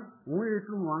 પણ હું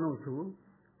એટલું માનું છું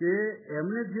કે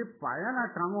એમને જે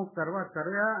પાયાના કામો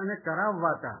કર્યા અને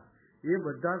કરાવવા હતા, એ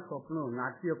બધા સ્વપ્નો,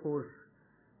 નાટ્યકોશ,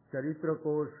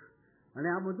 ચરિત્રકોશ અને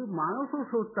આ બધું માણસો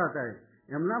શોધતા હતા.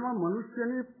 એમનામાં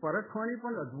મનુષ્યની પરખવાની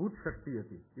પણ અદ્ભુત શક્તિ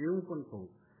હતી, એ હું પણ કહું.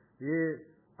 એ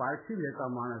પારખી લેતા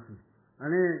માણસ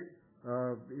અને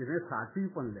એને સાચી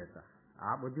પણ લેતા.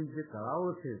 આ બધી જે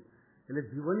કળાઓ છે, એટલે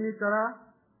જીવનની કળા,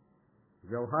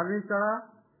 વ્યવહારની કળા,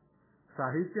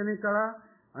 સાહિત્યની કળા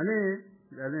અને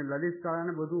લલિત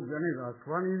કળાને બધું, અને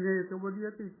હસવાની તો બધી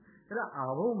હતી. એટલે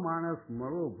આવો માણસ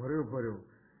મળો ભર્યો.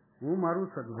 હું મારું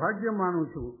સદભાગ્ય માનું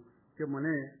છું કે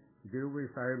મને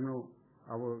ધીરુભાઈ સાહેબનો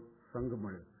આવો સંગ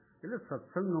મળ્યો. એટલે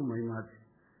સત્સંગનો મહિમા છે.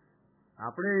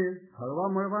 આપણે હળવા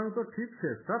મળવાનું તો ઠીક છે,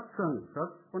 સત્સંગ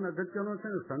પણ અગત્યનો છે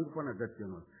ને સંઘ પણ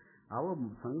અગત્યનો. આવો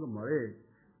સંઘ મળે,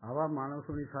 આવા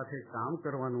માણસોની સાથે કામ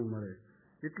કરવાનું મળે,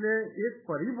 એટલે એક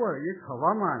પરિબળ, એક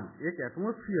હવામાન, એક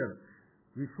એટમોસ્ફિયર,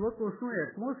 વિશ્વકોશનું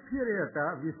એટમોસ્ફિયર એ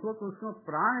હતા, વિશ્વકોશનો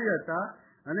પ્રાણ એ હતા.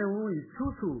 અને હું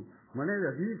ઈચ્છું છું, મને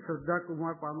હજી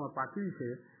શ્રદ્ધાકુમાર પાટીલ છે,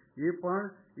 એ પણ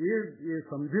એ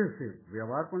સમજે છે,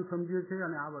 વ્યવહાર પણ સમજે છે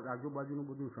અને આ આજુબાજુનું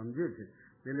બધું સમજે છે.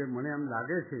 એટલે મને એમ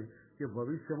લાગે છે કે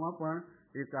ભવિષ્યમાં પણ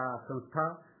એક આ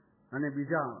સંસ્થા અને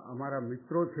બીજા અમારા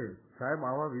મિત્રો છે, સાહેબ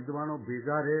આવા વિદ્વાનો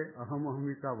ભેગા રહે,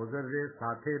 અહમિકા વગર રહે,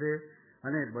 સાથે રહે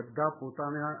અને બધા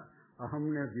પોતાના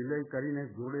અહમને વિલય કરીને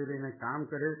જોડે રહીને કામ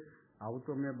કરે, આવું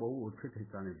તો મેં બહુ ઓછે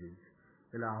ઠેકાણે જોયું છે.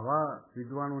 એટલે આવા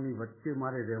વિદ્વાનોની વચ્ચે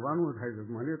મારે રહેવાનું થાય છે.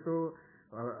 મને તો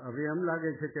હવે એમ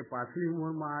લાગે છે કે પાછલી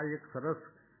ઉંમરમાં આ એક સરસ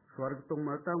સ્વર્ગ તો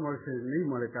મળશે નહીં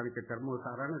મળે, કારણ કે કર્મો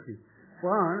સારા નથી,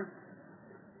 પણ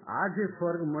આ જે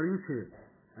સ્વર્ગ મળ્યું છે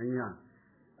અહીંયા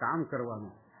કામ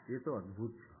કરવાનું, એ તો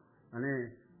અદભુત છે. અને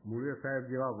મૂળે સાહેબ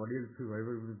જેવા વડીલથી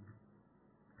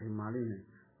વહીવટ માનીને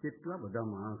કેટલા બધા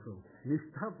માણસો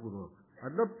નિષ્ઠાપૂર્વક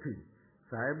અદબથી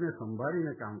સાહેબને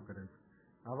સંભાળીને કામ કરે છે.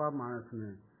 આવા માણસને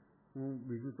હું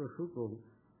બીજું તો શું કહું,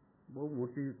 બહુ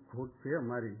મોટી ખોટ છે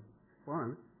અમારી,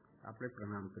 પણ આપણે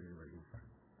પ્રણામ કરી રહ્યા.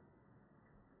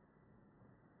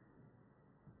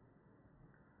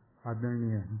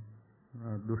 આદરણીય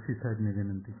દોશી સાહેબને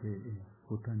વિનંતી છે એ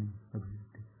પોતાની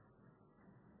અભિવ્યક્તિ.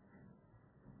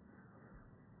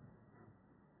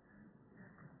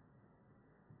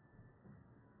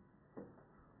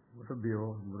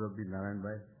 મુરબ્બી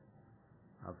નારાયણભાઈ,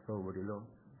 આપ સૌ વડીલો,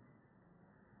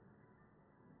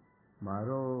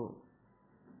 મારો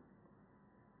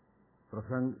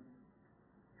પ્રસંગ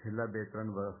છેલ્લા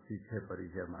 2-3 વર્ષથી છે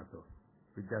પરિચયમાં. તો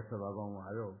વિદ્યાસભામાં હું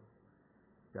આવ્યો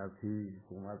ત્યારથી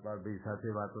કુમારપાલભાઈ સાથે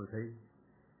વાતો થઈ,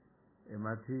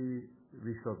 એમાંથી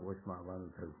વિશ્વકોશમાં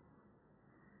આવવાનું થયું.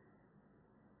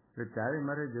 એટલે ત્યારે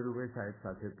મારે જરુભાઈ સાહેબ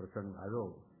સાથે પ્રસંગ આવ્યો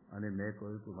અને મેં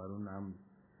કહ્યું કે મારું નામ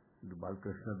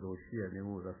બાલકૃષ્ણ દોશી અને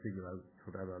હું રસિકલાલ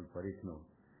છોટાલાલ પરીખનો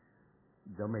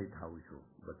જમાઈ થાઉં છું,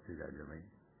 ભત્રીજા જમાઈ.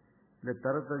 એટલે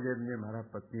તરત જ એમને મારા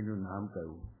પત્નીનું નામ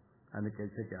કહ્યું અને કહે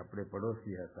છે કે આપણે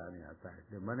પડોશી હતા અને હતા.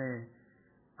 એટલે મને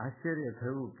આશ્ચર્ય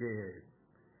થયું કે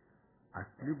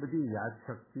આટલી બધી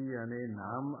યાદશક્તિ અને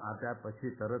નામ આપ્યા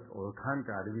પછી તરત ઓળખાણ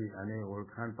કાઢવી અને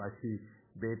ઓળખાણ પાછી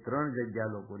 2-3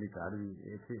 જગ્યા લોકોની કાઢવી,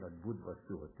 એ એક અદભુત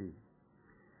વસ્તુ હતી.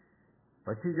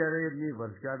 પછી જ્યારે એમની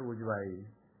વર્ષગાંઠ ઉજવાઈ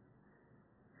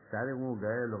ત્યારે હું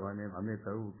ગયેલો અને અમે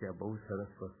કહ્યું કે આ બહુ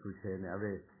સરસ વસ્તુ છે અને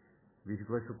હવે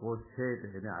વિશ્વકોશ છે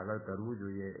એને આગળ કરવું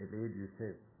જોઈએ. એટલે એ દિવસે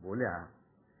બોલ્યા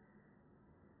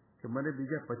કે મને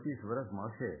બીજા 25 વર્ષ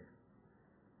મળશે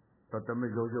તો તમે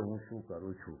જોજો હું શું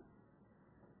કરું છું.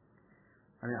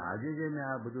 અને આજે જે મેં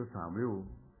આ બધું સાંભળ્યું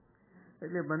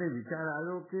એટલે મને વિચાર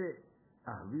આવ્યો કે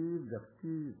આવી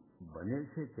વ્યક્તિ બને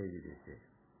છે કેવી રીતે,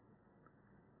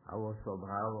 આવો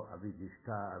સ્વભાવ, આવી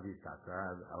નિષ્ઠા, આવી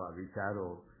તાકાત, આવા વિચારો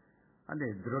અને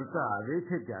દ્રઢતા આવે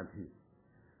છે ક્યાંથી?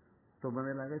 તો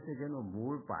મને લાગે છે કે એનો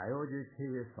મૂળ પાયો જે છે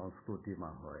એ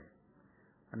સંસ્કૃતિમાં હોય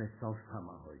અને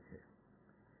સંસ્થામાં હોય છે.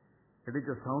 એટલે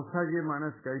જો સંસ્થા જે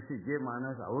માણસ કહે છે, જે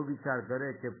માણસ આવો વિચાર કરે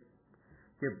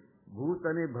કે ભૂત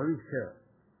અને ભવિષ્ય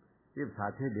એ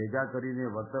સાથે ભેગા કરીને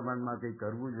વર્તમાનમાં કંઈ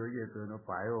કરવું જોઈએ, તો એનો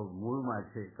પાયો મૂળમાં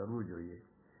છે, કરવું જોઈએ.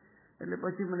 એટલે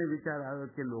પછી મને વિચાર આવ્યો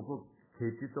કે લોકો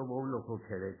ખેતી તો બહુ લોકો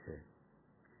ખેડે છે,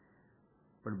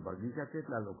 પણ બગીચા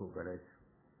કેટલા લોકો કરે છે?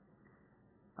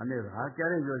 અને રાહ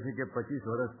ક્યારે જોશે કે 25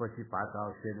 વર્ષ પછી પાક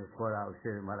આવશે ને ફળ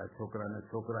આવશે, મારા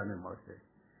છોકરાને મળશે?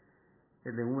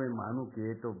 એટલે હું એ માનું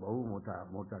કે એ તો બહુ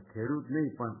મોટા ખેડૂત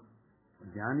નહીં, પણ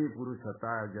જ્ઞાની પુરુષ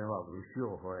હતા, જેવા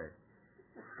ઋષિઓ હોય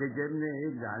કે જેમને એ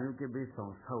જાણ્યું કે ભાઈ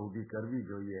સંસ્થા ઊભી કરવી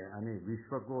જોઈએ અને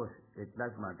વિશ્વકોશ એટલા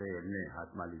જ માટે એમને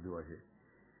હાથમાં લીધું હશે.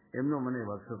 એમનો મને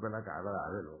વર્ષો પહેલા આગળ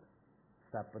આવેલો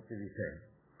સ્થાપત્ય વિષય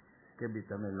કે ભાઈ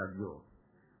તમે લખજો.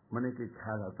 મને કંઈ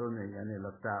ખ્યાલ હતો નહીં અને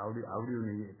લખતા આવડ્યું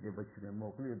નહીં, એટલે પછી મેં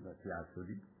મોકલ્યું જ નથી આજ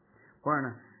સુધી. પણ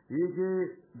એ જે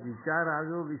વિચાર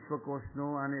આવ્યો વિશ્વકોશનો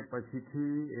અને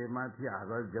પછીથી એમાંથી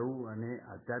આગળ જવું અને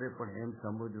અત્યારે પણ એમ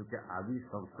સમજવું કે આવી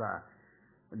સંસ્થા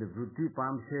એટલે વૃદ્ધિ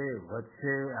પામશે,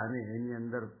 વધશે અને એની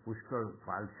અંદર પુષ્કળ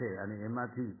ફાલશે અને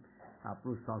એમાંથી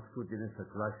આપણું સંસ્કૃતિને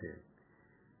સચવાશે.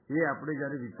 એ આપણે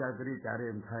જ્યારે વિચાર કરીએ ત્યારે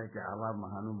એમ થાય કે આવા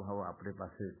મહાનુભાવો આપણી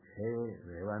પાસે છે,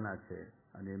 રહેવાના છે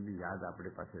અને એમની યાદ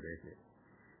આપણી પાસે રહેશે.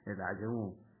 એટલે આજે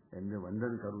હું એમને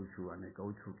વંદન કરું છું અને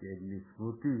કહું છું કે એમની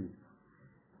સ્મૃતિ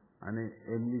અને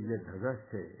એમની જે ધગશ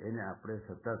છે એને આપણે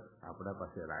સતત આપણા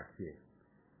પાસે રાખીએ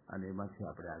અને એમાંથી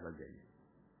આપણે આગળ જઈએ.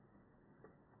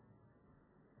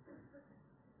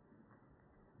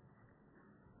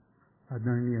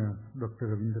 આદરણીય ડૉક્ટર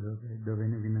રવિન્દ્રભાઈ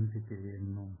દવેને વિનંતી કે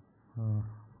એમનો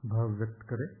ભાવ વ્યક્ત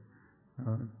કરે.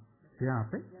 ત્યાં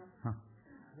આપે. હા,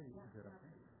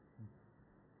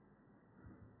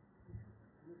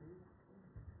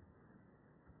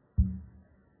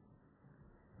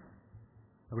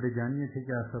 આપણે જાણીએ છીએ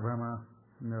કે આ સભામાં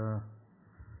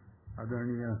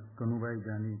આદરણીય કનુભાઈ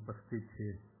જાની ઉપસ્થિત છે,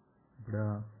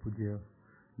 આપણા પૂજ્ય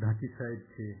ઢાંકી સાહેબ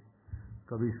છે,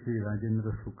 કવિ શ્રી રાજેન્દ્ર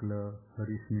શુક્લ,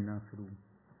 હરીશ મીનાસરુ,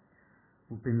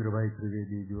 ઉપેન્દ્રભાઈ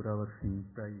ત્રિવેદી, જોરાવરસિંહ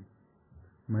તાઈ,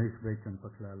 મહેશભાઈ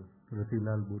ચંપકલાલ,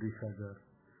 રતિલાલ બોરીસાગર,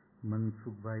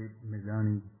 મનસુખભાઈ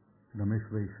મેદાણી,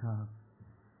 રમેશભાઈ શાહ,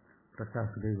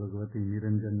 પ્રકાશભાઈ ભગવતી,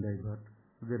 નિરંજનભાઈ ભટ્ટ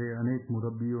વગેરે અનેક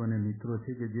મુરબ્બીઓ અને મિત્રો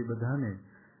છે કે જે બધાને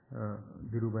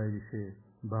ધીરુભાઈ વિશે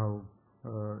ભાવ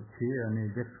છે અને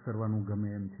વ્યક્ત કરવાનું ગમે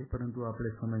એમ છે, પરંતુ આપણે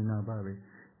સમયના અભાવે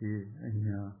એ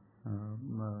અહીંયા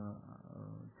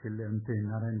છેલ્લે અંતે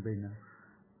નારાયણભાઈના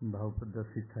ભાવ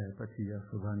પ્રદર્શિત થયા પછી આ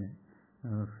સભાને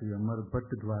શ્રી અમર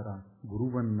ભટ્ટ દ્વારા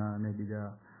ગુરુવંદના અને બીજા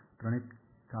ત્રણેક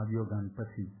કાવ્યોગાન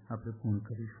પછી આપણે પૂર્ણ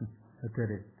કરીશું.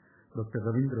 અત્યારે ડૉક્ટર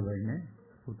રવિન્દ્રભાઈને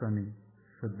પોતાની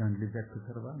શ્રદ્ધાંજલિ વ્યક્ત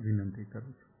કરવા વિનંતી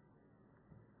કરું છું.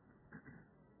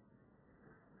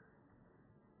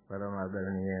 પરમ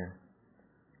આદરણીય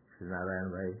શ્રી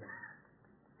નારાયણભાઈ,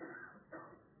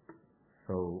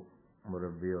 સૌ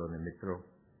મુરબ્બીઓ અને મિત્રો,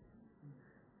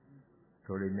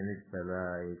 થોડી મિનિટ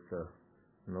પહેલા એક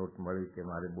નોટ મળી કે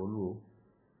મારે બોલવું,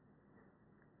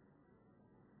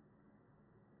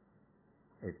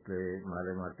 એટલે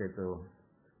મારે માટે તો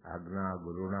આજ્ઞા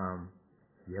ગુરુનામ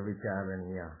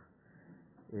યવિચારણીય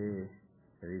એ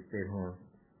રીતે હું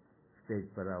સ્ટેજ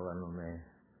પર આવવાનું મેં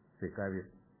સ્વીકાર્યું.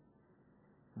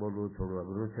 બોલવું થોડું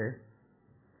અઘરું છે,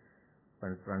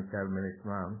 પણ 3-4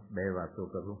 મિનિટમાં 2 વાતો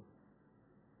કરું.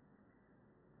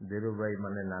 ધીરુભાઈ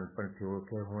મને નાનપણથી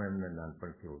ઓળખે, હું એમને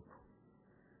નાનપણથી ઓળખું.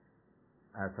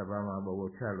 આ સભામાં બહુ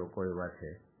ઓછા લોકો એવા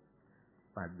છે,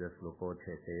 5-10 લોકો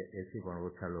છે કે એથી પણ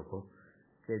ઓછા લોકો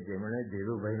કે જેમણે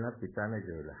ધીરુભાઈના પિતાને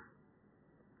જોયેલા,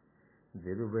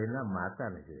 ધીરુભાઈના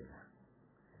માતાને જોયેલા,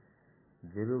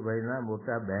 ધીરુભાઈના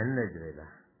મોટા બહેનને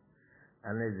જોયેલા,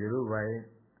 અને ધીરુભાઈ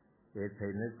એ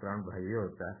થઈને 3 ભાઈઓ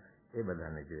હતા એ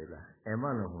બધાને જોયેલા.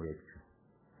 એમાંનો હું એક છું.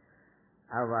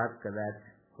 આ વાત કદાચ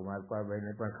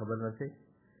કુમારપાળભાઈને પણ ખબર નથી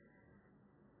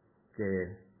કે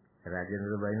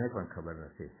રાજેન્દ્રભાઈને પણ ખબર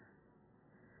નથી.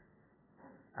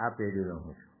 આ પેઢીનો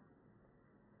હું છું.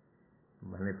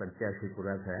 મને 85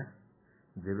 પૂરા થયા.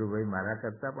 ધીરુભાઈ મારા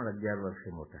કરતાં પણ 11 વર્ષે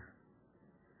મોટા.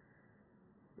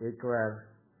 એકવાર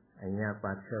અહીંયા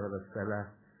 5-6 વર્ષ પહેલાં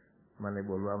મને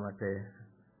બોલવા માટે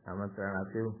આમંત્રણ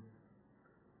આપ્યું,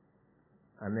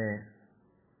 અને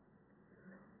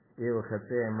એ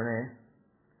વખતે એમણે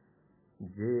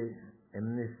જે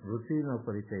એમની સ્મૃતિનો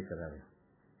પરિચય કરાવ્યો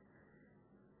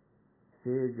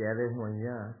તે જ્યારે હું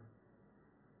અહીંયા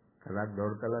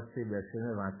 1-1.5 કલાકથી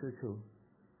બેસીને વાંચું છું,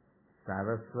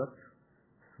 સારસ્વત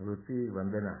સ્મૃતિ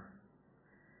વંદના,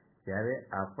 ત્યારે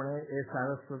આપણે એ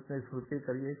સારસ્વતની સ્મૃતિ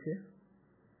કરીએ છીએ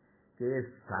કે એ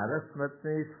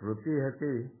સારસ્વતની સ્મૃતિ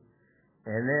હતી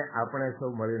એને આપણે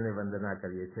સૌ મળીને વંદના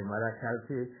કરીએ છીએ. મારા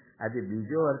ખ્યાલથી આજે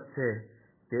બીજો અર્થ છે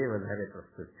તે વધારે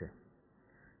પ્રસ્તુત છે.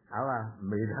 આવા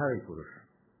મેધાવી પુરુષ,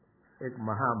 એક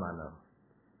મહામાનવ.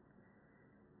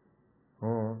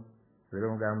 હું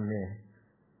વિરમગામની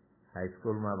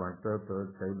હાઈસ્કૂલમાં ભણતો હતો,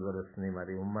 14 વર્ષની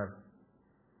મારી ઉંમર.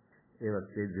 એ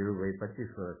વખતે ધીરુભાઈ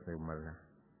 25 વર્ષની ઉંમરના.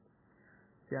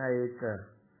 ત્યાં એક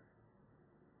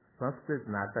સંસ્કૃત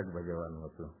નાટક ભજવવાનું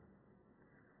હતું,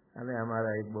 અને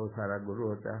અમારા એક બહુ સારા ગુરુ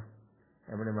હતા,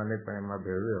 એમણે મને પણ એમાં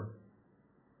ભેળવ્યો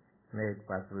અને એક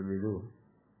પાત્ર લીધું.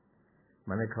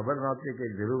 મને ખબર નહોતી કે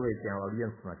ધીરુભાઈ ત્યાં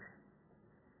ઓડિયન્સમાં છે.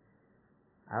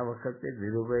 આ વખતે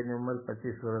ધીરુભાઈની ઉંમર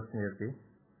 25 વર્ષની હતી.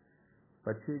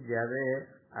 પછી જ્યારે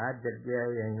આ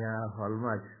જગ્યાએ અહીંયા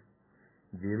હોલમાં જ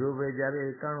ધીરુભાઈ જ્યારે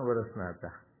 51 વર્ષના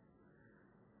હતા,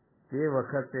 તે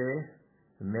વખતે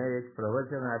મેં એક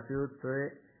પ્રવચન આપ્યું. તો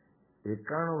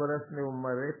 51 વર્ષની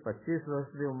ઉંમરે, 25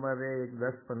 વર્ષની ઉંમરે એક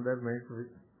 10-15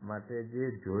 મિનિટ માટે જે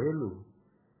જોયેલું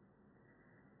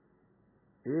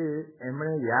એ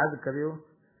એમણે યાદ કર્યું,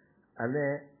 અને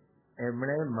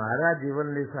એમણે મારા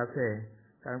જીવનની સાથે,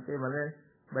 કારણ કે મને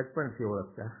બચપણથી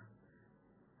ઓળખતા,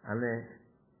 અને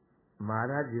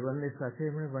મારા જીવનની સાથે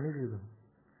એમણે ભણી લીધું.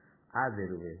 આ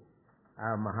ધીરુભાઈ,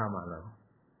 આ મહામાનવ.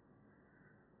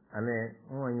 અને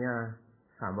હું અહીંયા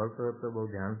સાંભળતો હતો બહુ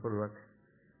ધ્યાનપૂર્વક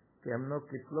કે એમનો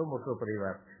કેટલો મોટો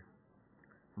પરિવાર છે.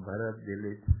 ભરત,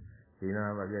 દિલીપ,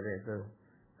 હિના વગેરે તો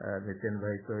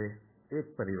નીતિનભાઈ તો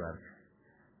એક પરિવાર છે,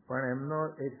 પણ એમનો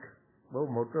એક બહુ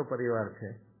મોટો પરિવાર છે.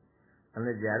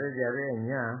 અને જ્યારે જ્યારે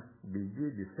અહીંયા 2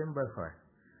 ડિસેમ્બર હોય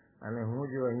અને હું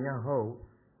જો અહીંયા હોઉં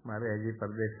મારે હજી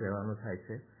પરદેશ રહેવાનું થાય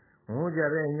છે. હું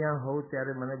જ્યારે અહીંયા હોઉં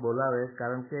ત્યારે મને બોલાવે,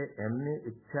 કારણ કે એમની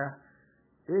ઈચ્છા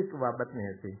એક બાબતની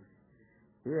હતી,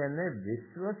 એને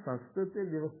વિશ્વ સંસ્કૃતિ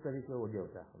દિવસ તરીકે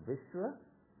ઉજવતા, વિશ્વ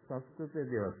સંસ્કૃતિ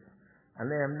દિવસ.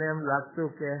 અને એમને એમ લાગતું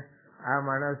કે આ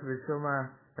માણસ વિશ્વમાં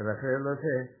રખડેલો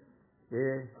છે, એ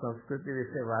સંસ્કૃતિ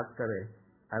વિશે વાત કરે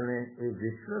અને એ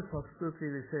વિશ્વ સંસ્કૃતિ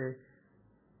વિશે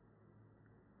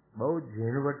બહુ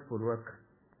ઝીણવટપૂર્વક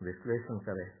વિશ્લેષણ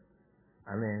કરે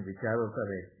અને વિચારો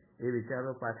કરે. એ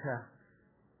વિચારો પાછા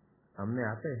અમને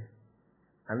આપે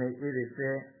અને એ રીતે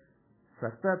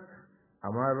સતત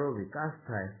અમારો વિકાસ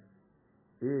થાય,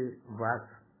 એ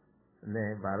વાતને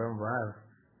વારંવાર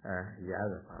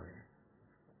યાદ અપાવે.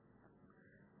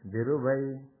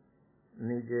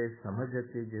 ધીરુભાઈની જે સમજ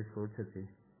હતી, જે સોચ હતી,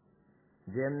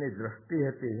 જે એમની દ્રષ્ટિ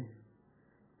હતી,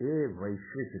 એ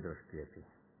વૈશ્વિક દ્રષ્ટિ હતી.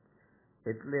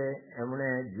 એટલે એમણે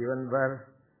જીવનભર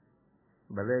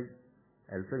ભલે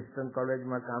એલ્ફિન્સ્ટન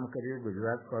કોલેજમાં કામ કર્યું,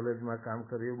 ગુજરાત કોલેજમાં કામ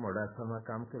કર્યું, મોડાસામાં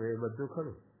કામ કર્યું, એ બધું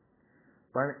ખરું,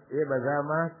 પણ એ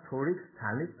બધામાં થોડીક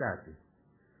સ્થાનિકતા હતી.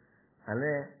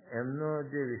 અને એમનો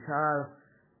જે વિશાળ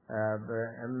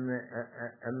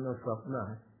એમનું સ્વપ્ન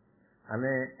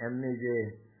અને એમની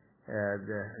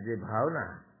જે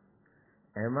ભાવના,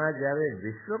 એમાં જ્યારે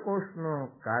વિશ્વકોશનું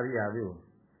કાર્ય આવ્યું,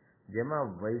 જેમાં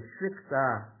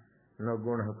વૈશ્વિકતાનો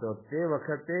ગુણ હતો, તે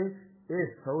વખતે એ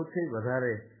સૌથી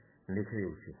વધારે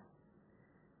નીકળ્યું છે.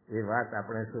 એ વાત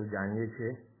આપણે સૌ જાણીએ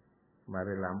છીએ,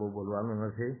 મારે લાંબુ બોલવાનું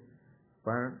નથી.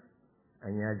 પણ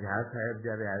અહીંયા ઝા સાહેબ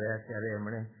જ્યારે આવ્યા ત્યારે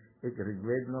એમણે એક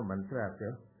ઋગ્વેદનો મંત્ર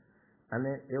આપ્યો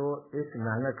અને એવો એક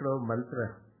નાનકડો મંત્ર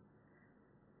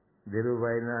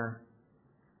ધીરુભાઈના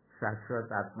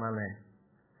શાશ્વત આત્માને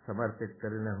સમર્પિત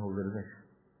કરીને હું વિરમીશ.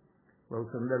 બહુ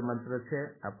સુંદર મંત્ર છે,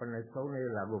 આપણને સૌને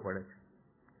એ લાગુ પડે છે.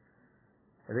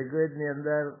 ઋગ્વેદની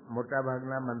અંદર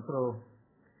મોટાભાગના મંત્રો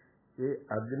એ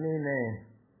અગ્નિને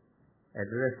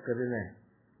એડ્રેસ કરીને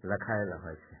લખાયેલા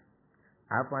હોય છે.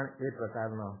 આ પણ એ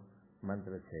પ્રકારનો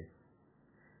મંત્ર છે.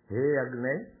 હે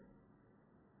અગ્નિ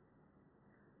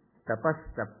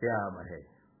તપસ્તપ્યામહે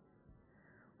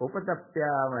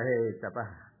ઉપતપ્યામહે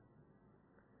તપઃ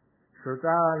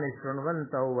શ્રુતાનિ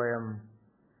શૃણવંતૌ વયમ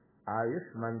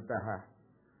આયુષ્મંતઃ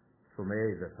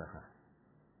સુમેધસઃ.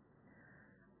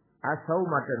 આ સૌ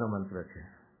માટેનો મંત્ર છે.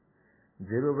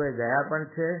 ધીરુભાઈ ગયા પણ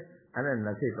છે અને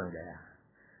નથી પણ ગયા,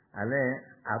 અને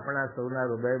આપણા સૌના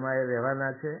હૃદયમાં એ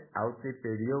રહેવાના છે. આવતી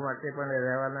પેઢીઓ માટે પણ એ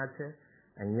રહેવાના છે.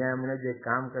 અહીંયા એમણે જે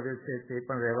કામ કર્યું છે તે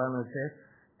પણ રહેવાનું છે.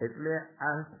 એટલે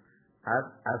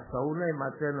આ સૌને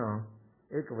માટેનો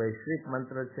એક વૈશ્વિક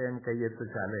મંત્ર છે, એમ કહીએ તો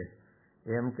ચાલે.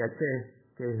 એમ કહે છે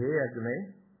કે હે અગ્નિ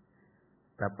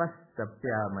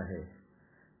તપસ્તપ્યામહે.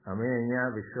 અમે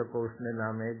અહીંયા વિશ્વકોશને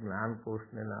નામે,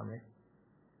 જ્ઞાનકોશને નામે,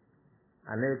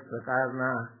 અનેક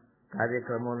પ્રકારના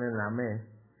કાર્યક્રમોને નામે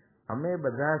અમે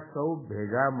બધા સૌ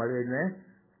ભેગા મળીને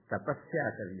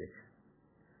તપસ્યા કરીએ છીએ.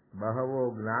 બહવો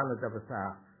જ્ઞાન તપસા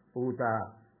પૂતા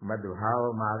મદભાવ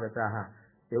માગતા,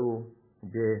 એવું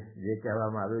જે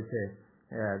કહેવામાં આવ્યું છે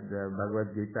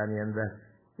ભગવદ્ ગીતાની અંદર,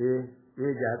 એ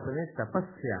જાતની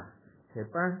તપસ્યા છે.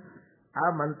 પણ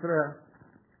આ મંત્ર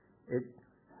એક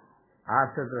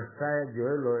આર્ષદ્રષ્ટાએ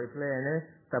જોયેલો, એટલે એને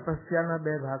તપસ્યાના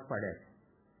બે ભાગ પાડ્યા છે.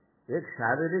 એક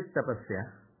શારીરિક તપસ્યા,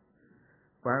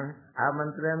 પણ આ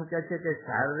મંત્ર એમ કહે છે કે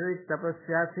શારીરિક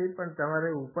તપસ્યાથી પણ તમારે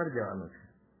ઉપર જવાનું છે.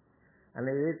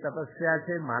 અને એ તપસ્યા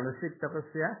છે માનસિક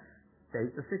તપસ્યા,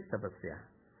 ચૈતસિક તપસ્યા.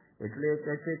 એટલે એ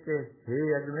કહે છે કે હે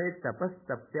અગ્નિ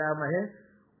તપસ્તપ્યામહે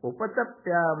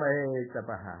ઉપતપ્યામહે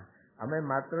તપઃ. અમે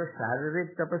માત્ર શારીરિક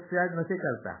તપસ્યા જ નથી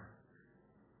કરતા,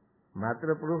 માત્ર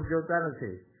પ્રૂફ જોતા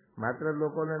નથી, માત્ર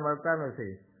લોકોને મળતા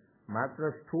નથી, માત્ર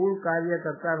સ્થૂળ કાર્ય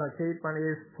કરતા નથી, પણ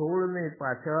એ સ્થૂળની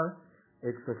પાછળ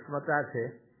એક સૂક્ષ્મતા છે,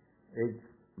 એક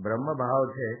બ્રહ્મભાવ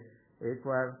છે.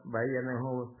 એકવાર ભાઈ અને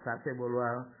હું સાથે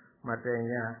બોલવા માટે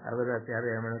અહીંયા આવેલા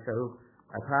ત્યારે એમણે કહ્યું,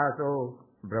 અથા તો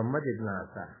બ્રહ્મ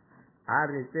જિજ્ઞાસા. આ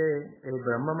રીતે એ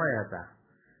બ્રહ્મમય હતા,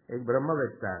 એક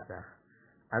બ્રહ્મવેત્તા હતા.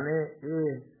 અને એ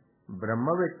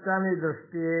બ્રહ્મવેત્તાની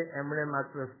દ્રષ્ટિએ એમણે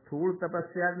માત્ર સ્થૂળ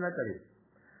તપસ્યા જ ન કરી,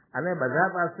 અને બધા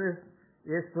પાસે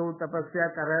એ સ્થૂળ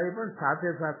તપસ્યા કરાવી, પણ સાથે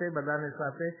સાથે બધાની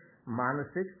સાથે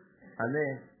માનસિક અને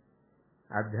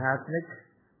આધ્યાત્મિક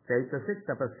ચૈતસિક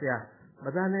તપસ્યા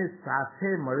બધાને સાથે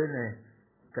મળીને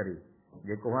કરી.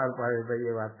 જે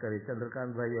કુમારપાળભાઈએ વાત કરી,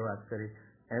 ચંદ્રકાંતભાઈએ વાત કરી,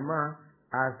 એમાં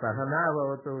આ સહના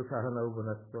ભવતુ સહનૌ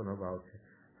ભુનક્તોનો ભાવ છે.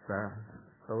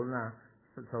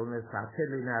 સૌને સાથે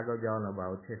લઈને આગળ જવાનો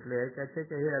ભાવ છે. એટલે એ કહે છે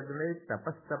કે હે અગ્નિ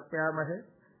તપસ્તપ્યામહે.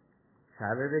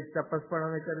 શારીરિક તપસ પણ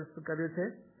અમે કર્યું છે,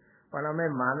 પણ અમે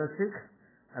માનસિક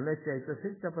અને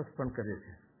ચૈતસિક તપસ પણ કર્યું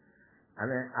છે.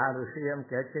 અને આ ઋષિ એમ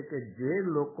કહે છે કે જે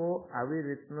લોકો આવી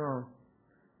રીતનો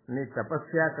ની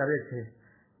તપસ્યા કરે છે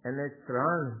એને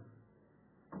 3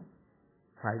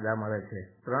 ફાયદા મળે છે,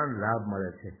 3 લાભ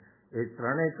મળે છે. એ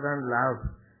 3 લાભ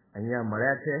અહીંયા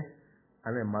મળ્યા છે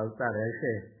અને મળતા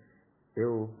રહેશે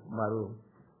એવું મારું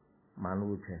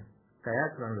માનવું છે. કયા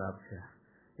 3 લાભ છે?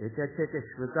 એ કહે છે કે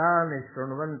શ્રુતા અને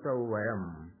શૃણવંતો વયમ,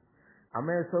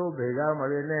 અમે સૌ ભેગા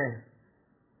મળીને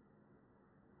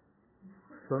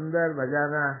સુંદર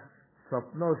મજાના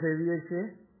સ્વપ્નો સેવીએ છીએ.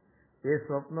 એ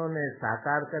સ્વપ્નોને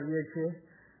સાકાર કરીએ છીએ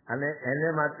અને એને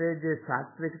માટે જે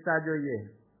સાત્વિકતા જોઈએ,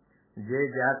 જે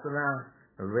જાતના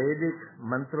વૈદિક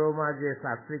મંત્રોમાં જે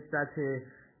સાત્વિકતા છે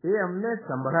એ અમને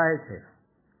સંભળાય છે.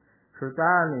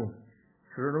 શ્રુતાની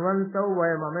શૃણવંતો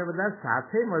વયમ, અમે બધા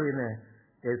સાથે મળીને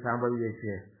એ સાંભળીએ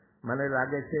છીએ. મને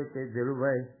લાગે છે કે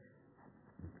ધીરુભાઈ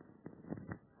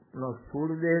નો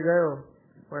સ્થૂળ દેહ ગયો,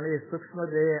 પણ એ સૂક્ષ્મ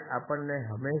દેહ આપણને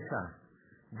હંમેશા,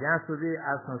 જ્યાં સુધી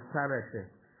આ સંસ્થા રહેશે,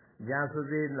 જ્યાં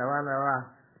સુધી નવા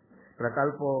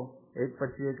પ્રકલ્પો એક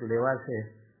પછી એક લેવાશે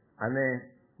અને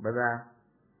બધા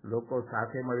લોકો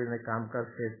સાથે મળીને કામ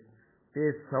કરશે, તે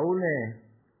સૌને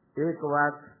એક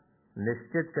વાત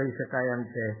નિશ્ચિત કહી શકાય એમ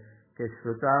છે કે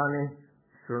શ્રુતાની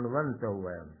શૃણવંતો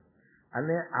વયમ.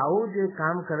 અને આવું જે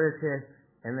કામ કરે છે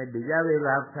એને બીજા 2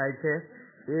 લાભ થાય છે.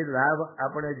 એ લાભ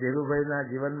આપણે ધીરુભાઈના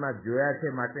જીવનમાં જોયા છે,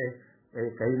 માટે એ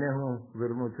કહીને હું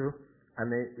વિરમું છું.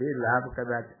 અને એ લાભ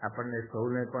કદાચ આપણને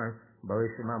સૌને પણ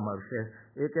ભવિષ્યમાં મળશે.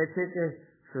 એ કહે છે કે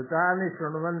શ્રુતાની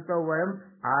શૃણવંતો વયમ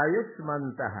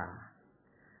આયુષ્મંત.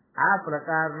 આ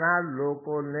પ્રકારના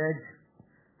લોકોને જ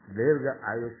દીર્ઘ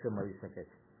આયુષ્ય મળી શકે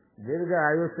છે. દીર્ઘ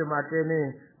આયુષ્ય માટેની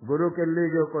ગુરુ કિલ્લી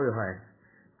જો કોઈ હોય,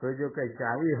 કોઈ જો કઈ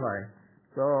ચાવી હોય,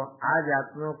 તો આ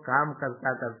જાતનું કામ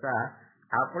કરતા કરતા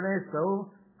આપણે સૌ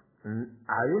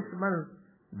આયુષ્માન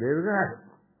દીર્ઘ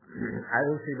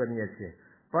આયુષ્ય બનીએ છીએ.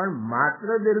 પણ માત્ર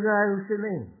દીર્ઘ આયુષ્ય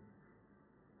નહીં,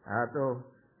 આ તો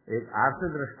એક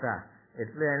આર્થદ્રષ્ટા,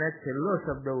 એટલે એને છેલ્લો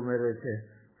શબ્દ ઉમેર્યો છે,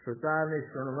 શ્રુતાની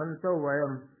શૃણવંતો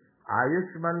વયમ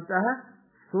આયુષ્મંત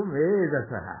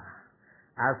સુમેધસઃ.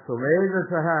 આ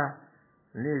સુમેધસઃ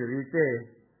ની રીતે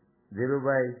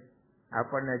ધીરુભાઈ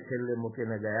આપણને છેલ્લે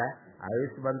મૂકીને ગયા.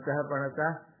 આયુષ્મંત પણ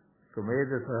હતા,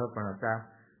 સુમેધસઃ પણ હતા.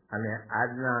 અને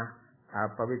આજના આ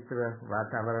પવિત્ર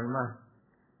વાતાવરણમાં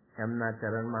એમના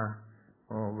ચરણમાં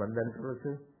હું વંદન કરું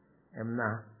છું.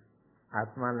 એમના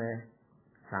આત્માને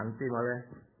શાંતિ મળે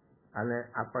અને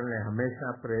આપણને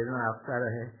હંમેશા પ્રેરણા આપતા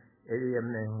રહે એવી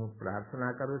એમને હું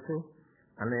પ્રાર્થના કરું છું.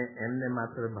 અને એમને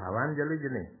માત્ર ભાવાંજલિ જ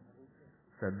નહીં,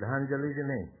 શ્રદ્ધાંજલિ જ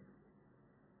નહીં,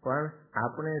 પણ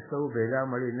આપણે સૌ ભેગા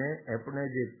મળીને આપણે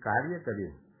જે કાર્ય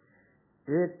કર્યું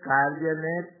એ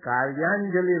કાર્યને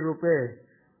કાર્યાંજલિ રૂપે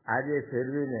આજે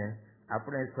ફેરવીને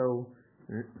આપણે સૌ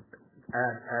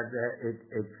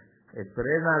એક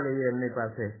પ્રેરણા લઈએ એમની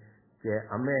પાસે કે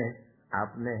અમે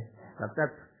આપને સતત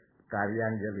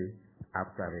કાર્યાંજલિ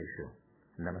આપતા રહીશું.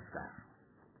 નમસ્કાર.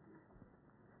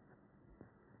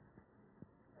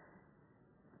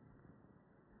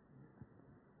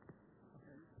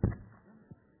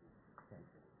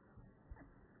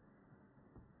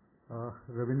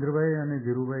 રવિન્દ્રભાઈ અને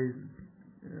ધીરુભાઈ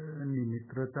ની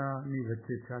મિત્રતાની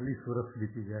વચ્ચે 40 વર્ષ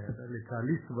વીતી ગયા હતા. એટલે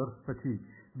 40 વર્ષ પછી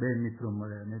 2 મિત્રો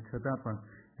મળ્યા અને છતાં પણ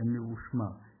એમની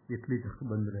ઉષ્મા એટલી જ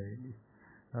બંધ રહેલી.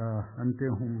 અંતે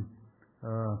હું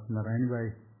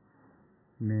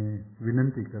નારાયણભાઈને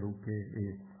વિનંતી કરું કે એ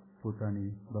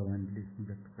પોતાની ભાવાંજલિ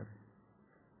વ્યક્ત કરે.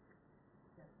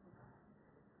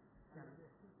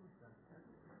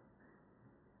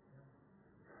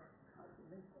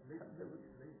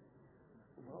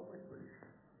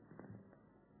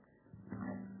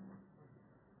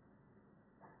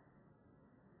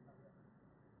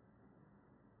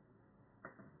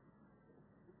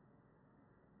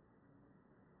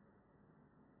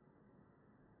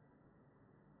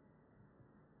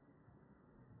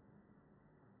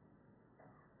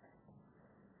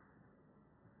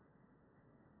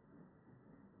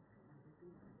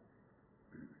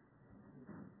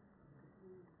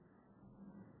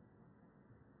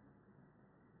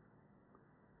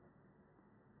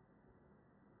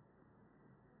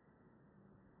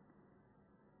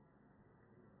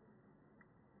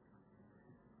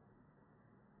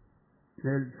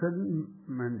 નેલ્સન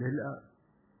મંડેલાના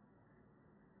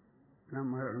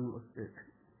મરણ વખતે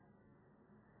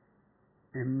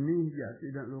એમની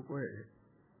જાતિના લોકોએ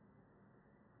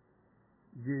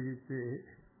જે રીતે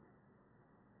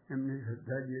એમને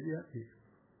શ્રદ્ધાંજલિ આપી,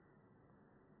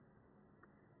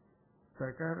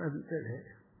 પ્રકારાંતરે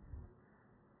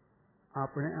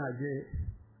આપણે આજે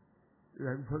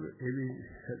લગભગ એવી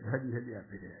શ્રદ્ધાંજલિ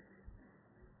આપી રહ્યા છીએ.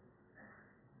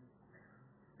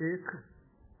 એક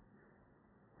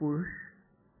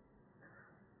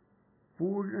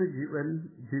પૂર્ણ જીવન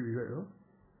જીવી ગયો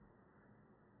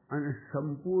અને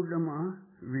સંપૂર્ણમાં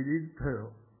વિલીન થયો.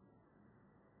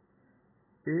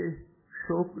 એ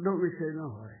શોકનો વિષય ન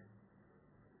હોય,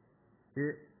 એ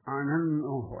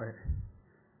આનંદનો હોય.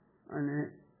 અને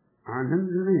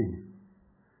આનંદને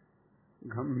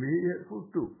ગંભીર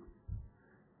પૂરતું,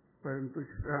 પરંતુ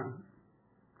છતાં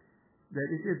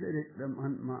દરેક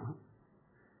મનમાં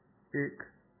એક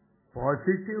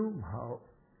પોઝિટિવ ભાવ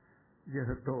જે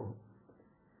હતો,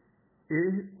 એ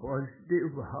પોઝિટિવ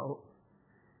ભાવ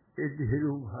એ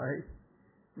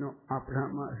ધીરુભાઈનો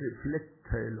આપણામાં રિફ્લેક્ટ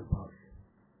થયેલો ભાવ છે.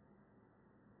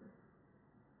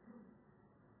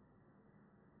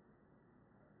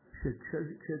 શિક્ષણ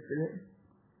ક્ષેત્રે,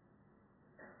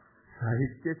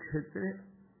 સાહિત્ય ક્ષેત્રે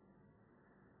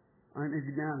અને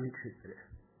જ્ઞાન ક્ષેત્રે,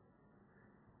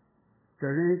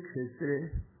 ત્રણેય ક્ષેત્રે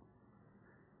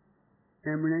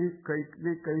એમણે કંઈક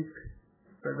ને કંઈક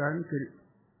પ્રદાન કર્યું.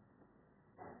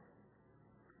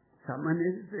 સામાન્ય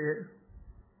રીતે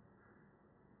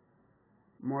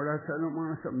મોડાસાનો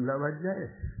માણસ અમદાવાદ જાય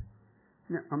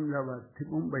ને અમદાવાદથી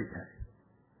મુંબઈ જાય,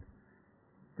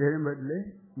 તેને બદલે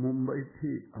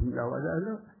મુંબઈથી અમદાવાદ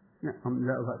આવ્યો ને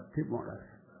અમદાવાદથી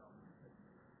મોડાસા.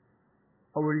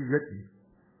 અવળી ગતિ.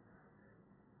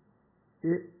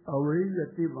 એ અવળી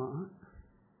ગતિમાં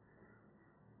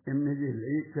એમને જે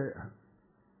લઈ ગયા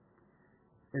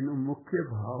એનો મુખ્ય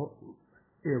ભાવ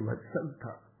એ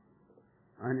વત્સલતા.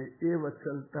 અને એ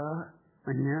વત્સલતા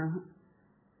અહીંયા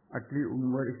આટલી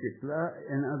ઉંમર કેટલા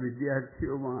એના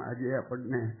વિદ્યાર્થીઓમાં આજે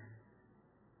આપણને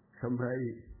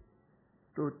સંભળાઈ,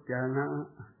 તો ત્યાંના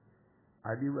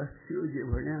આદિવાસીઓ જે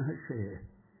ભણ્યા હશે,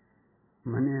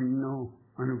 મને એમનો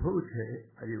અનુભવ છે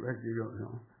આદિવાસીઓનો,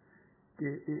 કે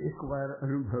એ એકવાર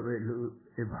અનુભવેલું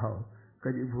એ ભાવ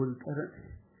કદી ભૂલતા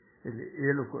નથી. એટલે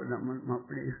એ લોકોના મનમાં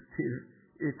પણ એ સ્થિર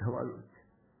એ થવાનું છે.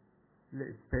 એટલે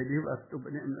પહેલી વાત તો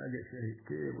મને એમ લાગે છે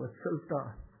કે વત્સલતા,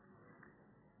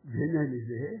 જેને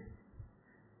લીધે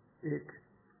એક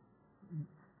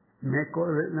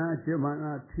મેકોલેના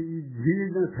જમાનાથી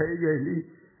જીર્ણ થઈ ગયેલી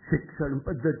શિક્ષણ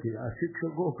પદ્ધતિ, આ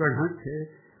શિક્ષકો ઘણા છે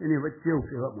એની વચ્ચે હું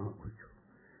કહેવા માંગુ છું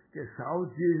કે સાવ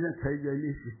જીર્ણ થઈ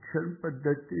ગયેલી શિક્ષણ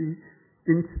પદ્ધતિ,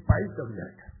 ઇન્સ્પાઇટ ઓફ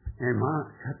દેટ, એમાં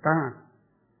છતાં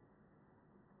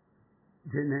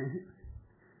જેને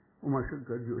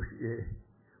ઉમાશંકર જોશીએ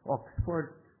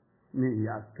ઓક્સફર્ડને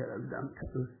યાદ કરાવદામ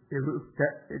થયું એવું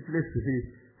એટલે સુધી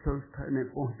સંસ્થાને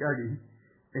પહોંચાડી,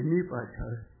 એની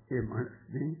પાછળ એ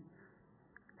માણસની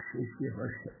શિષ્ય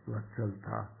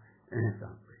વત્સલતા એને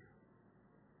કામ કર્યું.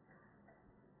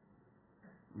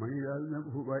 મણિલાલના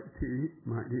ભૂભાઈથી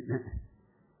માંડીને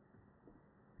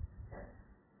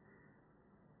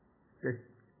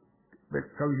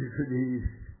કવિ સુધી,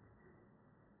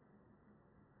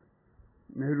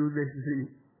 નહેરુદેશજી,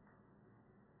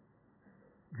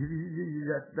 જુદી જુદી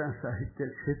જાતના સાહિત્ય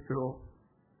ક્ષેત્રો,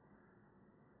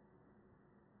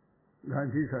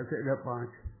 ગાંધી સાથેના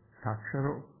 5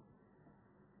 સાક્ષરો,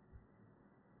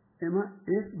 એમાં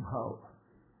એક ભાવ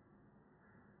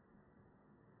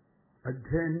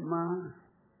અધ્યયનમાં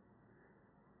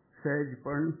સહેજ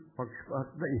પણ પક્ષપાત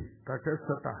નહીં,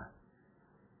 તટસ્થતા,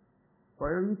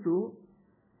 પરંતુ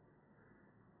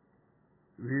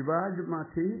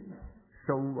વિવાદમાંથી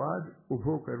સંવાદ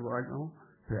ઊભો કરવાનો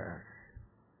પ્રયાસ.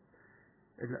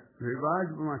 એટલે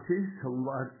વિવાદમાંથી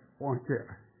સંવાદ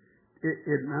પહોંચ્યા એ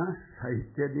એમના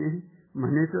સાહિત્યની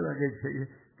મને તો લાગે છે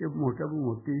કે મોટામાં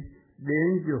મોટી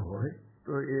દેણ જો હોય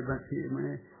તો એમાંથી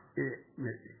એમણે એ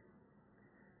મેળવી.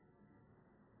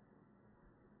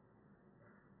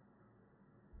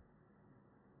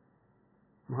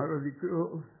 મારો દીકરો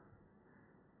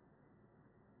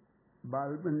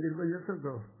બાલ મંદિરમાં જતો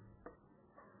હતો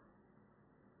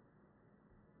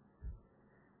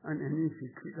અને એની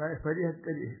શિક્ષિકાએ ફરિયાદ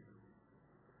કરી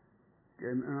કે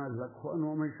એમના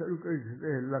લખવાનું અમે શરૂ કર્યું છે, તે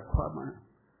લખવામાં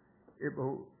એ બહુ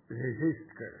રેઝિસ્ટ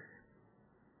કરે છે.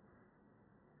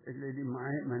 એટલે એની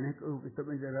માએ મને કહ્યું કે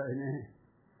તમે જરા એને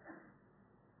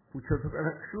પૂછો તો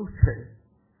ખરા શું છે.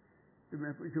 તો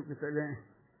મેં પૂછ્યું કે તને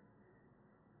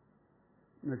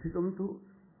નથી ગમતું?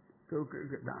 તો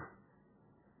કે ના.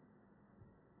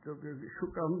 तो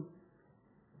શું કામ?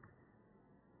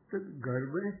 तो घर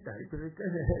में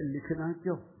टाइपराइटर है, लिखना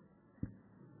क्यों?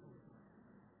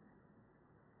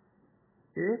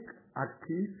 एक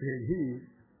आखी पेढ़ी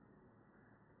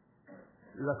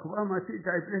લખવામાંથી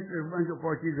ટાઈપરાઇટરમાં જો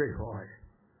પહોંચી ગઈ હોય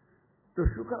તો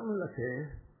શું કામ લખે?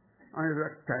 અને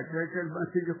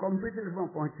ટાઈપરાઇટરમાંથી જો કોમ્પ્યુટરમાં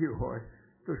પહોંચ્યું હોય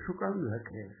તો શું કામ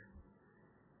લખે?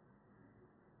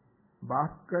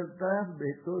 બાપ કરતા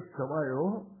બેટો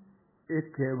સવાયો એ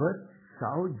કહેવત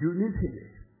સાવ જૂની થઈ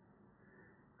ગઈ.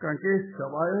 કારણ કે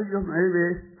સવારે જો મેળવે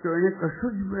તો એને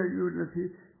કશું જ મેળવ્યું નથી.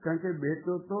 કારણ કે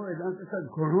બેટો તો એના કરતાં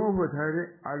ઘણો વધારે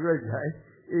આગળ જાય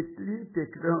એટલી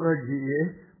ટેકનોલોજીએ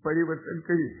પરિવર્તન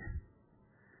કર્યું છે.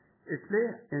 એટલે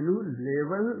એનું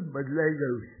લેવલ બદલાઈ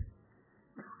ગયું છે.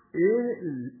 એ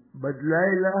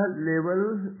બદલાયેલા લેવલ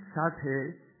સાથે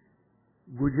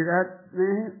ગુજરાતને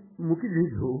મૂકી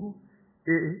દીધું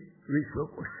એ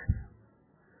વિશ્વકોશ.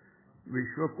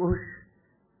 વિશ્વકોશ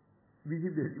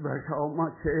બીજી બધી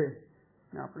ભાષાઓમાં છે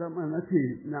ને આપણામાં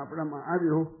નથી ને આપણામાં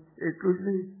આવ્યો એટલું જ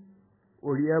નહીં.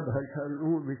 ઓડિયા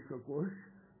ભાષાનું વિશ્વકોશ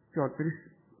 34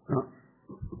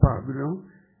 ભાગનો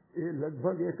એ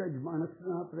લગભગ એક જ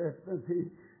માણસના પ્રયત્નથી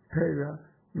થયેલા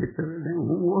મિત્રને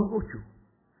હું ઓળખું છું.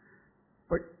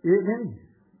 પણ એ નહીં,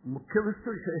 મુખ્ય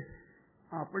વસ્તુ છે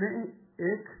આપણે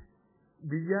એક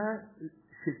બીજા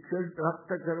શિક્ષણ પ્રાપ્ત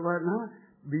કરવાના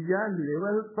બીજા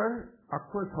લેવલ પર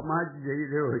આખો સમાજ જઈ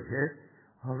રહ્યો છે.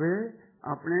 હવે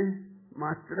આપણે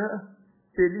માત્ર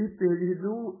પેલી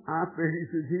પેઢીનું આ પેઢી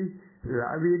સુધી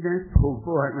લાવીને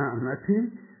થોપવાના નથી,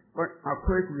 પણ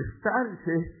આખો એક વિસ્તાર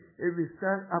છે. એ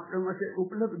વિસ્તાર આપણા માટે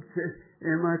ઉપલબ્ધ છે.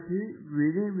 એમાંથી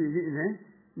વીણીને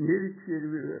નિરીક્ષિત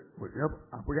મુજબ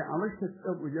આપણે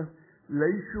આવશ્યકતા મુજબ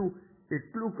લઈશું.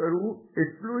 એટલું કરવું,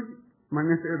 એટલું જ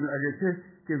મને તો એમ લાગે છે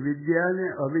કે વિદ્યા અને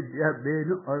અવિદ્યા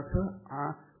બેનો અર્થ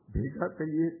આ ભેગા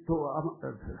કરીએ તો આમાં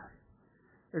અર્થ થાય.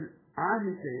 એટલે આ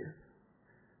રીતે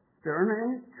ત્રણેય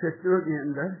ક્ષેત્રોની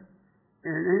અંદર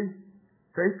એણે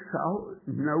કંઈક સાવ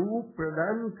નવું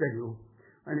પ્રદાન કર્યું.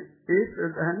 અને એ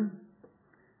પ્રદાન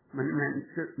મને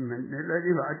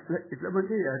મેન્ડેલાની વાત એટલા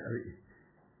માટે યાદ આવી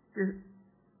કે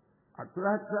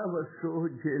આટલા વર્ષો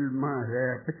જેલમાં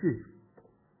રહ્યા પછી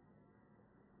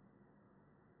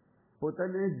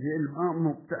પોતાને જેલમાં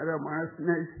મૂકનારા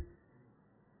માણસને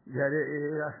જ્યારે એ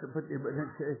રાષ્ટ્રપતિ બને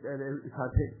છે ત્યારે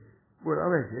સાથે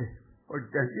બોલાવે છે, પણ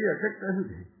ત્યાંથી અટકતા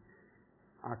નથી.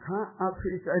 આખા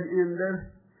આફ્રિકાની અંદર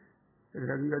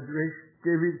રંગદ્વેષ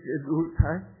કેવી રીતે દૂર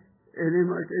થાય એની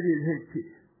માટેની લેખી.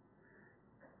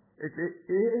 એટલે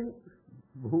એ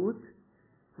ભૂત,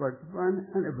 વર્તમાન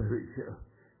અને ભવિષ્ય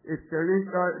એ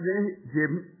ત્રણેય કાળને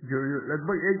જેમ જોયું,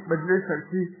 લગભગ એક બંને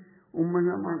સરખી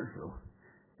ઉંમરના માણસો,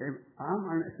 એમ આ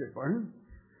માણસે પણ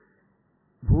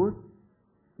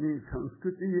ભૂતની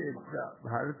સંસ્કૃતિ,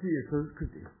 ભારતીય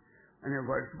સંસ્કૃતિ અને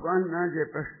વર્તમાનના જે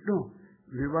પ્રશ્નો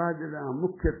વિવાદના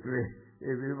મુખ્યત્વે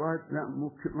એ વિવાદના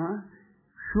મુખ્યમાં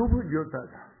શુભ જોતા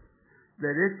હતા.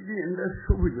 દરેકની અંદર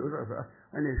શુભ જોતા હતા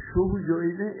અને શુભ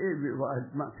જોઈને એ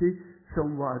વિવાદમાંથી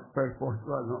સંવાદ પર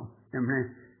પહોંચવાનો એમણે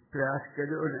પ્રયાસ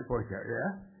કર્યો અને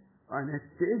પહોંચાડ્યા. અને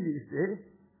તે દિવસે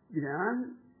જ્ઞાન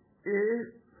એ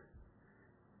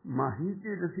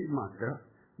માહિતી નથી માત્ર.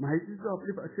 માહિતી તો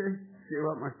આપણી પાસે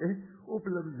સેવા માટે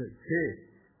ઉપલબ્ધ છે,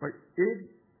 પણ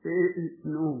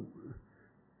એનું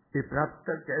એ પ્રાપ્ત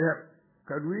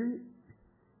કરવી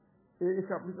એ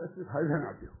એક આપણી પાસે સાધન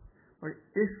આપ્યું. પણ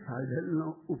એ સાધનનો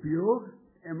ઉપયોગ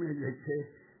એમણે જે છે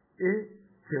એ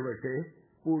છેવટે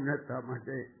પૂર્ણતા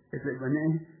માટે, એટલે બને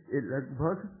એ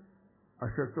લગભગ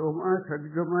અસતોમાં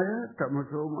સદગમય,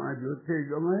 તમસોમાં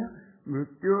જ્યોતિર્ગમય,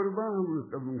 મૃત્યોર્માં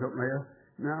અમૃતમ ગમય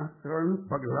ના 3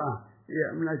 પગલાં એ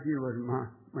એમના જીવનમાં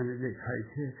મને દેખાય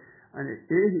છે. અને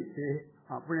એ રીતે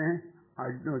આપણે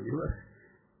આજનો દિવસ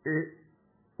એ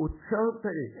ઉત્સવ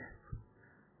તરીકે,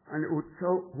 અને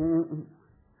ઉત્સવ હું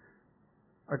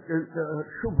અત્યંત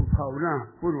શુભ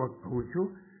ભાવનાપૂર્વક કહું છું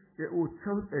કે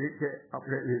ઉત્સવ તરીકે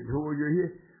આપણે એને જોવો જોઈએ.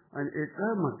 અને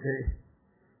એટલા માટે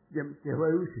જેમ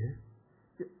કહેવાયું છે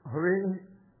કે હવે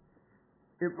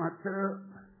એ માત્ર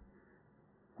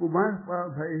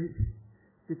કુમારપાભાઈ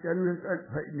કે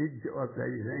ચંદ્રકાંતભાઈની જ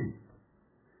જવાબદારી નહીં,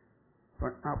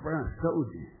 પણ આપણા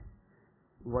સૌની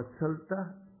વત્સલતા,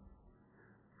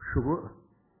 શુભ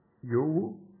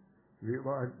જોવું,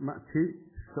 વિવાદમાંથી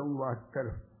સંવાદ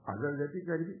તરફ આગળ ગતિ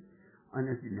કરવી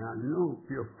અને જ્ઞાનનો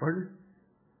ઉપયોગ પણ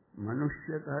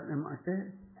મનુષ્યતાને માટે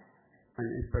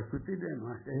અને પ્રકૃતિને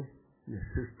માટે અને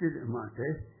સૃષ્ટિને માટે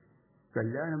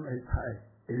કલ્યાણમય થાય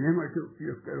એને માટે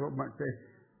ઉપયોગ કરવા માટે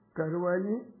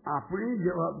કરવાની આપણી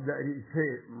જવાબદારી છે.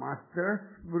 માત્ર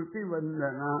સ્મૃતિ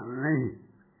વંદના નહીં,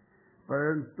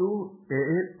 પરંતુ એ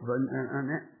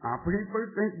વંદનાને આપણે પણ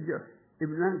કંઈક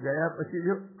એમના ગયા પછી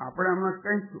જો આપણામાં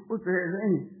કંઈક ઉતરે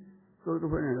નહીં તો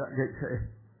મને લાગે છે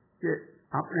કે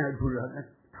આપણે અધૂરા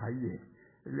થઈએ.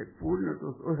 એટલે પૂર્ણ તો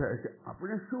થાય છે.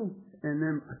 આપણે શું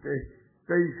એને માટે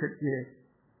કહી શકીએ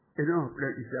એનો આપણે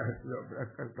વિચાર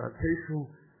કરતા થઈશું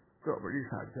તો આપણી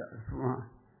સાચા અર્થમાં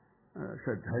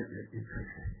શ્રદ્ધાંજલિ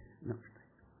થશે. નમસ્તે.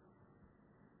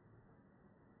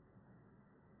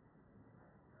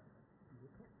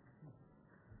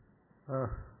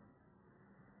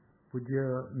 પૂજ્ય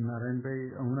નારાયણભાઈ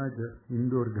હમણાં જ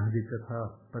ઇન્દોર ગાંધી કથા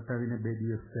પતાવીને 2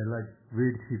 દિવસ પહેલાં જ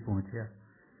વેડથી પહોંચ્યા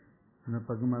અને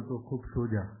પગમાં તો ખૂબ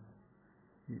સોજા,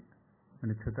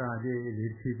 અને છતાં આજે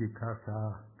વેડથીથી ખાસ આ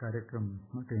કાર્યક્રમ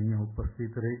માટે અહીંયા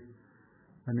ઉપસ્થિત રહી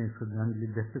અને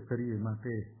શ્રદ્ધાંજલિ વ્યક્ત કરી. એ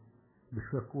માટે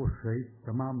વિશ્વકોશ સહિત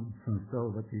તમામ સંસ્થાઓ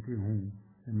વતીથી હું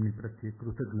એમની પ્રત્યે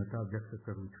કૃતજ્ઞતા વ્યક્ત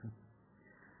કરું છું.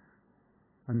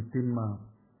 અંતિમમાં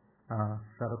આ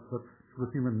સારસ્વત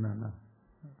સ્મૃતિવંદનાના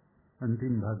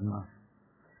અંતિમ ભાગમાં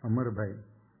અમરભાઈ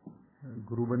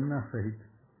ગુરુબન્ના સહિત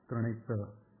 3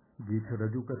 ગીત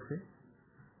રજૂ કરશે.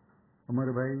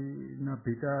 અમરભાઈના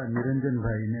પિતા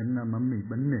નિરંજનભાઈ અને એમના મમ્મી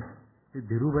બંને એ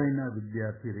ધીરુભાઈના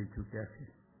વિદ્યાર્થી રહી ચૂક્યા છે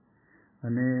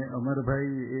અને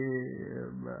અમરભાઈ એ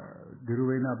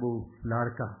ધીરુભાઈના બહુ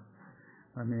લાડકા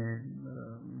અને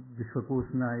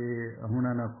વિશ્વકોશના એ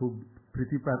હમણાંના ખૂબ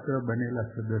પ્રીતિપાત્ર બનેલા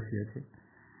સદસ્ય છે.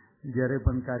 જ્યારે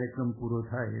પણ કાર્યક્રમ પૂરો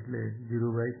થાય એટલે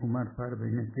ધીરુભાઈ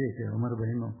કુમારપાળભાઈને કહે કે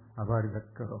અમરભાઈનો આભાર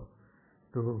વ્યક્ત કરો,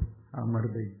 તો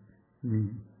અમરભાઈની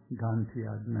ગાનથી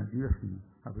આજના દિવસનું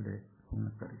આપણે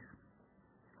પૂર્ણ કરીશું.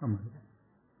 અમરભાઈ.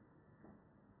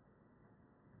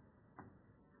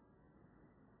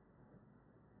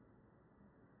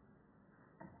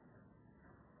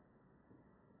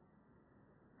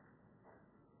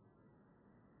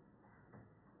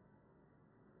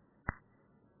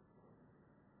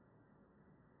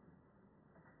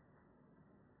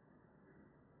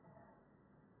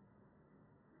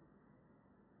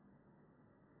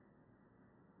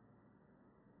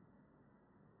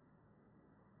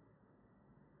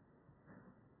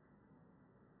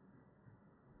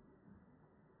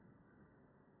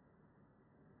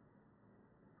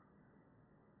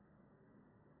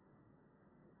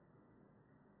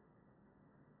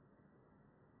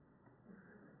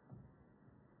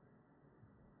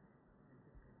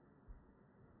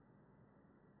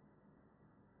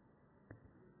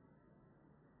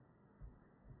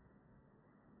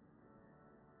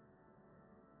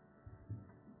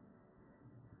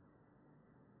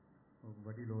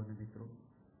 વડીલો અને મિત્રો,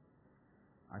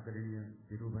 આદરણીય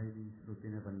ધીરુભાઈની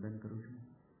સ્મૃતિને વંદન કરું છું.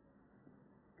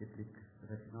 કેટલીક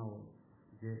રચનાઓ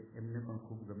જે એમને પણ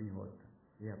ખૂબ ગમી હોત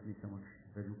એ આપની સમક્ષ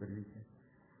રજૂ કરવી છે.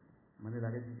 મને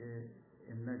લાગે છે કે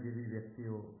એમના જેવી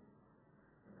વ્યક્તિઓ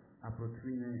આ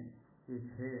પૃથ્વીને એ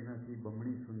છે એનાથી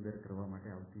બમણી સુંદર કરવા માટે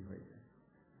આવતી હોય છે.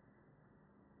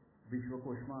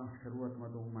 વિશ્વકોશમાં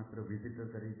શરૂઆતમાં તો હું માત્ર વિઝિટર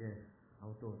તરીકે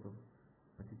આવતો હતો,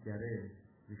 પછી ક્યારે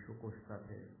વિશ્વકોશ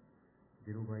સાથે,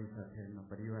 ધીરુભાઈ સાથે, એમના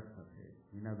પરિવાર સાથે,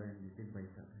 હિનાબેન,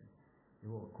 નીતિનભાઈ સાથે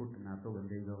એવો અખૂટ નાતો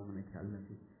બંધાઈ ગયો મને ખ્યાલ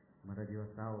નથી. મારા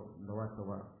જેવા સાવ નવા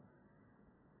સવા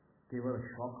કેવળ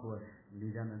શોખવશ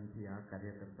નિજાનંદથી આ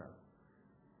કાર્ય કરતા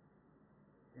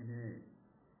એને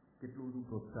કેટલું બધું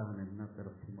પ્રોત્સાહન એમના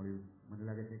તરફથી મળ્યું. મને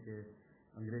લાગે છે કે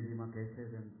અંગ્રેજીમાં કહે છે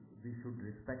તેમ we should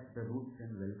respect the roots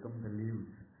and welcome the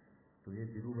leaves. તો એ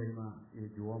ધીરુભાઈમાં એ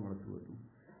જોવા મળતું હતું.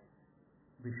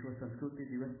 વિશ્વ સંસ્કૃતિ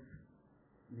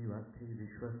દિવસની વાત થઈ.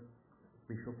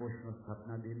 વિશ્વકોશનો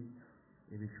સ્થાપના દિન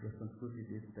એ વિશ્વ સંસ્કૃતિ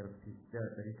દિન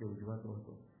તરીકે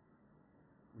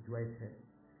ઉજવાય છે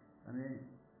અને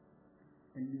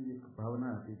એમની એક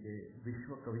ભાવના હતી કે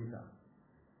વિશ્વ કવિતા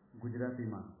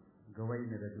ગુજરાતીમાં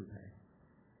ગવાઈને રજૂ થાય.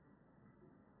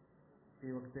 એ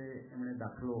વખતે એમણે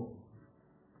દાખલો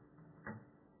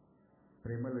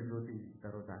પ્રેમલ જ્યોતિ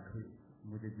તારો દાખલી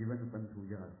મુજે જીવન પંથ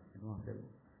ઉજાડ એનો આપેલો.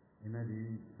 એના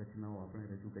જેવી રચનાઓ આપણે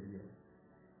રજૂ કરીએ.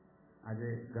 આજે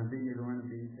ગાંધી નિર્વાણ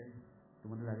દિન છે તો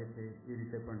મને લાગે છે એ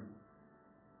રીતે પણ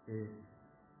એ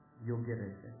યોગ્ય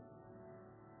રહેશે.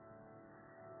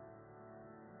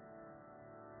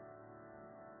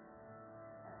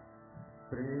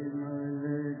 પ્રેમલ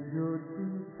જ્યોતિ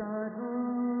તારો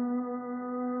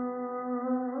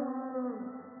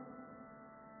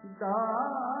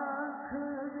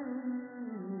દાખલી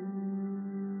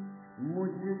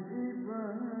મુજ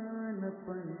જીવન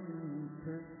પંથ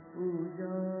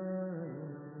ઉજાડ.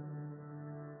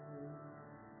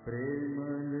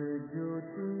 પ્રેમલ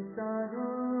જ્યોતિ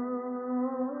તારો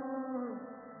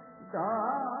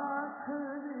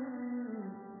દાખલી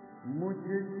મુજ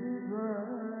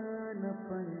જીવન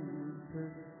પંથ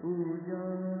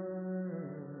ઉજાડ.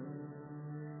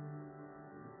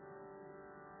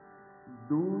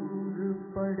 દૂર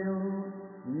પડ્યો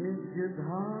નિજ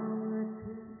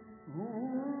ધામથી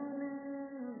હું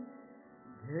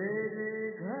ઘેરે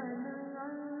ઘન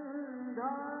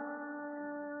અંધાર.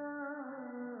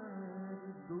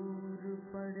 દૂર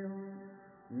પડ્યો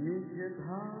નિજ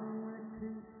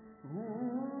ધામથી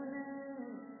હું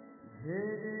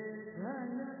ઘેરે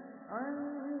ઘન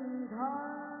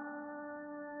અંધાર.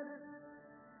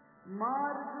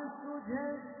 માર્ગ તુझे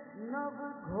નવ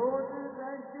ઘોર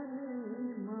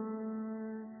રજનીમાં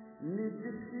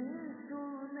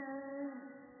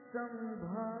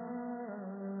संभाळ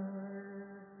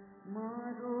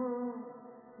मारो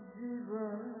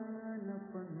जीवन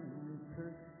पंथ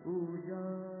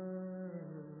उजाड़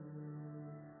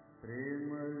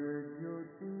प्रेमल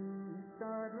ज्योति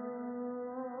तारो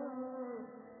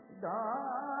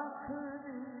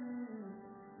दाखरी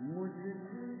मुझ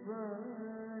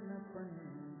जीवन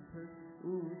पंथ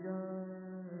उजाड़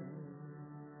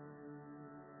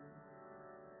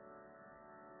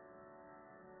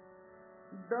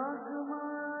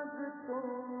डगमग तो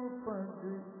पग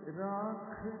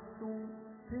राख तू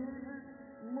फिर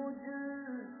मुझ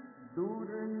दूर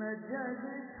नजर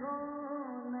छो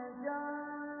न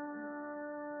जाए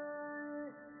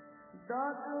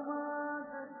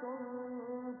डगमग तो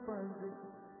पग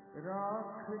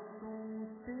राख तू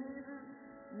फिर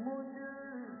मुझ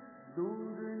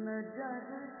दूर नजर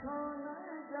छो न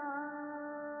जाए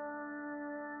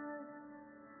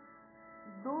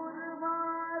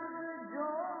दुर्मार्ग जो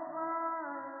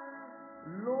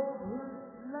लोभ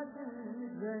लगी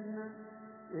गन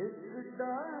एक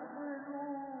डागरू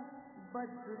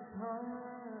बच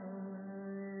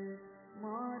थाए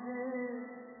मारे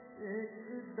एक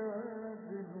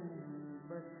डागरू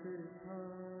बच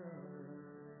थाए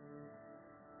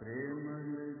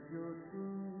प्रेमल ज्योति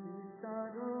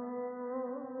तारो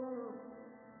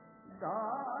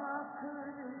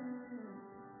दाखरी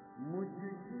मुझ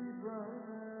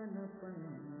जीवन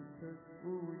पंथ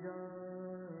उजाड़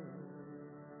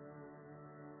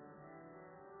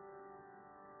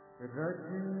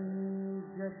रजनी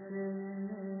जसे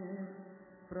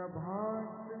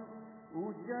प्रभात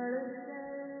उजड़ से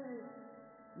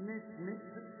नित नित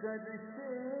कर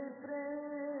से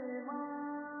प्रेमा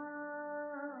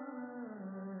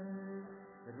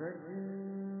रजनी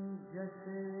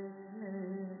जसे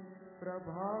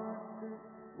प्रभात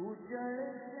उजड़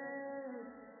से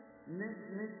नित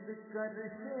नित कर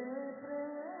से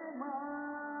प्रेमा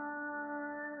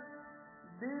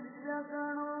दिव्य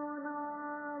गणों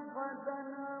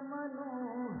वदन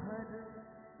मनोहर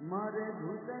मारे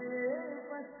हृदय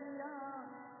बसिया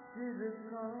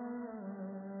चिरकाय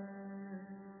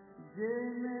जे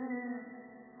में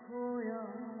खोया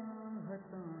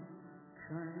हता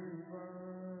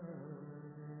क्षणवार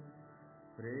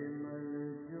प्रेमल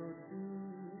ज्योति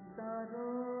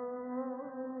तारो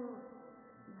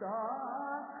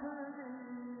दाखरी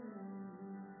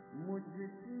मुझ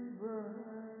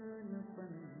जीवन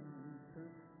पंथ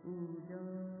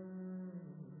उजाड़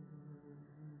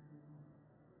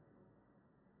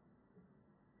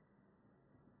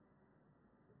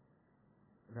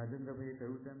રાજેન્દ્રભાઈએ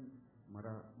કહ્યું તેમ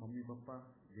મારા મમ્મી પપ્પા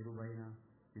ધીરુભાઈના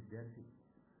વિદ્યાર્થી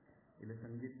એટલે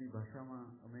સંગીતની ભાષામાં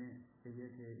અમે કહીએ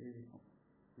કે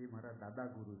એ મારા દાદા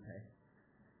ગુરુ થાય.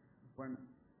 પણ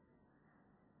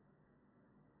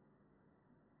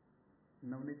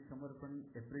નવનીત સમર્પણ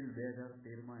એપ્રિલ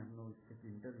 2013માં એમનો એક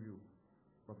ઇન્ટરવ્યૂ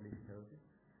પબ્લિશ થયો છે.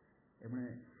 એમણે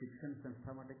શિક્ષણ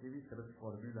સંસ્થા માટે કેવી સરસ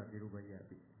ફોર્મ્યુલા ધીરુભાઈએ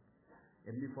આપી છે.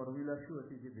 એમની ફોર્મ્યુલા શું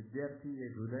હતી કે વિદ્યાર્થી એ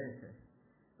હૃદય છે,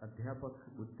 અધ્યાપક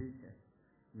બુદ્ધિ છે,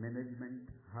 મેનેજમેન્ટ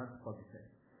હાથ પગ છે,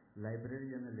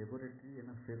 લાઇબ્રેરી અને લેબોરેટરી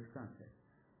એના ફેફસાં છે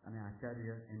અને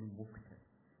આચાર્ય એનું મુખ છે.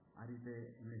 આ રીતે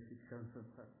એમની શિક્ષણ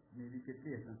સંસ્થાની એવી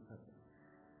કેટલીય સંસ્થા છે.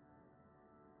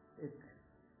 એક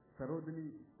સરોદની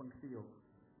પંક્તિઓ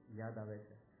યાદ આવે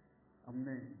છે.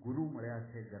 અમને ગુરુ મળ્યા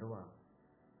છે ગરવા,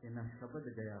 એના શબ્દ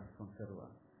ગયા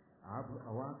સંસરવા, આભ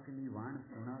અવાકની વાણ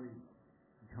સુણાવી,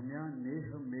 જમ્યા નેહ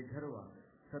મેઘરવા,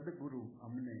 સદગુરુ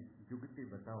અમને જુગતી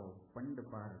બતાવો, પંડ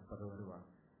પાર પરવરવા,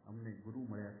 અમને ગુરુ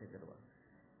મળ્યા છે ગરવા.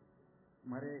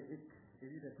 મારે એક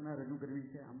એવી રચના રજૂ કરવી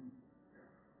છે આમ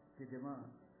કે જેમાં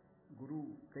ગુરુ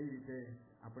કઈ રીતે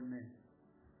આપણને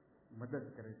મદદ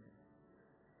કરે છે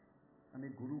અને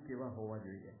ગુરુ કેવા હોવા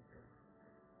જોઈએ.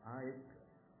 આ એક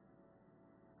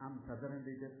આમ સાધારણ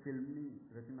રીતે ફિલ્મની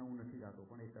રચના હું નથી ગાતો,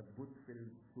 પણ એક અદ્ભુત ફિલ્મ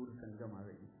સુર સંગમ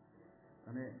આવેલી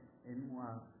અને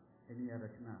એની આ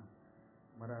રચના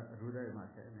મારા હૃદયમાં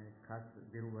છે અને ખાસ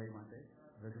ધીરુભાઈ માટે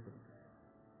રજૂ કરું છું.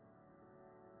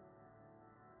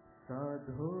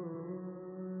 સાધો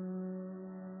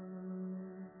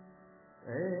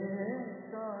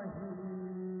ऐसा ही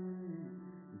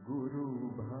गुरु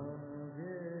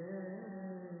भावे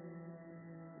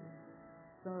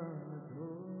साधो,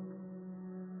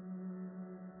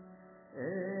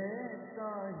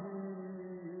 ऐसा ही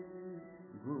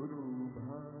गुरु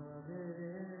भावे,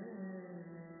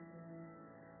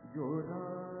 जो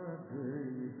राग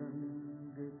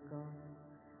रंग का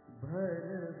भर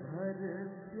भर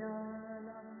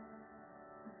प्याला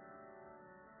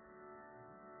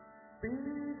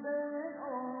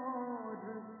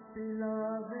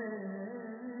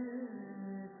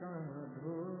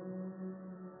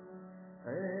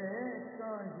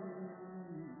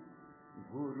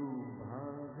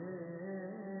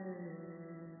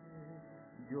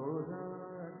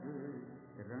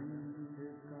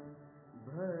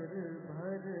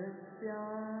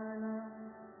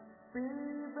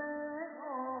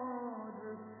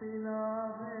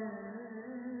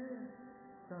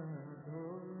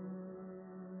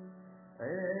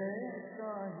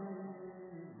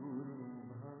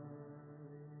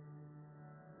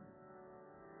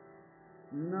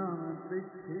नाद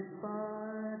छिपा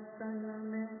तन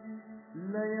में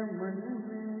लय मन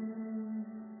में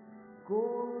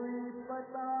कोई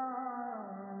पता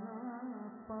ना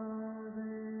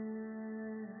पावे।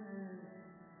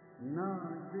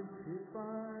 नाद छिपा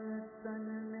तन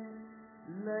में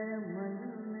लय मन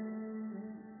में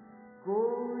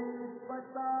कोई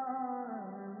पता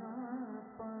ना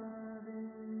पावे।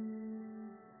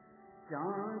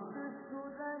 चांद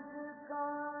सूरज का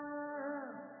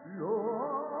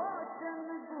लोचन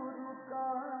गुरु का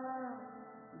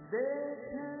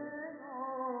देखे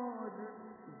और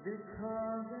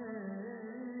दिखावे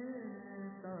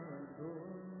साधो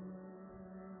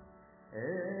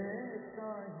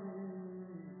ऐसा ही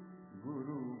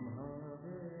गुरु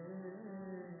भावे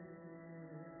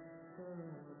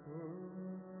साधो।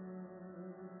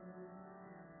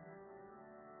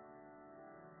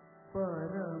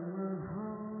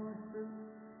 परमहंस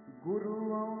गुरु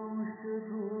अंश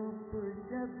रूप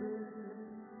जब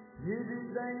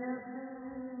हृदय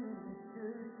बीच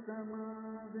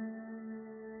समावे।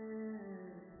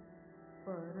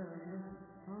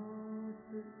 परमहंस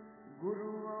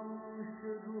गुरु अंश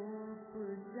रूप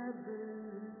जब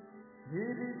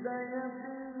हृदय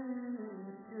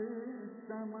बीच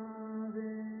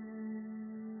समावे।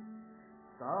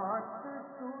 सात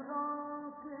सुरों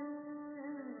की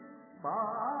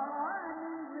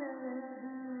बाणी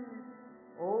मेरी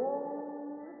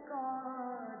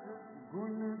ओंकार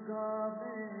गुण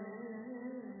गावे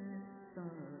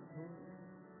साधो।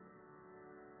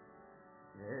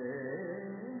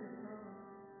 ऐसा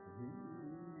ही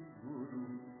गुरु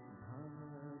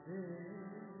भावे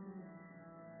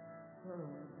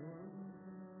साधो।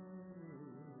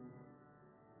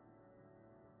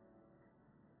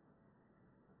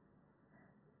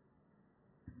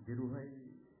 ધીરુભાઈ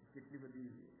કેટલી બધી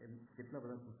કેટલા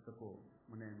બધા પુસ્તકો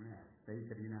મને એમણે સહી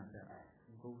કરીને આપ્યા.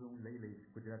 હું કહું કે હું લઈ લઈશ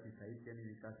ગુજરાતી સાહિત્યની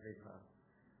વિકાસ રેખા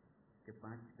કે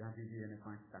 5 ગાંધીજી અને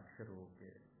 5 સાક્ષરો કે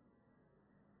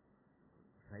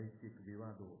સાહિત્યિક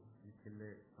વિવાદો અને છેલ્લે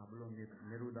પાબ્લો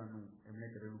નેરુદાનું એમણે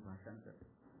કરેલું ભાષાંતર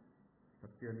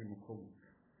સત્યની મુખોમુખ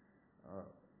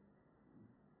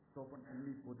તો પણ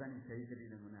એમની પોતાની સહી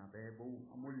કરીને મને આપે એ બહુ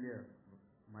અમૂલ્ય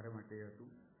મારા માટે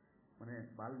હતું. મને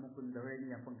બાલમુકુંદ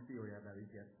દવેની આ પંક્તિઓ યાદ આવી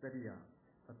કે અત્તરિયા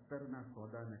અત્તરના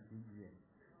સોદા ન કીજીએ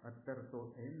અત્તર તો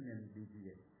એમને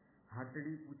દીજીએ.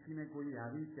 હાટડી પૂછીને કોઈ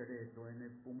આવી ચડે તો એને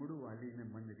પૂમડું વાલીને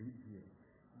મન રીજીએ.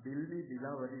 દિલની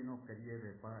દિલાવરીનો કરીએ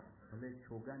વેપાર ભલે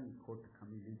છોગાની ખોટ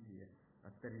ખમી લીજીએ.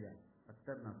 અત્તરિયા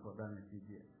અત્તરના સોદા ન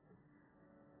કીજીએ.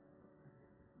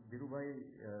 ધીરુભાઈ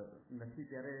નથી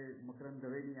ત્યારે મકરંદ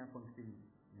દવેની આ પંક્તિ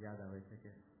યાદ આવે છે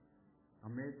કે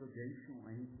અમે તો જઈશું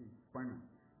અહીંથી પણ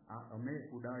આ અમે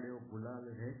ઉડાડ્યો ગુલાલ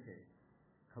રહેશે.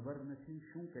 ખબર નથી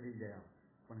શું કરી ગયા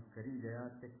પણ કરી ગયા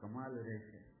તે કમાલ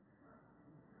રહેશે.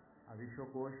 આ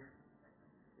વિશ્વકોશ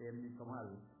એમની કમાલ.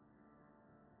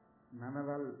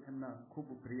 નાનાલાલ એમના ખૂબ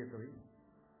પ્રિય કવિ.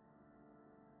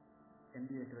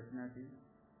 એમની એક રચનાથી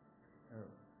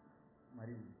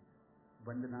મારી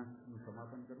વંદનાનું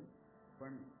સમાપન કરું.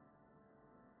 પણ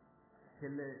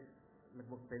છેલ્લે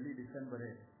લગભગ 1 ડિસેમ્બરે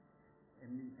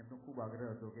એમનો ખૂબ આગ્રહ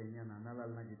હતો કે અહીંયા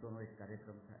નાનાલાલના ગીતોનો એક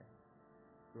કાર્યક્રમ થાય.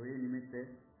 તો એ નિમિત્તે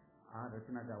આ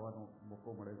રચના ગાવાનો મોકો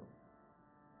મળેલો.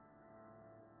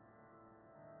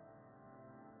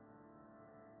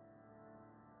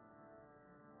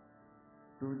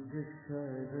 तुझ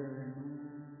शरण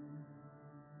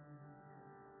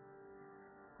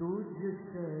तुझ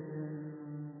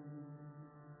शरण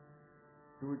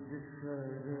तुझ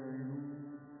शरण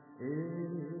ए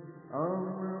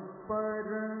अम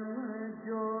परम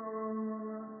जो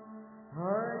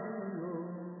हरिओ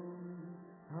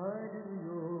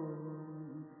हरिओ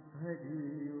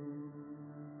हरिओ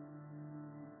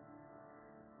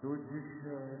तुझ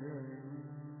शरण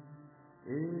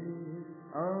ए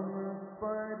अम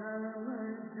परम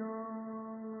जो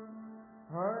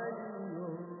हरिओ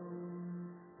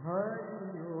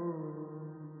हरिओ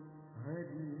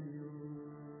हरिओ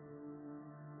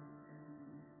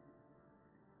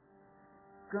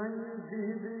कई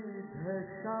विविध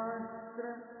शास्त्र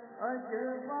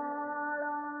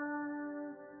अजवाड़ा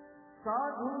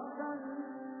साधु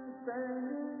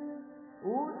संतनी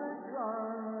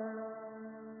उद्गाड़ा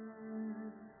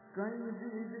कई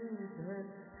विविध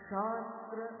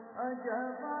शास्त्र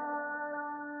अजवाड़ा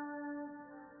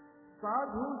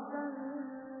साधु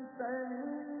संतनी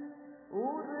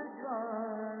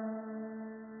उद्गाड़ा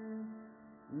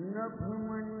नभ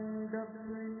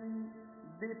मंडपनी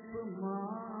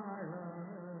दीपमाला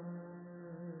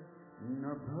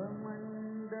नभ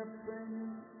मंडपनी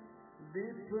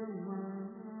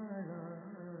दीपमाला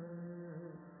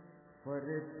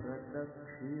फरे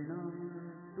प्रदक्षिणा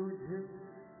तुझ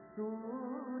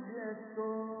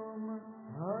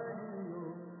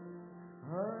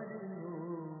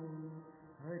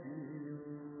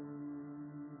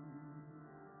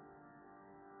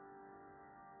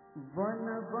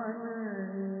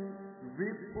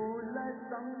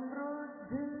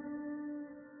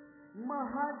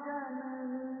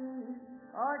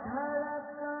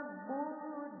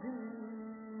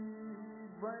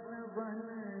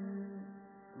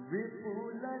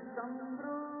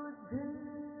समृद्धि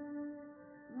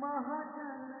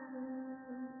महाजन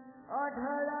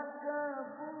अढळक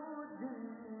बुद्धि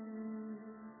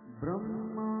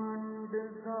ब्रह्मांड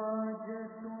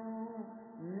गाजतो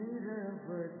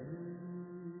निरवधि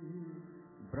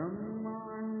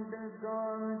ब्रह्मांड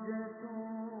गाजतो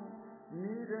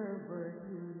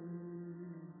निरवधि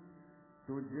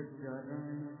तुझ चरण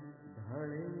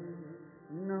धड़े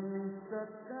नमि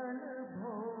सकल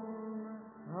भौम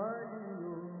हरि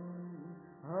ओम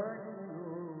हरि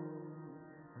ओम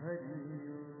हरि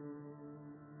ओम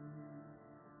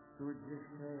तुझ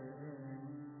शरण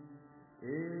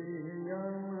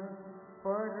एयम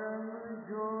परम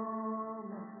जोम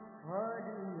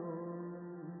हरि ओम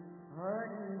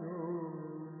हरि ओम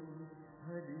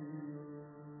हरि ओम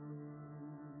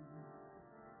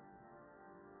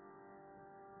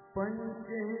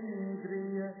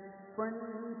पंचेन्द्रिय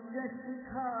पंच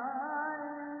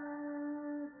शिखाए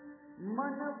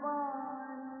मन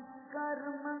वाणी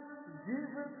कर्म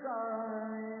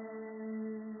जीवकाए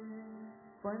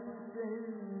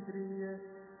पंचेन्द्रिय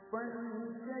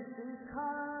पंच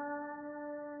शिखाए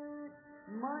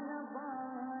मन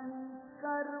वाणी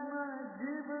कर्म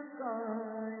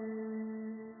जीवकाए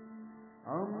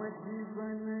अम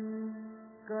जीवन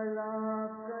कला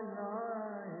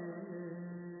कलाए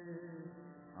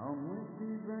हम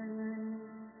जीवन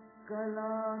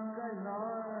कला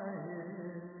कलाए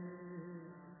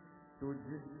तुझ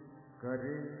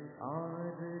करे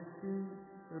आरती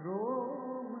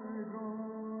रोम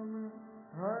रोम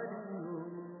हरि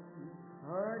ओम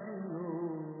हरि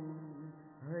ओम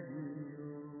हरि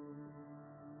ओम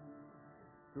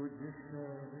तुझ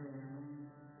शरण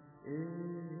ए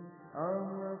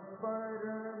अम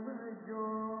परम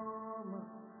जोम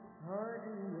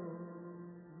हरि ओम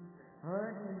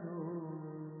हरि ओम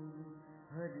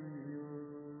हरि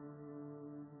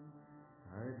ओम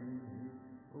हरि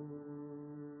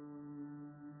ओम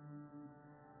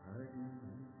हरि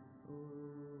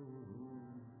ओम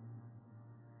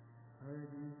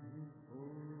हरि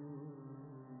ओम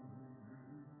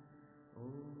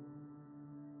ओम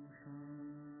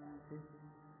शांति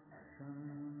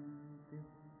शांति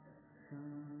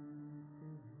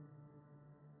शांति।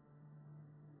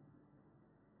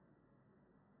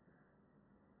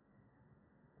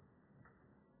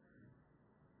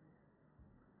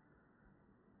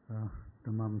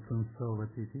 તમામ સંસ્થાઓ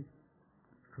વતીથી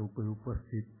સૌ કોઈ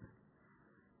ઉપસ્થિત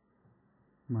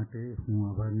માટે હું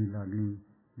આભારની લાગણી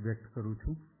વ્યક્ત કરું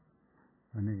છું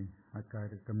અને આ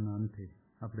કાર્યક્રમના અંતે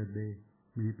આપણે 2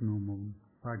 મિનિટનું મૌન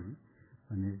પાડી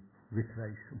અને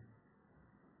વિખરાઈશું.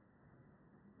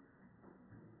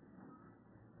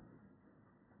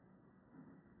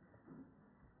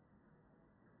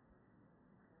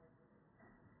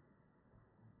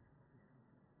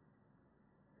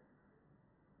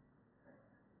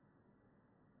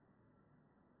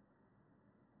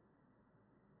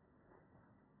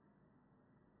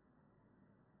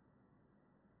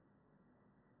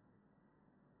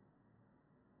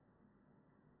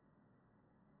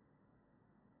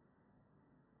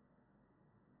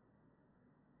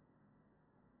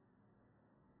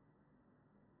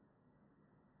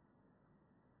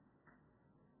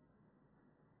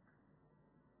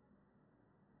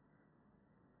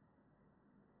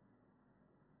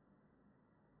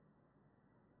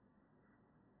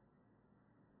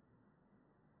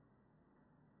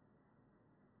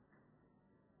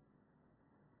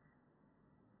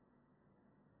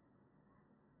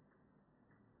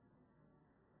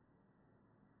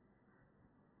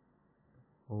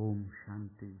 ओम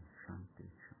शांति शांति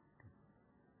शांति.